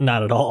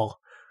 not at all.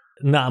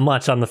 Not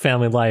much on the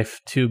family life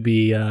to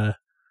be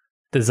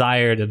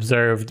desired,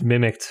 observed,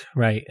 mimicked,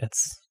 right?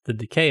 It's the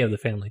decay of the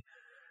family.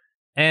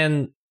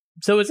 And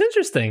so it's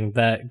interesting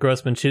that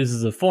Grossman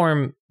chooses a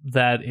form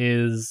that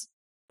is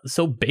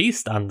so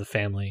based on the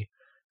family,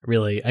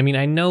 really. I mean,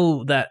 I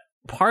know that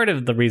part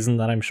of the reason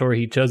that I'm sure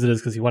he chose it is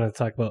because he wanted to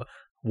talk about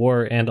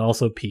war and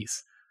also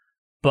peace.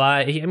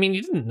 But, I mean,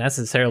 you didn't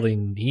necessarily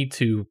need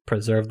to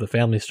preserve the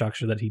family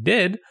structure that he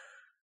did,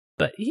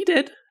 but he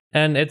did.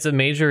 And it's a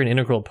major and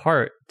integral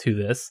part to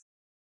this.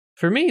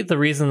 For me, the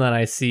reason that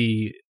I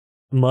see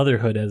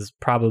motherhood as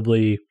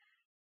probably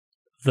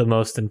the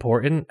most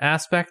important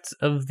aspect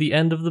of the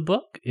end of the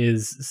book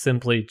is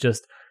simply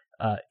just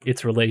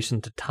its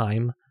relation to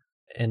time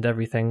and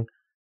everything.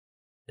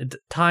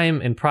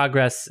 Time and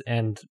progress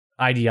and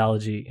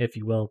ideology, if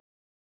you will.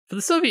 For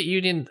the Soviet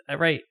Union,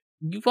 right,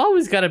 you've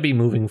always got to be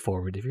moving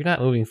forward. If you're not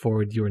moving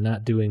forward, you're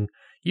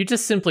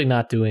just simply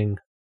not doing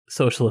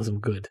socialism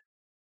good.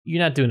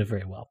 You're not doing it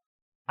very well.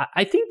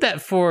 I think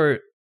that for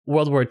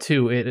World War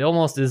II, it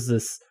almost is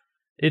this,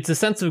 it's a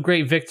sense of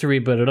great victory,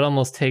 but it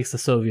almost takes the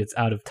Soviets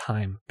out of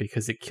time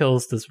because it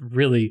kills this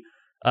really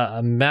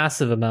a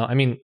massive amount. I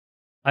mean,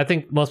 I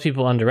think most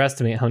people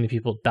underestimate how many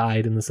people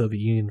died in the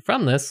Soviet Union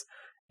from this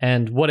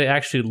and what it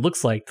actually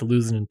looks like to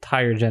lose an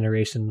entire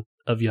generation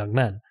of young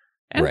men.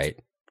 And right.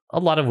 A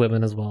lot of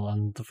women as well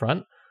on the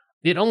front.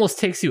 It almost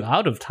takes you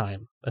out of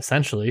time,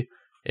 essentially.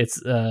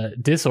 It's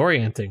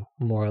disorienting,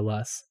 more or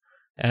less.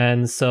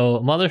 And so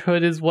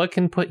motherhood is what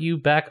can put you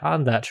back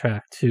on that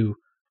track too,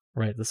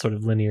 right? The sort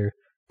of linear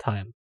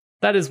time.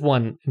 That is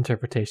one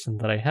interpretation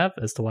that I have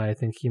as to why I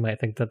think you might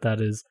think that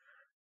that is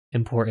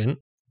important.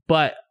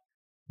 But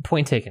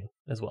point taken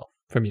as well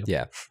from you.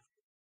 Yeah.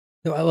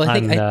 Well, I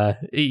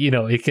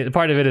think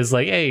part of it is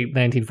like, hey,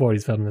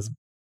 1940s feminism.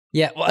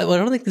 Yeah, well, I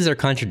don't think these are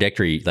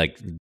contradictory, like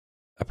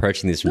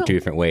approaching these from two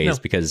different ways,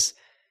 because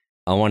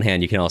on one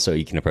hand, you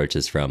can approach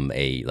this from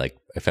a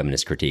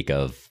feminist critique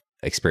of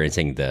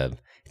experiencing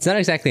it's not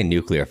exactly a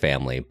nuclear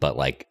family, but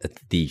like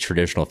the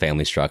traditional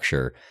family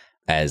structure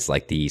as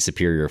like the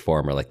superior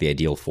form or like the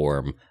ideal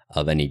form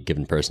of any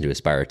given person to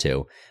aspire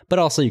to. But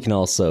also you can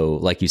also,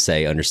 like you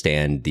say,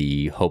 understand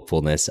the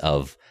hopefulness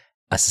of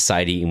a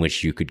society in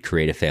which you could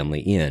create a family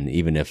in,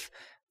 even if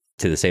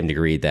to the same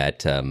degree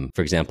that,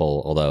 for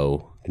example,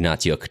 although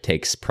Natsiuk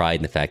takes pride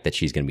in the fact that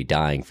she's going to be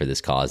dying for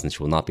this cause and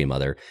she will not be a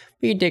mother,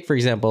 you can take, for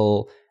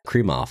example,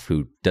 Krimov,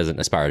 who doesn't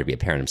aspire to be a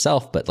parent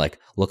himself, but like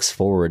looks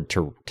forward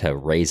to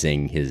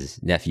raising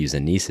his nephews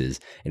and nieces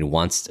and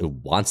wants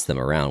them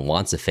around,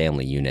 wants a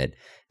family unit.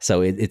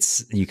 So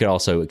it's you could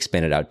also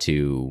expand it out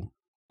to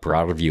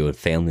broader view of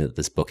family that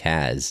this book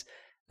has.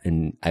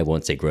 And I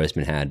won't say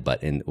Grossman had,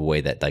 but in a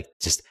way that like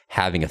just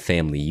having a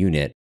family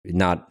unit,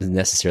 not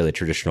necessarily a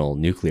traditional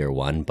nuclear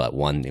one, but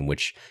one in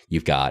which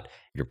you've got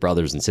your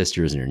brothers and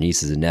sisters and your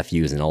nieces and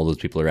nephews and all those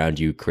people around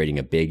you, creating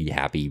a big,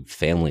 happy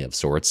family of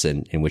sorts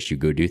in which you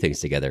go do things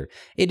together.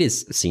 It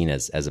is seen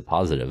as a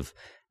positive,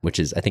 which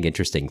is, I think,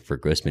 interesting for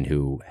Grossman,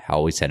 who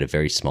always had a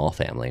very small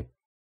family.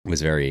 It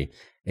was very,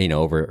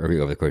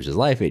 over the course of his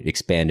life, it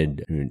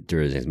expanded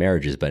during his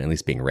marriages, but at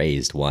least being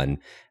raised, one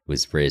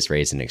was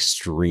raised in an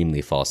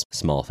extremely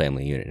small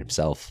family unit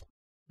himself.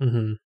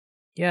 Mm-hmm.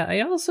 Yeah,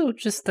 I also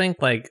just think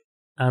like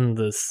on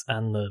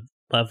the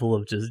level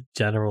of just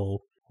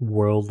general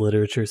world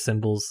literature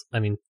symbols, I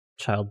mean,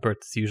 childbirth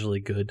is usually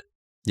good.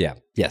 Yeah.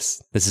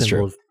 Yes, this is symbol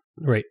true. of,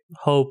 right,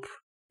 hope,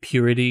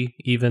 purity,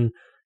 even.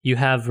 You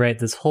have, right,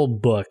 this whole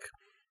book,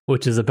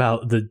 which is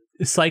about the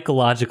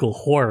psychological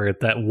horror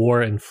that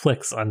war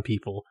inflicts on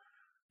people.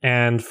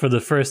 And for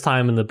the first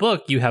time in the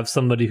book, you have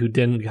somebody who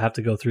didn't have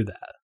to go through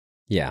that.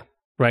 Yeah.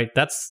 Right?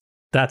 That's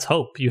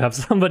hope. You have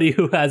somebody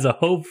who has a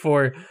hope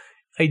for,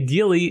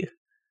 ideally,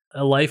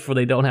 a life where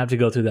they don't have to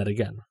go through that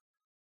again.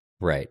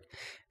 Right.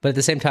 But at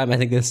the same time, I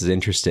think this is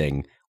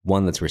interesting,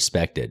 one that's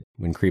respected.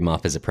 When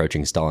Krimov is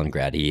approaching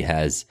Stalingrad, he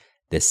has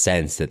this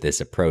sense that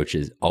this approach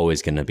is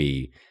always going to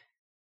be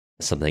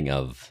something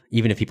of,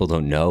 even if people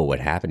don't know what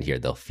happened here,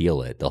 they'll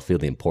feel it. They'll feel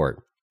the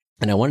import.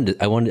 And I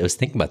was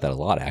thinking about that a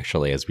lot,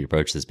 actually, as we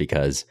approach this,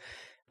 because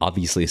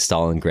obviously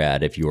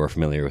Stalingrad, if you are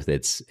familiar with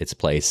its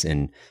place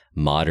in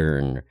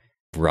modern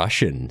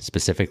Russian,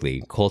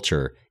 specifically,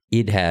 culture,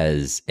 it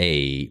has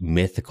a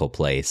mythical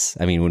place.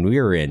 I mean, when we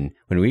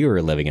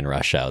were living in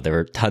Russia, there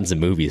were tons of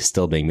movies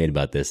still being made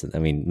about this. I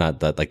mean, not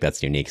that like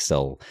that's unique.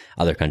 Still,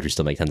 other countries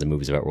still make tons of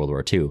movies about World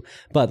War II.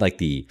 But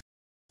like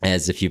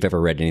as if you've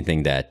ever read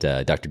anything that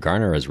Dr.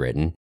 Garner has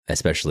written,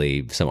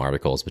 especially some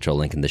articles, which I'll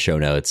link in the show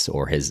notes,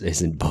 or his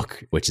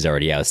book, which is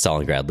already out,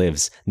 Stalingrad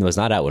Lives. No, it's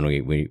not out when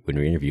we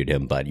interviewed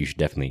him, but you should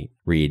definitely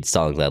read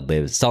Stalingrad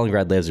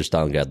Lives or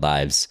Stalingrad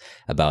Lives,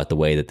 about the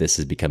way that this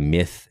has become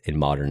myth in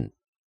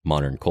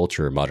modern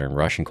culture, modern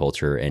Russian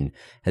culture, and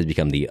has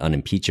become the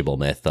unimpeachable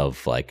myth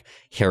of like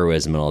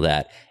heroism and all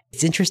that.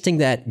 It's interesting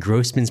that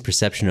Grossman's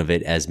perception of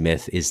it as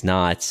myth is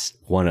not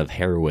one of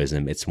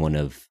heroism. It's one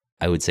of,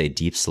 I would say,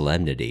 deep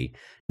solemnity,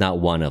 not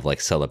one of like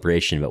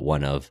celebration, but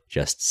one of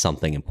just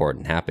something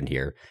important happened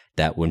here.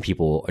 That when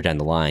people are down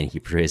the line, he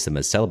portrays them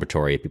as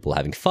celebratory, people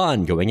having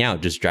fun, going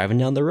out, just driving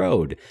down the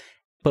road.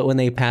 But when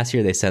they pass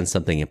here, they sense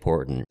something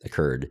important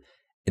occurred.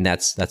 And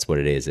that's what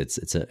it is.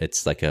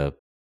 It's like a,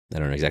 I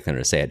don't know exactly how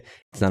to say it.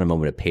 It's not a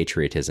moment of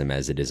patriotism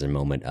as it is a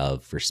moment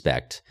of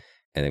respect,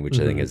 and which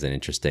I think is an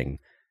interesting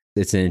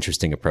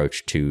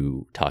approach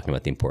to talking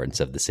about the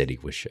importance of the city,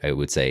 which I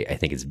would say I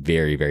think is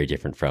very, very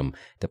different from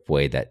the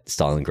way that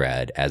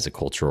Stalingrad as a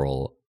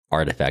cultural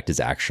artifact has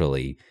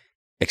actually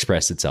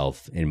expressed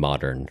itself in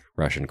modern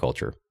Russian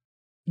culture.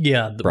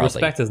 Yeah,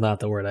 respect is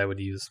not the word I would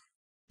use.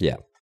 Yeah.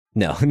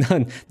 No,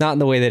 not in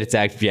the way that it's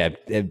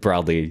actually,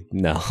 broadly,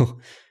 no.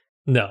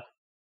 No.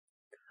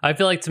 I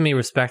feel like to me,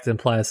 respect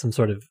implies some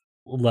sort of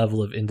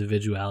level of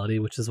individuality,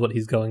 which is what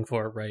he's going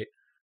for, right?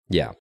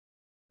 Yeah.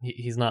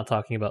 He's not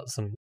talking about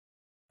some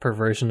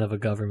perversion of a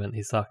government.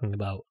 He's talking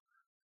about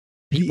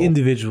people, the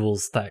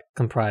individuals that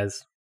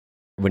comprise.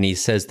 When he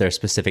says they're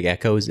specific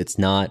echoes, it's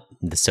not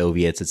the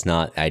Soviets, it's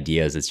not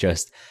ideas, it's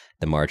just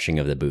the marching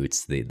of the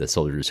boots, the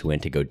soldiers who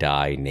went to go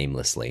die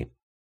namelessly,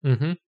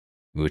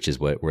 which is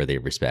where they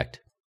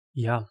respect.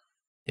 Yeah.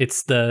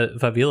 It's the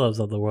Vavilovs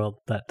of the world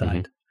that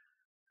died.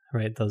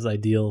 Right, those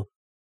ideal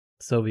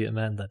Soviet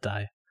men that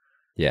die.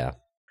 Yeah.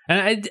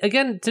 And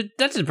again,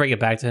 not to bring it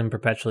back to him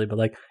perpetually, but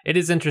like, it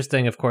is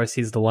interesting, of course,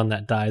 he's the one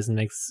that dies and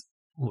makes,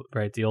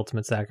 right, the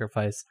ultimate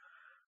sacrifice.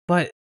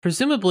 But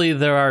presumably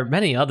there are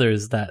many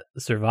others that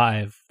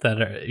survive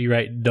that are,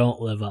 right, don't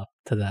live up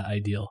to that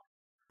ideal.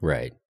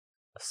 Right.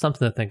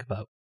 Something to think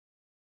about.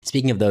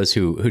 Speaking of those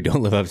who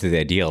don't live up to the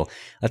ideal,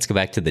 let's go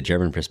back to the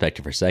German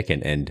perspective for a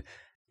second. And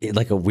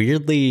like a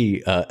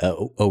weirdly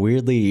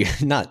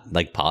not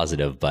like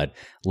positive, but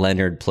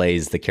Leonard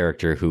plays the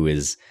character who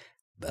is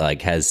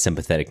like has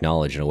sympathetic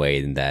knowledge in a way,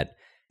 in that,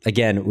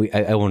 again,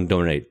 I don't want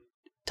to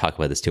talk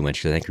about this too much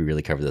because I think we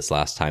really covered this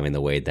last time, in the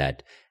way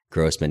that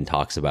Grossman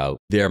talks about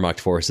the Wehrmacht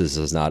forces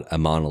as not a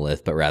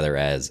monolith, but rather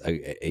as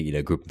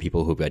a group of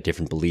people who've got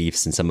different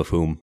beliefs, and some of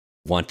whom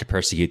want to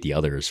persecute the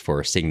others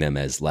for seeing them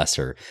as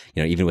lesser.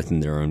 Even within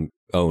their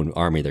own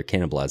army, they're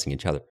cannibalizing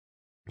each other.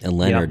 And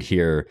Leonard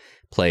here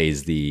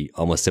plays the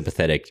almost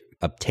sympathetic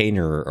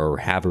obtainer or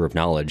haver of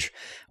knowledge,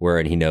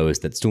 wherein he knows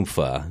that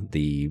Stumpfe,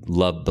 the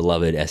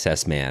beloved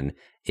SS man,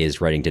 is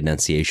writing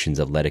denunciations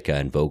of Ledeca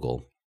and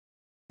Vogel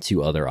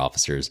to other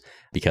officers,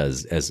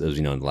 because as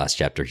we know in the last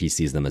chapter, he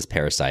sees them as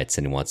parasites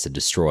and wants to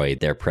destroy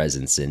their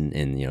presence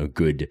in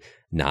good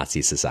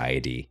Nazi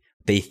society.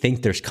 They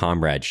think there's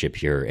comradeship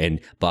here, and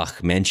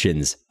Bach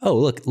mentions, oh,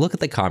 look at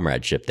the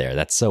comradeship there.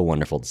 That's so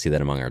wonderful to see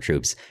that among our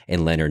troops.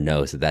 And Leonard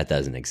knows that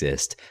doesn't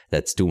exist,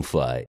 that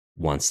Stumpfe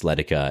wants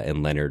Ledeca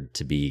and Leonard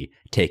to be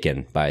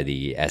taken by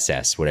the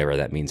SS, whatever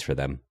that means for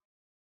them.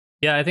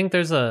 Yeah, I think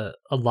there's a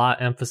lot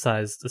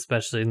emphasized,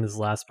 especially in this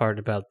last part,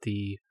 about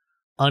the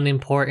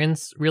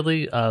unimportance,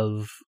 really,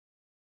 of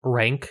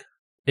rank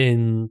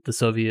in the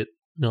Soviet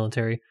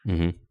military,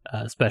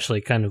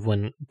 especially kind of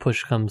when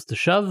push comes to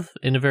shove,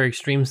 in a very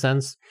extreme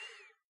sense.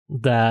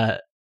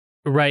 That,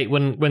 right,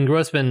 when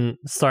Grossman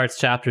starts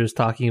chapters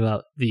talking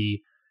about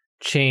the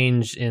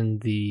change in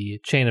the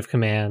chain of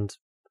command,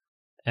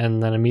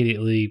 and then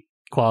immediately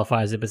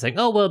qualifies it by saying,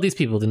 oh, well, these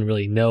people didn't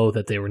really know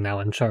that they were now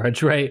in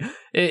charge, right?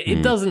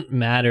 It doesn't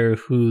matter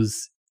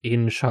who's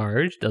in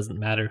charge, doesn't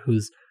matter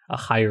who's a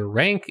higher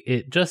rank,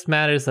 it just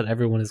matters that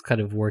everyone is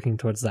kind of working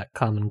towards that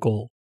common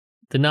goal.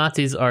 The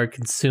Nazis are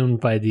consumed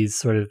by these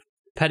sort of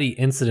petty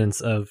incidents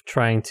of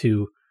trying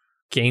to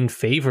gain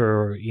favor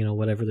or,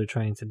 whatever they're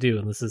trying to do.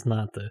 And this is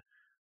not the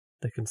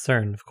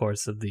concern, of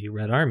course, of the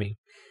Red Army.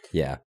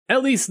 Yeah.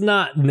 At least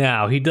not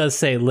now. He does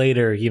say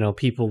later,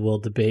 people will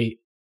debate,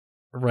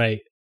 right,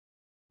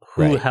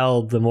 who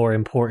held the more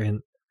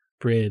important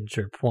bridge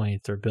or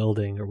point or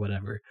building or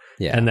whatever.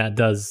 Yeah. And that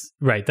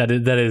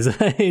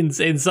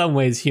is in some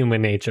ways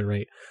human nature,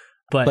 right?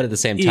 But at the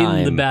same time,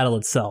 in the battle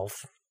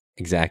itself.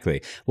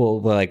 Exactly. Well,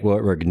 like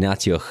where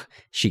Ignatio,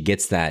 she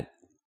gets that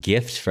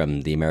gift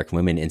from the American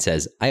women and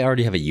says, I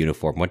already have a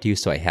uniform. What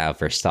use do I have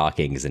for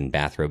stockings and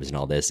bathrobes and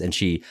all this? And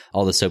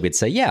all the Soviets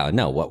say, yeah,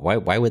 no,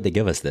 why would they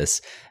give us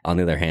this? On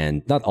the other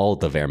hand, not all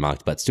the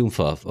Wehrmacht, but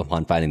Stumpf,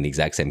 upon finding the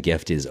exact same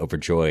gift, is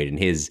overjoyed. And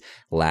his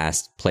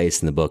last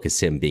place in the book is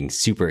him being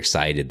super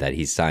excited that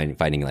he's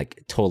finding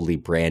like totally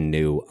brand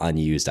new,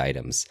 unused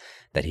items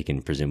that he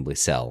can presumably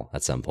sell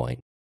at some point.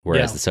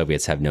 Whereas the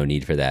Soviets have no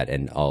need for that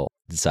and all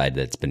decide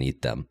that it's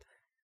beneath them.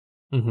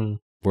 Mm-hmm.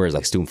 Whereas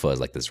like Stumpf is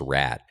like this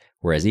rat.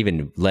 Whereas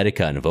even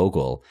Ledeca and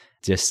Vogel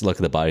just look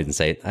at the bodies and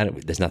say,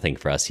 there's nothing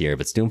for us here.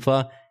 But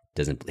Stumpf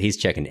doesn't. He's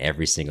checking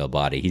every single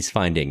body. He's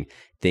finding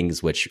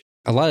things which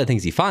a lot of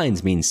things he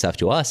finds mean stuff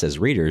to us as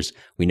readers.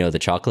 We know the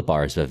chocolate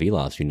bar is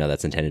Vavilov's. We know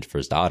that's intended for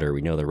his daughter.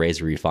 We know the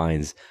razor he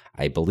finds,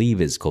 I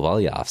believe, is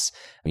Kovalyov's.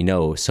 We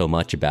know so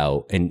much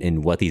about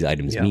and what these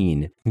items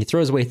mean. He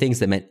throws away things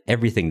that meant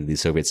everything to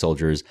these Soviet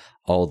soldiers,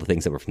 all the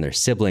things that were from their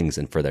siblings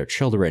and for their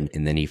children.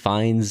 And then he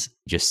finds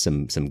just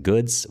some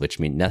goods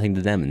which mean nothing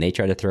to them, and they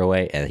try to throw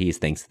away. And he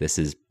thinks this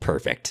is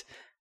perfect.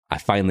 I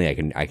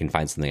can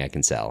find something I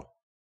can sell.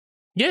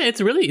 Yeah,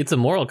 it's a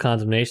moral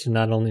condemnation,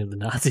 not only of the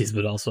Nazis,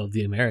 but also of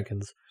the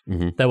Americans.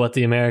 Mm-hmm. That what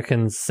the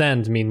Americans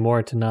send mean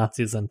more to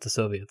Nazis than to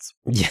Soviets.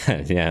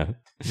 Yeah.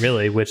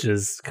 Really, which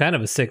is kind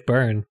of a sick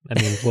burn,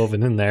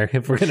 woven in there,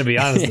 if we're going to be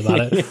honest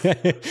about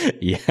it.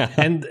 Yeah.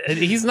 And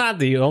he's not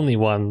the only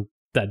one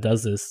that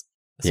does this.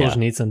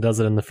 Solzhenitsyn does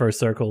it in the First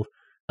Circle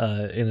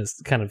in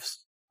a kind of,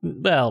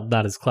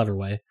 not as clever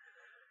way.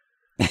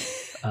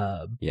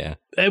 Yeah.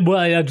 Well,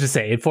 I'll just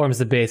say, it forms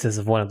the basis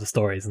of one of the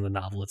stories in the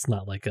novel. It's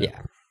not like a...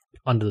 Yeah.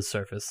 Under the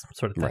surface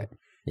sort of thing. Right.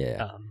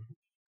 Yeah.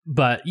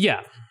 But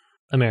yeah,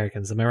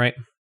 Americans, am I right?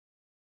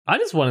 I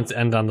just wanted to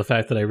end on the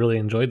fact that I really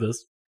enjoyed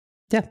this.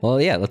 Yeah. Well,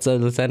 yeah, let's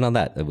end on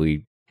that.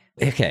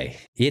 Okay.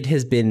 It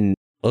has been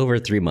over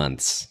 3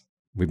 months.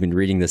 We've been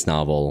reading this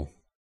novel,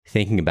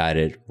 thinking about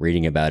it,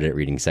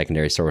 reading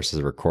secondary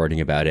sources,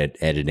 recording about it,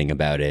 editing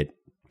about it,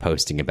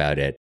 posting about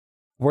it.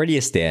 Where do you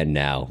stand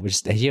now?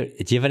 Do you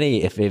have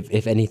any,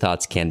 if any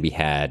thoughts can be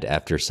had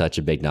after such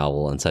a big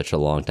novel and such a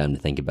long time to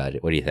think about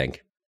it? What do you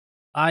think?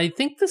 I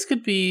think this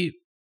could be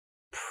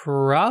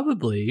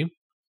probably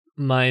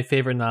my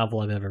favorite novel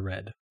I've ever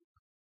read.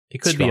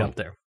 It could be up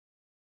there.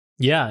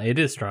 Yeah, it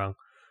is strong.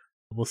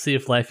 We'll see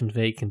if Life and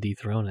Fate can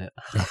dethrone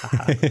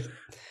it.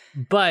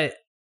 But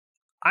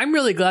I'm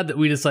really glad that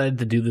we decided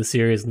to do this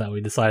series and that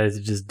we decided to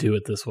just do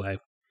it this way.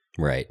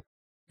 Right.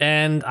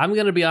 And I'm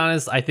going to be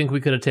honest, I think we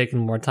could have taken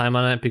more time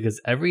on it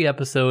because every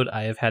episode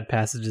I have had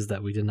passages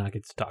that we did not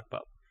get to talk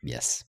about.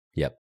 Yes.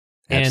 Yep.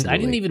 And Absolutely. I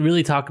didn't even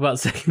really talk about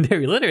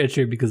secondary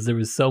literature because there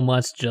was so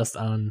much just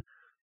on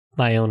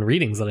my own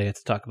readings that I had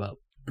to talk about.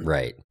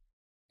 Right.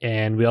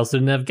 And we also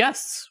didn't have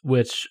guests,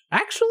 which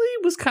actually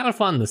was kind of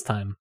fun this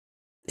time.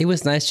 It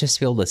was nice just to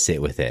be able to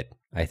sit with it,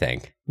 I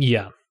think.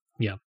 Yeah.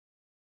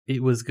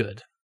 It was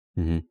good.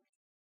 Mm-hmm.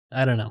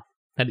 I don't know.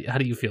 How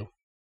do you feel?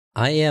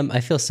 I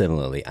feel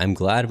similarly. I'm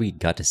glad we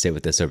got to sit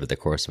with this over the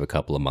course of a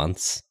couple of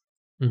months.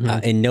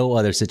 Mm-hmm. In no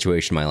other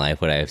situation in my life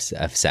would I have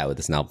sat with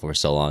this novel for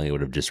so long. I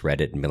would have just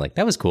read it and been like,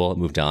 that was cool. It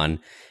moved on.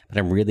 But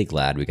I'm really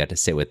glad we got to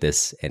sit with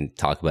this and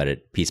talk about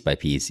it piece by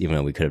piece, even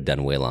though we could have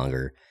done way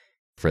longer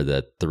for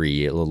the a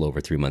little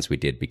over 3 months we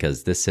did,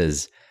 because this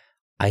is,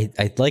 I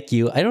like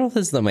you. I don't know if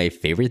this is my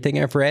favorite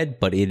thing I've read,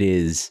 but it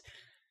is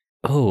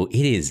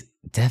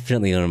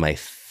definitely one of my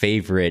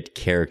favorite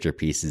character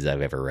pieces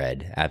I've ever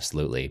read.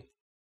 Absolutely.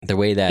 The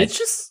way that it's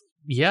just,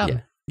 yeah.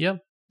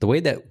 The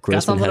way that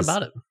Grossman has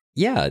about it.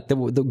 Yeah, the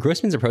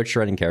Grossman's approach to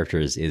writing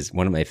characters is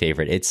one of my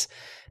favorite.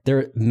 There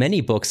are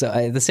many books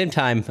at the same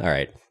time. All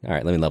right,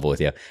 let me level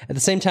with you. At the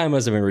same time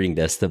as I've been reading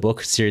this, the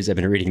book series I've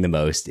been reading the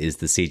most is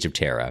The Siege of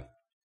Terra,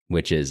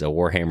 which is a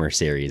Warhammer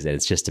series, and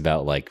it's just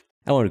about like,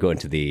 I want to go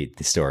into the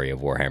story of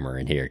Warhammer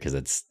in here because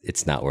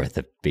it's not worth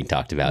it being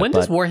talked about. When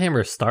does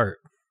Warhammer start?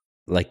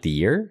 Like the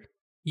year?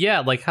 Yeah,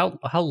 like how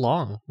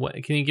long? What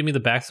can you give me the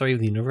backstory of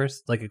the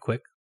universe? Like a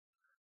quick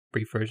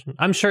brief version.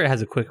 I'm sure it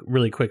has a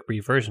really quick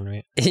brief version,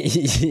 right?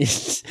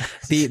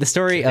 the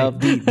story of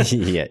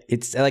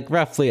it's like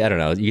roughly, I don't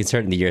know, you can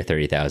start in the year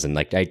 30,000.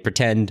 Like I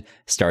pretend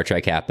Star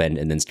Trek happened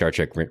and then Star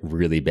Trek went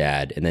really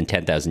bad, and then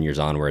 10,000 years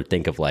onward,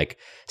 think of like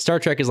Star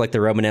Trek is like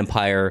the Roman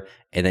Empire,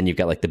 and then you've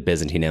got like the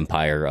Byzantine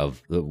Empire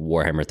of the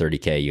Warhammer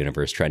 30K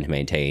universe trying to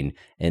maintain.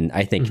 And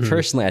I think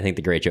personally, I think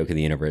the great joke of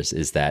the universe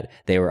is that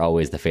they were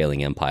always the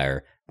failing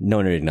empire. No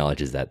one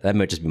acknowledges that. That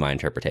might just be my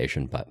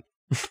interpretation, but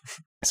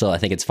so I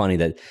think it's funny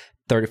that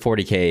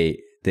 40K,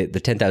 the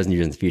 10,000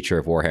 years in the future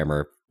of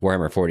Warhammer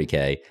Warhammer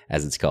 40K,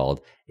 as it's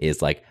called,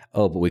 is like,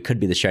 oh, but we could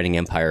be the shining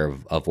empire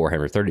of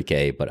Warhammer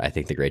 30K. But I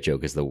think the great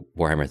joke is the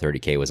Warhammer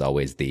 30K was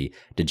always the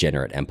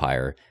degenerate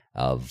empire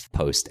of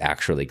post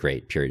actually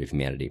great period of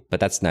humanity. But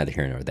that's neither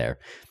here nor there.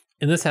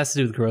 And this has to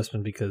do with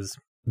Grossman because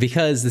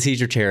the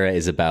Siege of Terra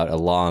is about a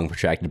long,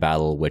 protracted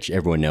battle, which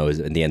everyone knows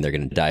in the end they're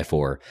going to die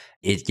for.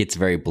 It gets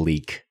very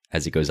bleak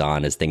as it goes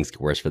on, as things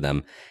get worse for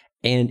them.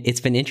 And it's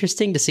been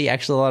interesting to see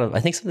actually I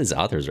think some of these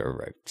authors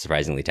are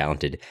surprisingly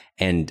talented.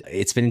 And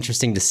it's been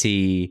interesting to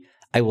see,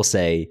 I will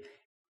say,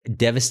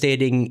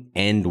 devastating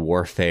end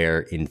warfare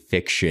in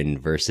fiction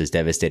versus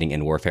devastating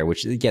end warfare,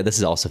 which, yeah, this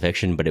is also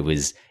fiction, but it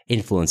was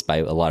influenced by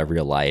a lot of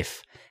real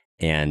life.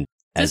 And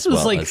this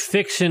was like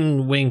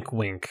fiction, wink,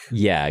 wink.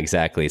 Yeah,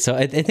 exactly. So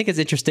I think it's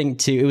interesting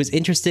it was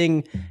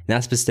interesting,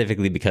 not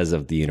specifically because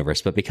of the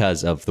universe, but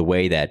because of the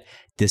way that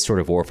this sort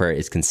of warfare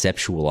is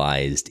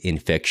conceptualized in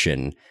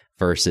fiction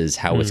versus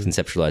how it's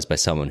conceptualized by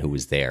someone who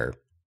was there.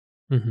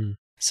 Mm-hmm.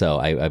 So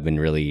I've been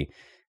really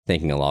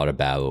thinking a lot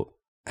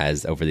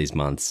over these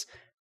months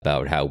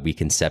about how we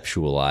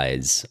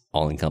conceptualize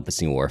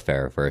all-encompassing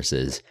warfare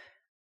versus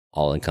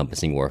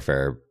all-encompassing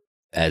warfare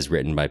as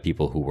written by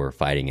people who were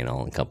fighting in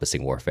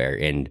all-encompassing warfare,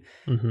 and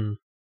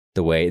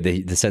the way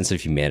the sense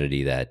of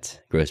humanity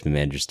that Grossman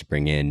manages to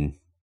bring in.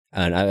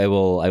 And I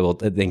will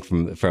think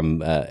from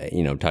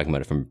talking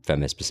about it from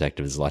feminist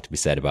perspective, there's a lot to be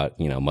said about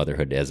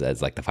motherhood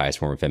as like the highest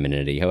form of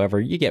femininity. However,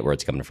 you get where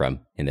it's coming from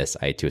in this,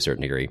 to a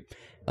certain degree,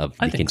 of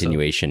the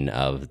continuation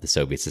of the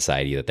Soviet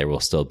society, that there will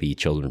still be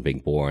children being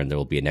born, there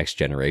will be a next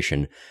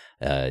generation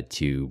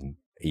to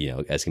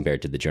as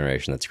compared to the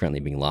generation that's currently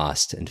being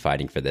lost and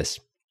fighting for this.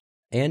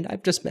 And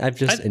I've just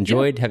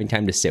enjoyed having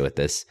time to sit with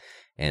this,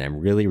 and I'm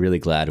really, really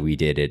glad we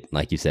did it,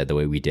 like you said, the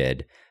way we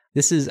did.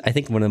 This is, I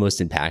think, one of the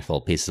most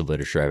impactful pieces of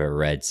literature I've ever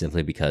read,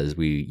 simply because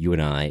you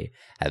and I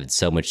have had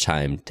so much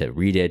time to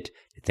read it,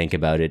 to think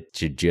about it,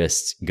 to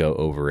just go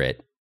over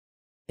it.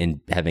 And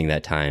having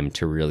that time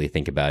to really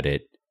think about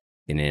it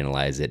and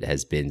analyze it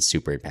has been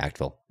super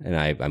impactful. And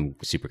I'm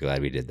super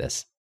glad we did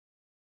this.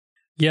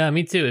 Yeah,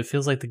 me too. It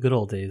feels like the good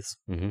old days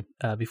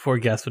before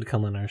guests would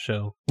come on our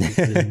show. We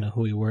didn't know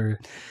who we were.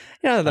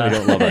 That we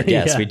don't love our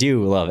guests. Yeah. We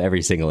do love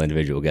every single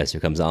individual guest who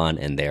comes on,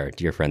 and they're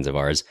dear friends of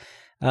ours.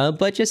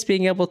 But just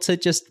being able to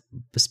just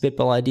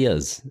spitball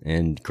ideas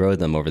and grow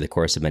them over the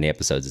course of many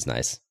episodes is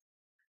nice.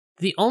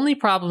 The only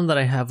problem that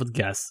I have with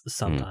guests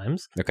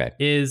sometimes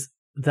is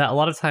that a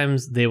lot of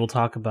times they will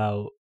talk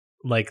about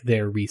like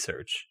their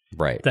research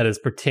that is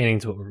pertaining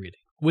to what we're reading,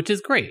 which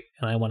is great,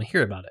 and I want to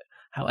hear about it.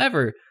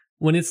 However,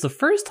 when it's the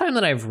first time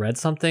that I've read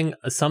something,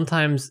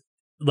 sometimes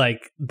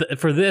like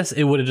for this,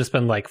 it would have just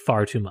been like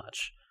far too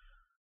much.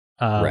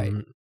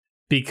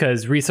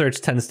 Because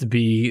research tends to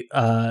be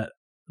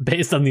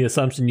based on the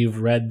assumption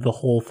you've read the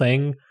whole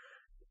thing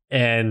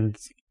and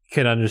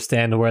can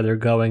understand where they're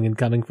going and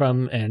coming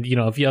from. And,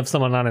 if you have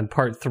someone on in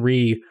part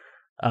 3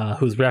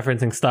 who's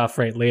referencing stuff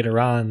right later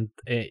on,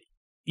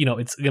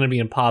 it's going to be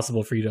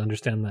impossible for you to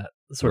understand that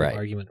sort of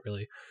argument,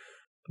 really.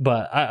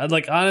 But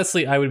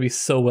honestly, I would be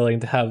so willing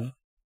to have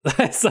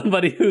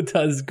somebody who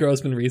does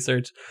Grossman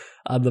research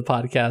on the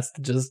podcast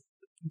to just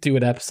do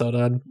an episode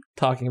on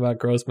talking about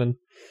Grossman.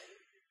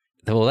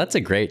 Well, that's a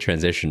great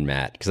transition,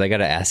 Matt, because I got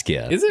to ask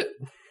you. Is it?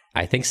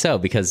 I think so,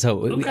 because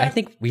I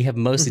think we have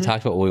mostly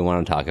talked about what we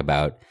want to talk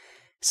about.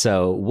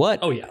 So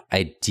what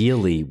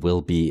ideally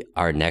will be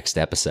our next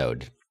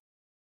episode?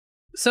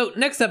 So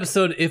next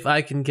episode, if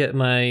I can get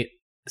my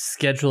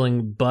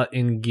scheduling butt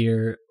in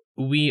gear,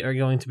 we are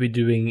going to be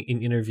doing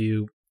an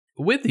interview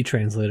with the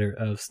translator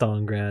of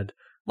Stalingrad,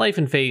 Life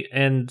and Fate,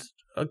 and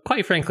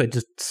quite frankly,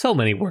 just so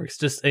many works.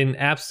 Just an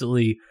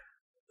absolutely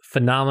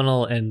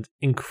phenomenal and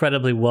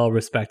incredibly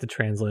well-respected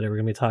translator. We're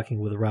going to be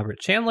talking with Robert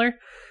Chandler.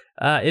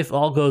 If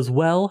all goes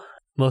well,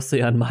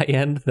 mostly on my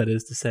end, that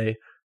is to say,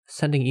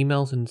 sending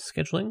emails and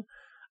scheduling.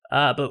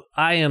 But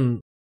I am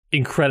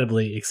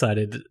incredibly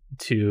excited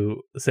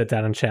to sit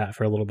down and chat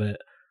for a little bit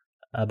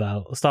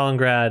about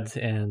Stalingrad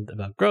and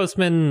about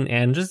Grossman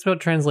and just about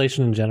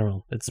translation in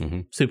general. It's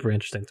super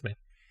interesting to me.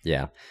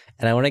 Yeah.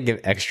 And I want to give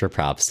extra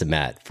props to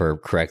Matt for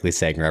correctly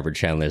saying Robert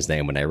Chandler's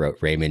name when I wrote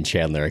Raymond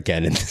Chandler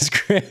again in the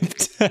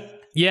script.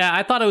 Yeah,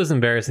 I thought it was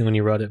embarrassing when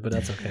you wrote it, but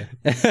that's okay.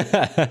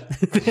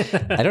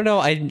 I don't know.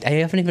 I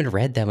haven't even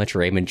read that much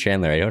Raymond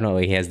Chandler. I don't know.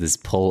 He has this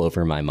pull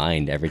over my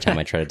mind every time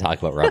I try to talk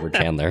about Robert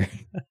Chandler.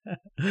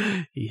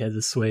 He has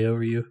a sway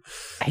over you.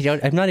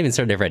 I'm not even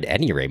certain I've read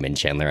any Raymond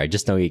Chandler. I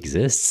just know he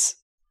exists.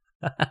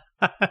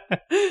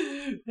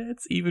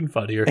 That's even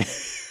funnier.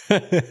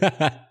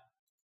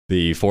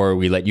 Before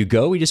we let you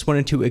go, we just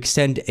wanted to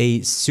extend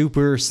a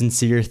super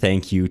sincere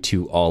thank you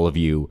to all of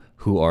you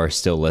who are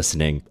still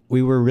listening.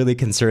 We were really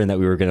concerned that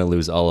we were going to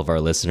lose all of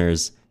our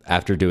listeners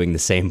after doing the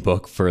same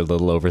book for a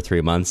little over 3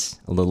 months,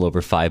 a little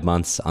over 5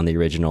 months on the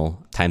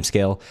original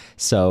timescale.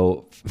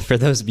 So for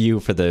those of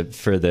you, for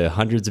the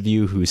hundreds of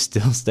you who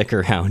still stick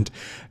around,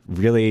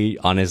 really,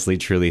 honestly,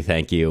 truly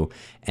thank you.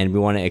 And we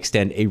want to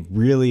extend a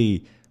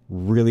really,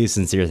 really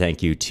sincere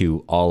thank you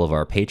to all of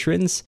our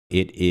patrons.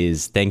 It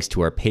is thanks to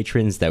our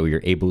patrons that we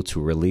are able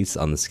to release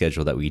on the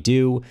schedule that we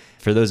do.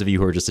 For those of you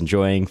who are just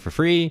enjoying for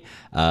free,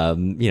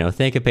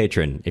 thank a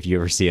patron if you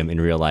ever see them in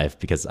real life,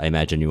 because I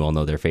imagine you all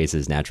know their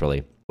faces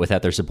naturally.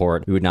 Without their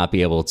support, we would not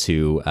be able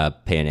to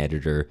pay an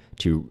editor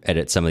to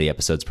edit some of the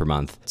episodes per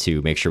month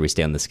to make sure we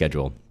stay on the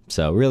schedule.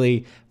 So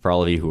really, for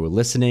all of you who are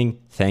listening,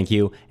 thank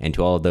you. And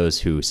to all of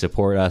those who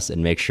support us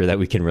and make sure that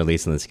we can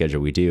release on the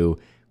schedule we do,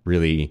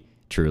 really,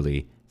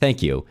 truly,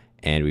 thank you.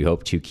 And we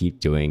hope to keep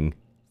doing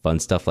fun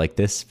stuff like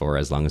this for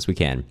as long as we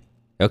can.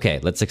 Okay,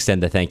 let's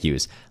extend the thank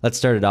yous. Let's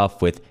start it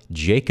off with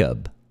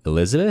Jacob,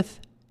 Elizabeth,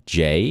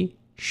 Jay,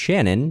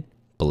 Shannon,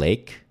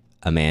 Blake,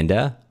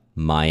 Amanda,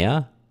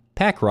 Maya,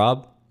 Pack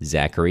Rob,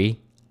 Zachary,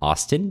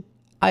 Austin,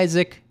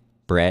 Isaac,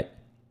 Brett,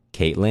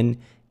 Caitlin,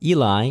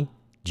 Eli,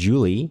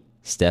 Julie,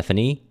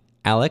 Stephanie,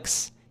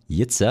 Alex,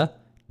 Yitza,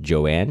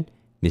 Joanne,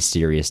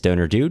 Mysterious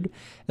Donor Dude,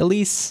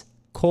 Elise,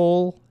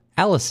 Cole,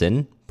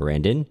 Allison,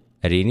 Brandon,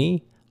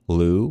 Arini,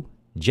 Lou,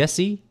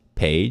 Jesse,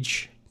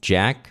 Paige,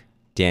 Jack,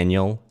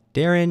 Daniel,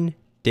 Darren,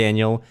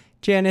 Daniel,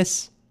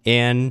 Janice,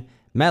 Anne,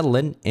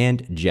 Madeline,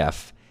 and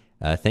Jeff.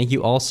 Thank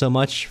you all so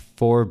much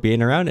for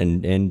being around.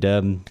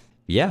 And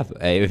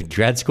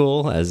grad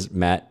school, as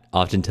Matt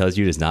often tells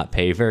you, does not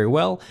pay very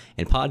well.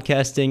 And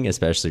podcasting,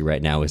 especially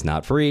right now, is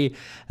not free.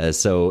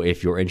 So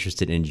if you're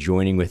interested in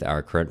joining with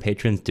our current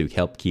patrons to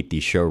help keep the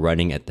show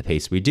running at the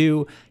pace we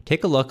do,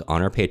 take a look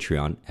on our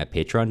Patreon at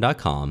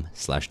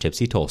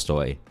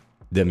patreon.com/tipsytolstoy.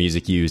 The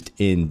music used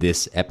in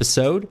this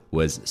episode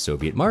was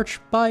Soviet March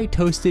by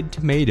Toasted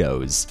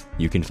Tomatoes.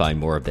 You can find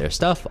more of their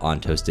stuff on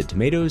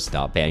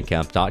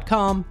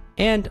toastedtomatoes.bandcamp.com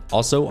and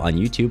also on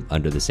YouTube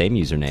under the same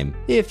username.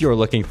 If you're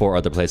looking for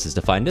other places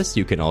to find us,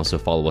 you can also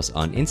follow us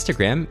on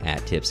Instagram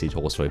at Tipsy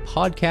Tolstoy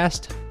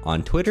Podcast,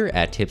 on Twitter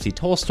at Tipsy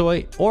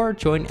Tolstoy, or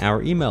join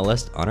our email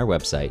list on our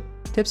website,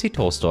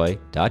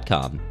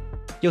 tipsytolstoy.com.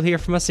 You'll hear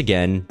from us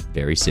again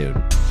very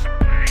soon.